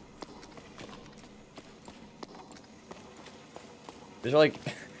 Is there like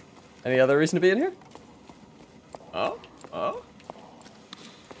any other reason to be in here? Oh?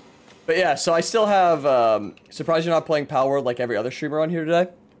 But yeah, so I still have, surprised you're not playing Power World like every other streamer on here today.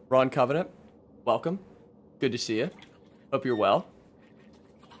 Ron Covenant, welcome. Good to see you. Hope you're well.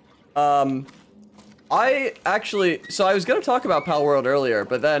 I actually, so I was gonna talk about Power World earlier,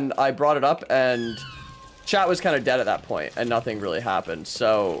 but then I brought it up and chat was kind of dead at that point and nothing really happened.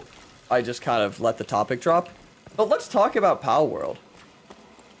 So I just kind of let the topic drop. But let's talk about Power World.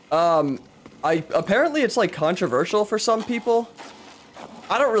 Apparently it's like controversial for some people.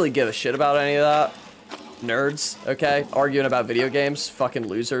 I don't really give a shit about any of that. Nerds, okay? Arguing about video games, fucking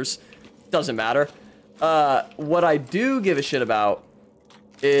losers. Doesn't matter. What I do give a shit about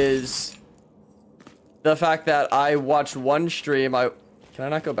is the fact that I watched one stream. Can I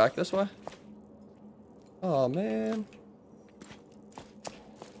not go back this way? Oh, man.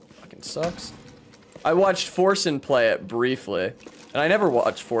 Fucking sucks. I watched Forsen play it briefly. And I never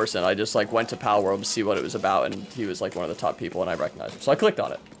watched Forsen. I just, like, went to Power World to see what it was about, and he was, like, one of the top people, and I recognized him. So I clicked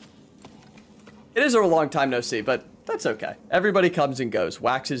on it. It is a long time no see, but that's okay. Everybody comes and goes,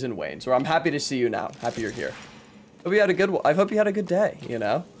 waxes and wanes. Or I'm happy to see you now. Happy you're here. Hope you had a good. I hope you had a good day. You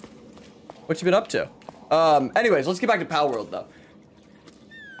know, what you been up to? Anyways, let's get back to Power World though.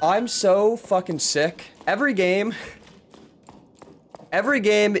 I'm so fucking sick. Every game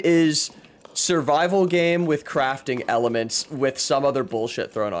is survival game with crafting elements with some other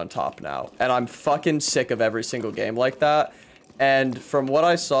bullshit thrown on top now, and I'm fucking sick of every single game like that. And from what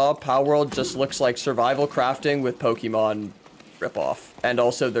I saw, Power World just looks like survival crafting with Pokemon ripoff. And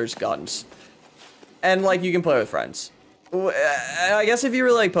also there's guns. And like you can play with friends. I guess if you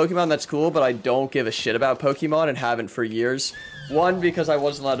really like Pokemon, that's cool, but I don't give a shit about Pokemon and haven't for years. One, because I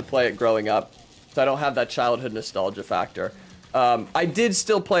wasn't allowed to play it growing up, so I don't have that childhood nostalgia factor. I did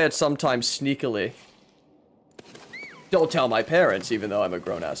still play it sometimes sneakily. Don't tell my parents, even though I'm a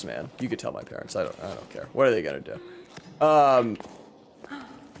grown-ass man. You could tell my parents, I don't care. What are they gonna do?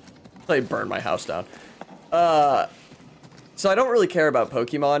 They burned my house down. So I don't really care about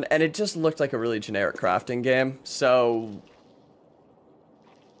Pokemon, and it just looked like a really generic crafting game, so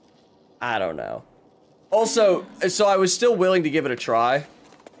I don't know. Also, so I was still willing to give it a try,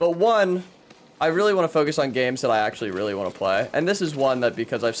 but one, I really want to focus on games that I actually really want to play, and this is one that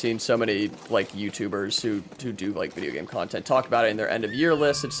because I've seen so many, like, YouTubers who do, like, video game content talk about it in their end-of-year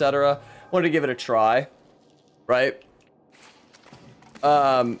lists, etc., wanted to give it a try, right?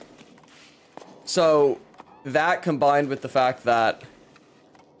 So that combined with the fact that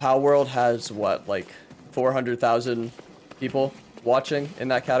Power World has what, like 400,000 people watching in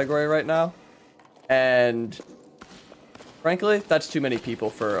that category right now, and frankly, that's too many people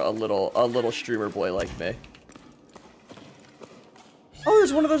for a little streamer boy like me. Oh,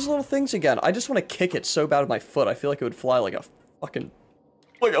 there's one of those little things again. I just want to kick it so bad with my foot. I feel like it would fly like a fucking,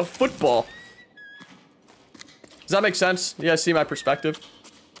 like a football. Does that make sense? You guys see my perspective?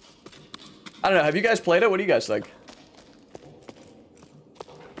 I don't know. Have you guys played it? What do you guys think?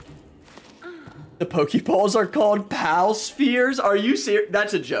 The Pokeballs are called Pal Spheres? Are you serious?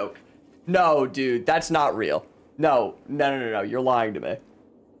 That's a joke. No, dude. That's not real. No. You're lying to me.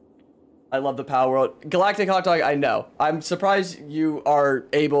 I love the Power World. Galactic Hot Dog, I know. I'm surprised you are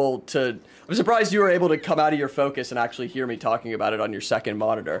able to... I'm surprised you were able to come out of your focus and actually hear me talking about it on your second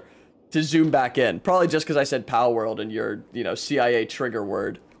monitor. To zoom back in. Probably just because I said Power World and your, you know, CIA trigger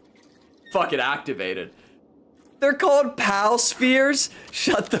word fucking activated. They're called PAL spheres?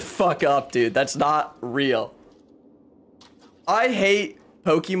 Shut the fuck up, dude. That's not real. I hate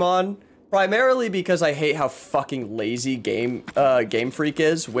Pokemon primarily because I hate how fucking lazy Game Freak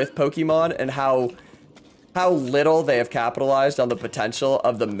is with Pokemon and how little they have capitalized on the potential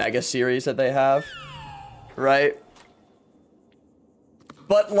of the mega series that they have. Right?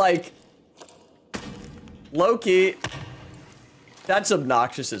 But like low-key, that's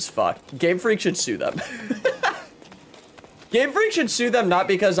obnoxious as fuck. Game Freak should sue them. Game Freak should sue them not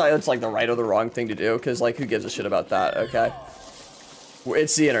because it's like the right or the wrong thing to do, because like who gives a shit about that, okay?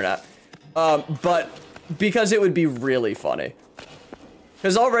 It's the internet. But because it would be really funny.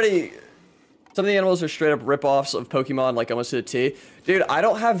 Because already, some of the animals are straight up rip-offs of Pokemon, like almost to the T. Dude, I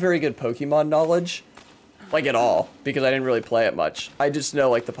don't have very good Pokemon knowledge, like at all, because I didn't really play it much. I just know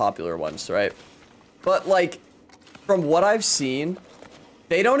like the popular ones, right? But like, from what I've seen,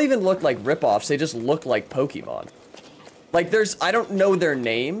 they don't even look like rip-offs, they just look like Pokemon. Like I don't know their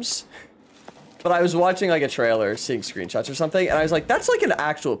names, but I was watching like a trailer, seeing screenshots or something, and I was like, that's like an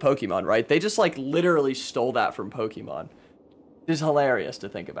actual Pokemon, right? They just like literally stole that from Pokemon. It's hilarious to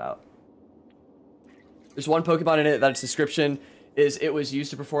think about. There's one Pokemon in it that its description is it was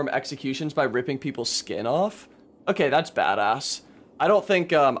used to perform executions by ripping people's skin off. Okay, that's badass. I don't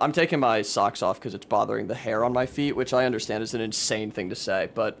think, I'm taking my socks off because it's bothering the hair on my feet, which I understand is an insane thing to say,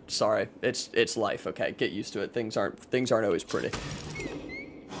 but sorry, it's life, okay? Get used to it. Things aren't always pretty.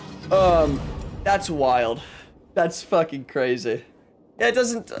 That's wild. That's fucking crazy. Yeah, it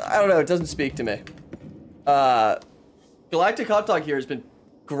doesn't, I don't know, it doesn't speak to me. Galactic Hot Dog here has been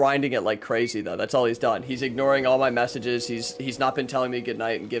grinding it like crazy, though. That's all he's done. He's ignoring all my messages. He's not been telling me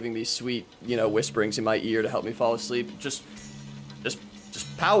goodnight and giving me sweet, you know, whisperings in my ear to help me fall asleep. Just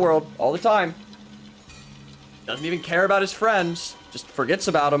Power World all the time. Doesn't even care about his friends. Just forgets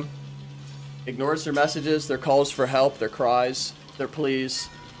about them. Ignores their messages, their calls for help, their cries, their pleas,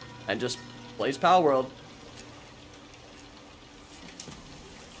 and just plays Power World.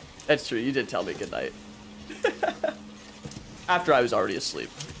 That's true. You did tell me goodnight. After I was already asleep.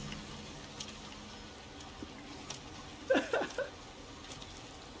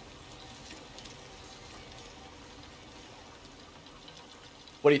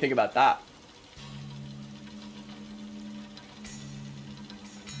 What do you think about that?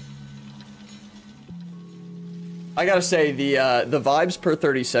 I gotta say, the vibes per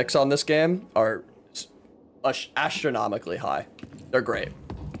 36 on this game are astronomically high. They're great.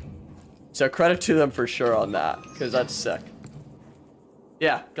 So credit to them for sure on that, because that's sick.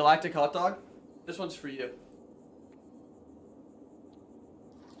 Yeah, Galactic Hot Dog, this one's for you.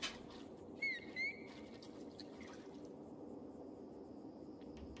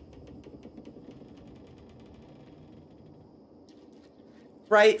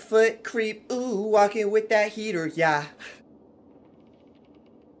 Right foot creep, ooh, walking with that heater, yeah.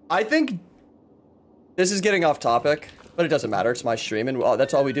 I think this is getting off topic, but it doesn't matter, it's my stream, and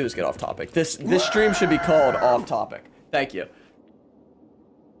that's all we do is get off topic. This stream should be called Off Topic. Thank you.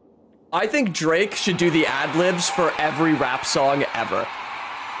 I think Drake should do the ad-libs for every rap song ever.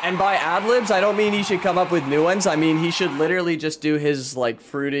 And by ad-libs, I don't mean he should come up with new ones, I mean he should literally just do his, like,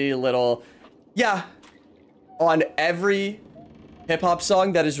 fruity little, yeah, on every hip-hop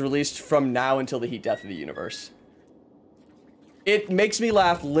song that is released from now until the heat death of the universe. It makes me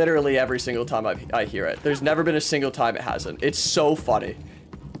laugh literally every single time I hear it. There's never been a single time it hasn't. It's so funny.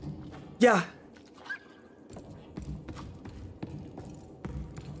 Yeah.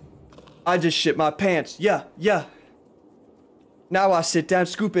 I just shit my pants. Yeah, yeah. Now I sit down,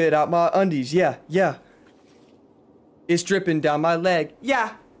 scoop it out my undies. Yeah, yeah. It's dripping down my leg.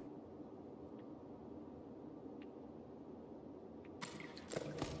 Yeah.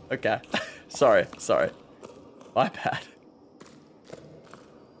 Okay. Sorry. My bad.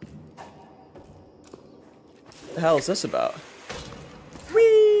 What the hell is this about?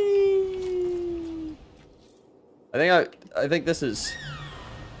 Whee! I think this is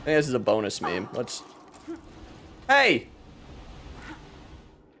a bonus meme. Let's. Hey!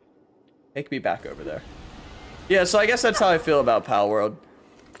 Take me back over there. Yeah, so I guess that's how I feel about Power World.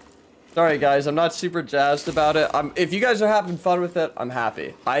 Sorry guys, I'm not super jazzed about it. If you guys are having fun with it, I'm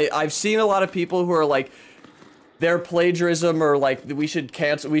happy. I've seen a lot of people who are like, their plagiarism or like, we should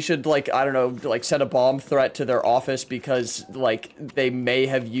like, I don't know, like send a bomb threat to their office because like they may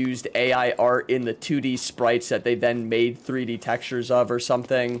have used AI art in the 2D sprites that they then made 3D textures of or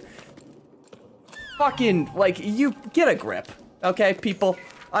something. Fucking, like, you get a grip. Okay, people?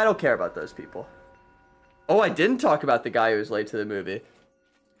 I don't care about those people. Oh, I didn't talk about the guy who was late to the movie.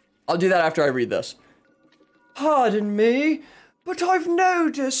 I'll do that after I read this. Pardon me, but I've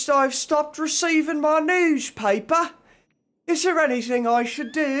noticed I've stopped receiving my newspaper. Is there anything I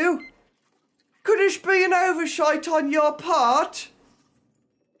should do? Could this be an oversight on your part?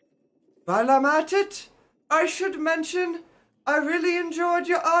 While I'm at it, I should mention I really enjoyed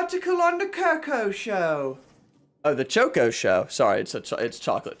your article on the Coco Show. Oh, the Choco Show. Sorry, it's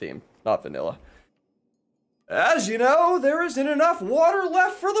chocolate themed, not vanilla. As you know, there isn't enough water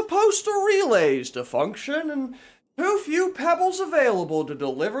left for the postal relays to function, and too few pebbles available to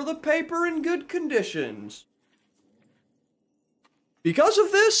deliver the paper in good conditions. Because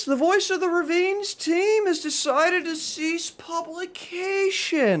of this, the Voice of the Ravines team has decided to cease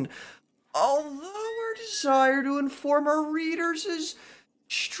publication. Although our desire to inform our readers is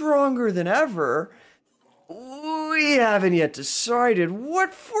stronger than ever, we haven't yet decided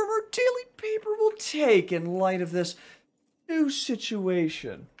what form our daily paper will take in light of this new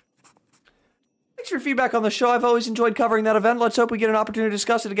situation. Thanks for your feedback on the show. I've always enjoyed covering that event. Let's hope we get an opportunity to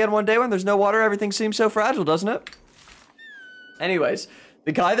discuss it again one day when there's no water. Everything seems so fragile, doesn't it? Anyways,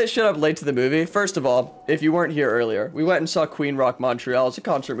 the guy that showed up late to the movie, first of all, if you weren't here earlier, we went and saw Queen Rock Montreal. It's a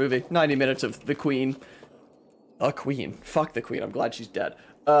concert movie, 90 minutes of the Queen. Queen. Fuck the Queen, I'm glad she's dead.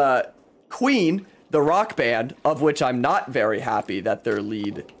 Queen, the rock band, of which I'm not very happy that their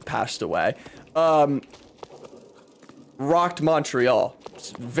lead passed away, rocked Montreal.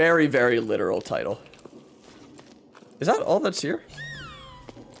 It's a very, very literal title. Is that all that's here?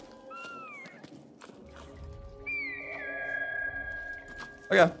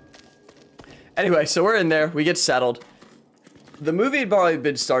 Okay. Anyway, so we're in there. We get settled. The movie had probably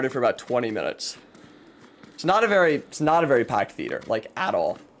been started for about 20 minutes. It's not a very packed theater, like, at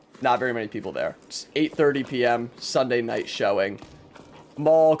all. Not very many people there. It's 8:30 p.m. Sunday night showing.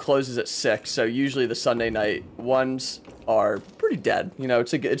 Mall closes at 6, so usually the Sunday night ones are pretty dead. You know,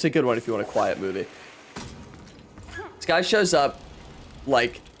 it's a good one if you want a quiet movie. This guy shows up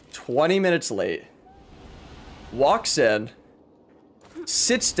like 20 minutes late. Walks in.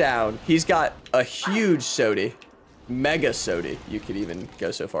 Sits down. He's got a huge sody. Mega sody, you could even go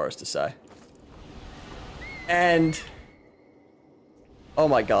so far as to say. And oh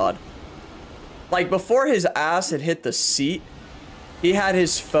my god. Like, before his ass had hit the seat, he had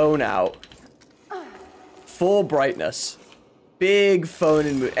his phone out. Full brightness. Big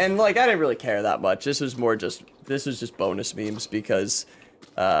phone and like, I didn't really care that much. This was just bonus memes because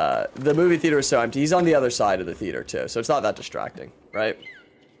the movie theater is so empty. He's on the other side of the theater too, so it's not that distracting, right?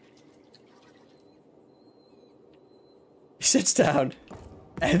 He sits down,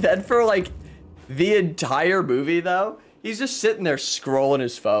 and then for like the entire movie though, he's just sitting there scrolling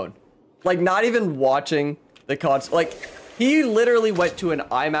his phone. Like, not even watching the concert. Like, he literally went to an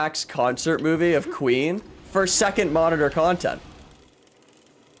IMAX concert movie of Queen for second monitor content.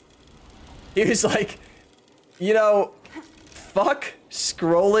 He was like, you know, fuck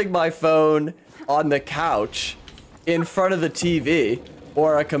scrolling my phone on the couch in front of the TV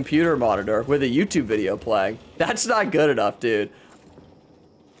or a computer monitor with a YouTube video playing. That's not good enough, dude.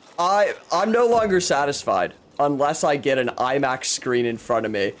 I'm no longer satisfied unless I get an IMAX screen in front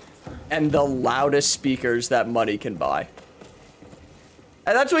of me and the loudest speakers that money can buy.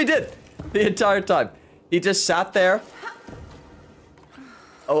 And that's what he did the entire time. He just sat there,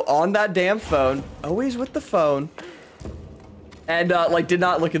 on that damn phone, always with the phone, and like, did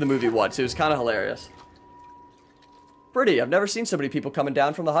not look at the movie once. It was kind of hilarious. Pretty. I've never seen so many people coming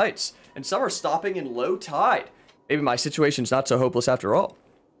down from the heights, and some are stopping in low tide. Maybe my situation's not so hopeless after all.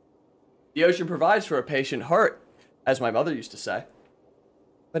 The ocean provides for a patient heart, as my mother used to say.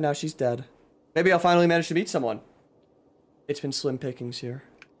 But now she's dead. Maybe I'll finally manage to meet someone. It's been slim pickings here.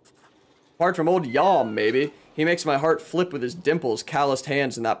 Apart from old Yom, maybe. He makes my heart flip with his dimples, calloused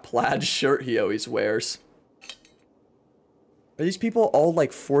hands, and that plaid shirt he always wears. Are these people all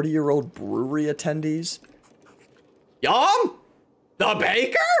like 40-year-old brewery attendees? Yom? The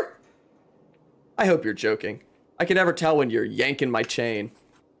baker? I hope you're joking. I can never tell when you're yanking my chain.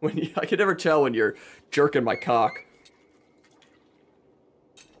 I can never tell when you're jerking my cock.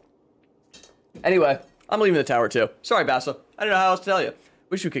 Anyway, I'm leaving the tower too. Sorry, Bassa. I don't know how else to tell you.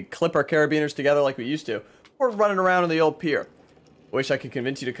 Wish we could clip our carabiners together like we used to. Or running around on the old pier. Wish I could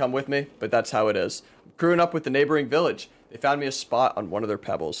convince you to come with me, but that's how it is. I'm crewing up with the neighboring village. They found me a spot on one of their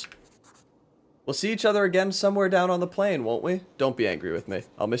pebbles. We'll see each other again somewhere down on the plain, won't we? Don't be angry with me.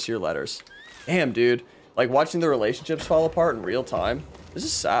 I'll miss your letters. Damn, dude. Like, watching the relationships fall apart in real time. This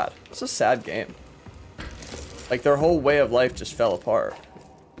is sad. It's a sad game. Like, their whole way of life just fell apart.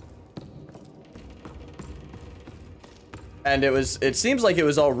 And it seems like it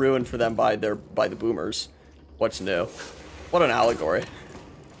was all ruined for them by the boomers. What's new? What an allegory.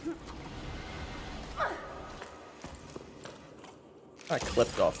 I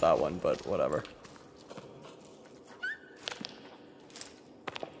clipped off that one, but whatever.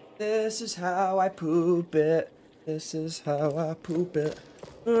 This is how I poop it. This is how I poop it.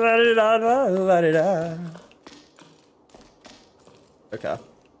 La-di-da-da-la-di-da. Okay.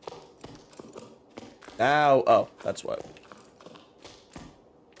 Now, oh, that's what.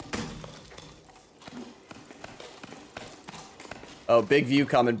 Oh, big view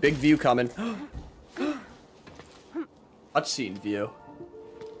coming, big view coming. Cutscene view.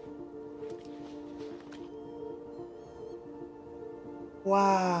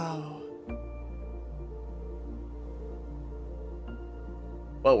 Wow.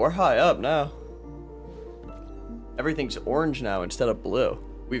 Well, we're high up now. Everything's orange now instead of blue.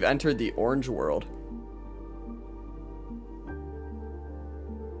 We've entered the orange world.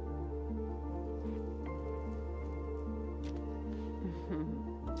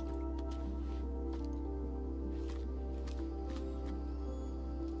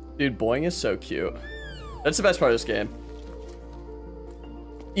 Dude, Boing is so cute. That's the best part of this game.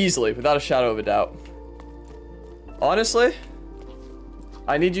 Easily, without a shadow of a doubt. Honestly,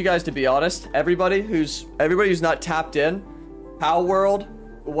 I need you guys to be honest. Everybody who's not tapped in, Pow World,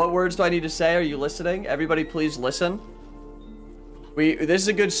 what words do I need to say? Are you listening? Everybody please listen. This is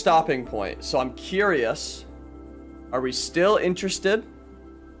a good stopping point. So I'm curious, are we still interested?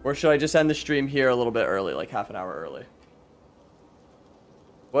 Or should I just end the stream here a little bit early, like half an hour early?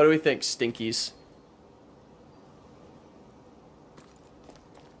 What do we think, stinkies?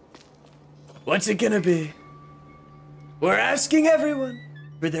 What's it gonna be? We're asking everyone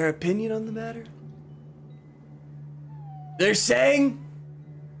for their opinion on the matter. They're saying,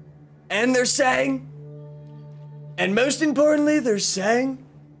 and they're saying, and most importantly, they're saying.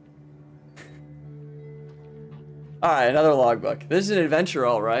 Alright, another logbook. This is an adventure,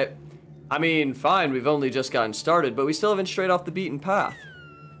 alright. I mean, fine, we've only just gotten started, but we still haven't strayed off the beaten path.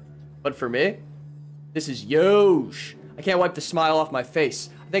 But for me, this is huge. I can't wipe the smile off my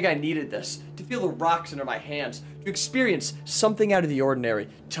face. I think I needed this, to feel the rocks under my hands, to experience something out of the ordinary,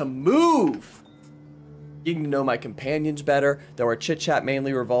 to move. Getting to know my companions better, though our chit-chat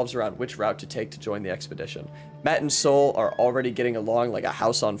mainly revolves around which route to take to join the expedition. Matt and Soul are already getting along like a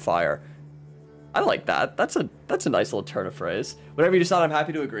house on fire. I like that. That's a nice little turn of phrase. Whatever you decide, I'm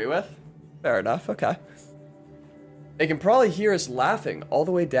happy to agree with. Fair enough, okay. They can probably hear us laughing all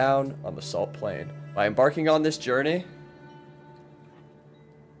the way down on the salt plain. By embarking on this journey,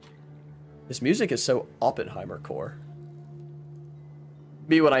 this music is so Oppenheimer core.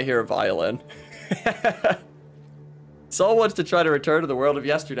 Me when I hear a violin. Saul wants to try to return to the world of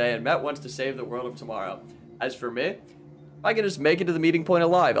yesterday, and Met wants to save the world of tomorrow. As for me, if I can just make it to the meeting point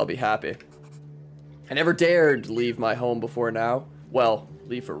alive, I'll be happy. I never dared leave my home before now. Well,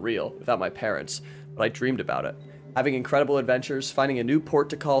 leave for real, without my parents, but I dreamed about it. Having incredible adventures, finding a new port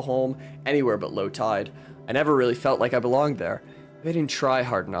to call home, anywhere but low tide. I never really felt like I belonged there. I didn't try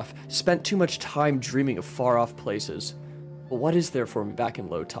hard enough, spent too much time dreaming of far-off places. But what is there for me back in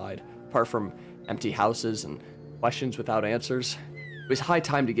low tide, apart from empty houses and questions without answers? It was high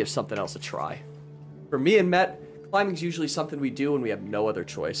time to give something else a try. For me and Met, climbing's usually something we do when we have no other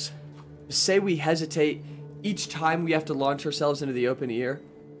choice. To say we hesitate each time we have to launch ourselves into the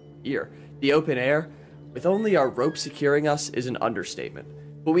the open air, with only our rope securing us, is an understatement.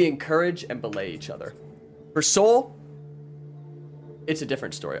 But we encourage and belay each other. For Soul, it's a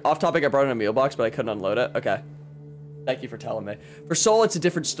different story. Off topic, I brought in a meal box, but I couldn't unload it. Okay. Thank you for telling me. For Soul, it's a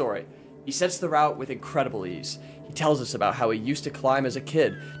different story. He sets the route with incredible ease. He tells us about how he used to climb as a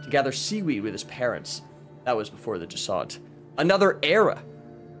kid to gather seaweed with his parents. That was before the descent. Another era.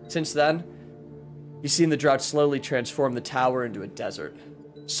 Since then, he's seen the drought slowly transform the tower into a desert.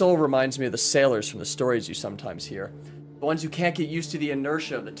 Soul reminds me of the sailors from the stories you sometimes hear. The ones who can't get used to the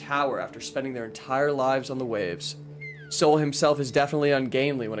inertia of the tower after spending their entire lives on the waves. Soul himself is definitely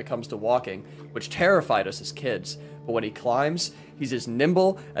ungainly when it comes to walking, which terrified us as kids. But when he climbs, he's as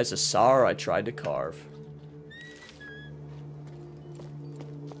nimble as a saw I tried to carve.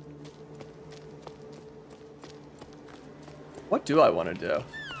 What do I want to do?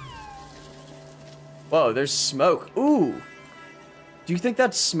 Whoa, there's smoke. Ooh! Do you think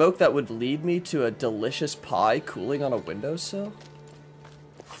that's smoke that would lead me to a delicious pie cooling on a windowsill?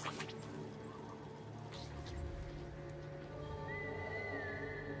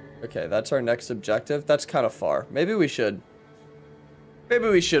 Okay, that's our next objective. That's kind of far. Maybe we should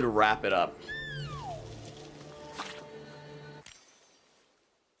wrap it up.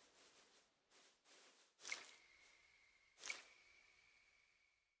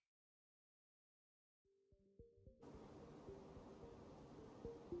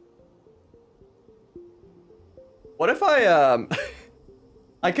 What if I,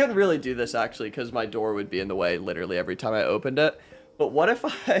 I couldn't really do this actually because my door would be in the way literally every time I opened it. But what if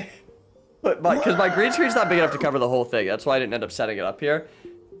I put my, because my green screen's not big enough to cover the whole thing. That's why I didn't end up setting it up here.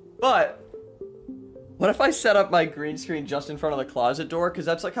 But what if I set up my green screen just in front of the closet door? Because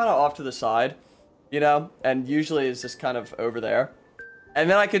that's like kind of off to the side, you know? And usually it's just kind of over there. And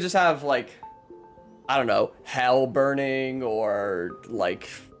then I could just have like, I don't know, hell burning or like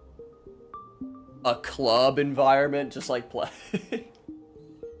a club environment just like play.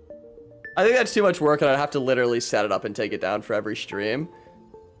 I think that's too much work and I'd have to literally set it up and take it down for every stream.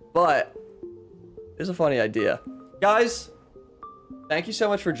 But it's a funny idea. Guys, thank you so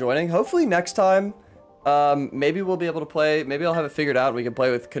much for joining. Hopefully next time, maybe we'll be able to play, maybe I'll have it figured out and we can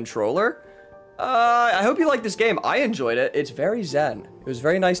play with controller. I hope you like this game. I enjoyed it. It's very zen. It was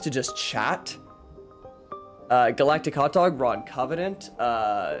very nice to just chat. Galactic Hot Dog, Ron Covenant,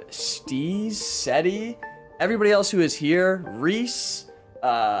 Steez, Seti, everybody else who is here, Reese,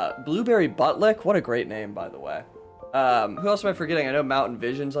 Blueberry Buttlick, what a great name, by the way. Who else am I forgetting? I know Mountain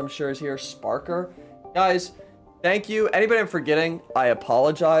Visions, I'm sure, is here. Sparker. Guys, thank you. Anybody I'm forgetting, I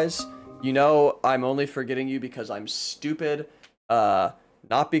apologize. You know, I'm only forgetting you because I'm stupid,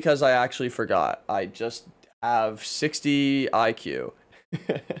 not because I actually forgot. I just have 60 IQ.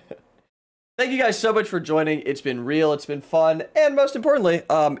 Thank you guys so much for joining. It's been real, it's been fun, and most importantly,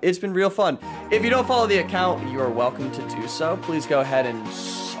 it's been real fun. If you don't follow the account, you are welcome to do so. Please go ahead and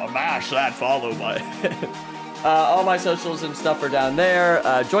smash that follow button. All my socials and stuff are down there.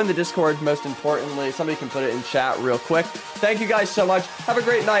 Join the Discord, most importantly. Somebody can put it in chat real quick. Thank you guys so much. Have a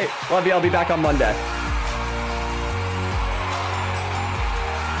great night. Love you. I'll be back on Monday.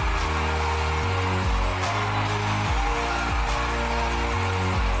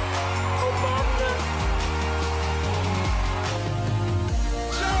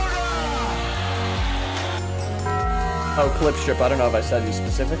 Oh, clip strip. I don't know if I said you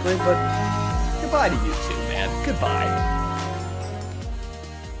specifically, but goodbye to you two, man. Goodbye.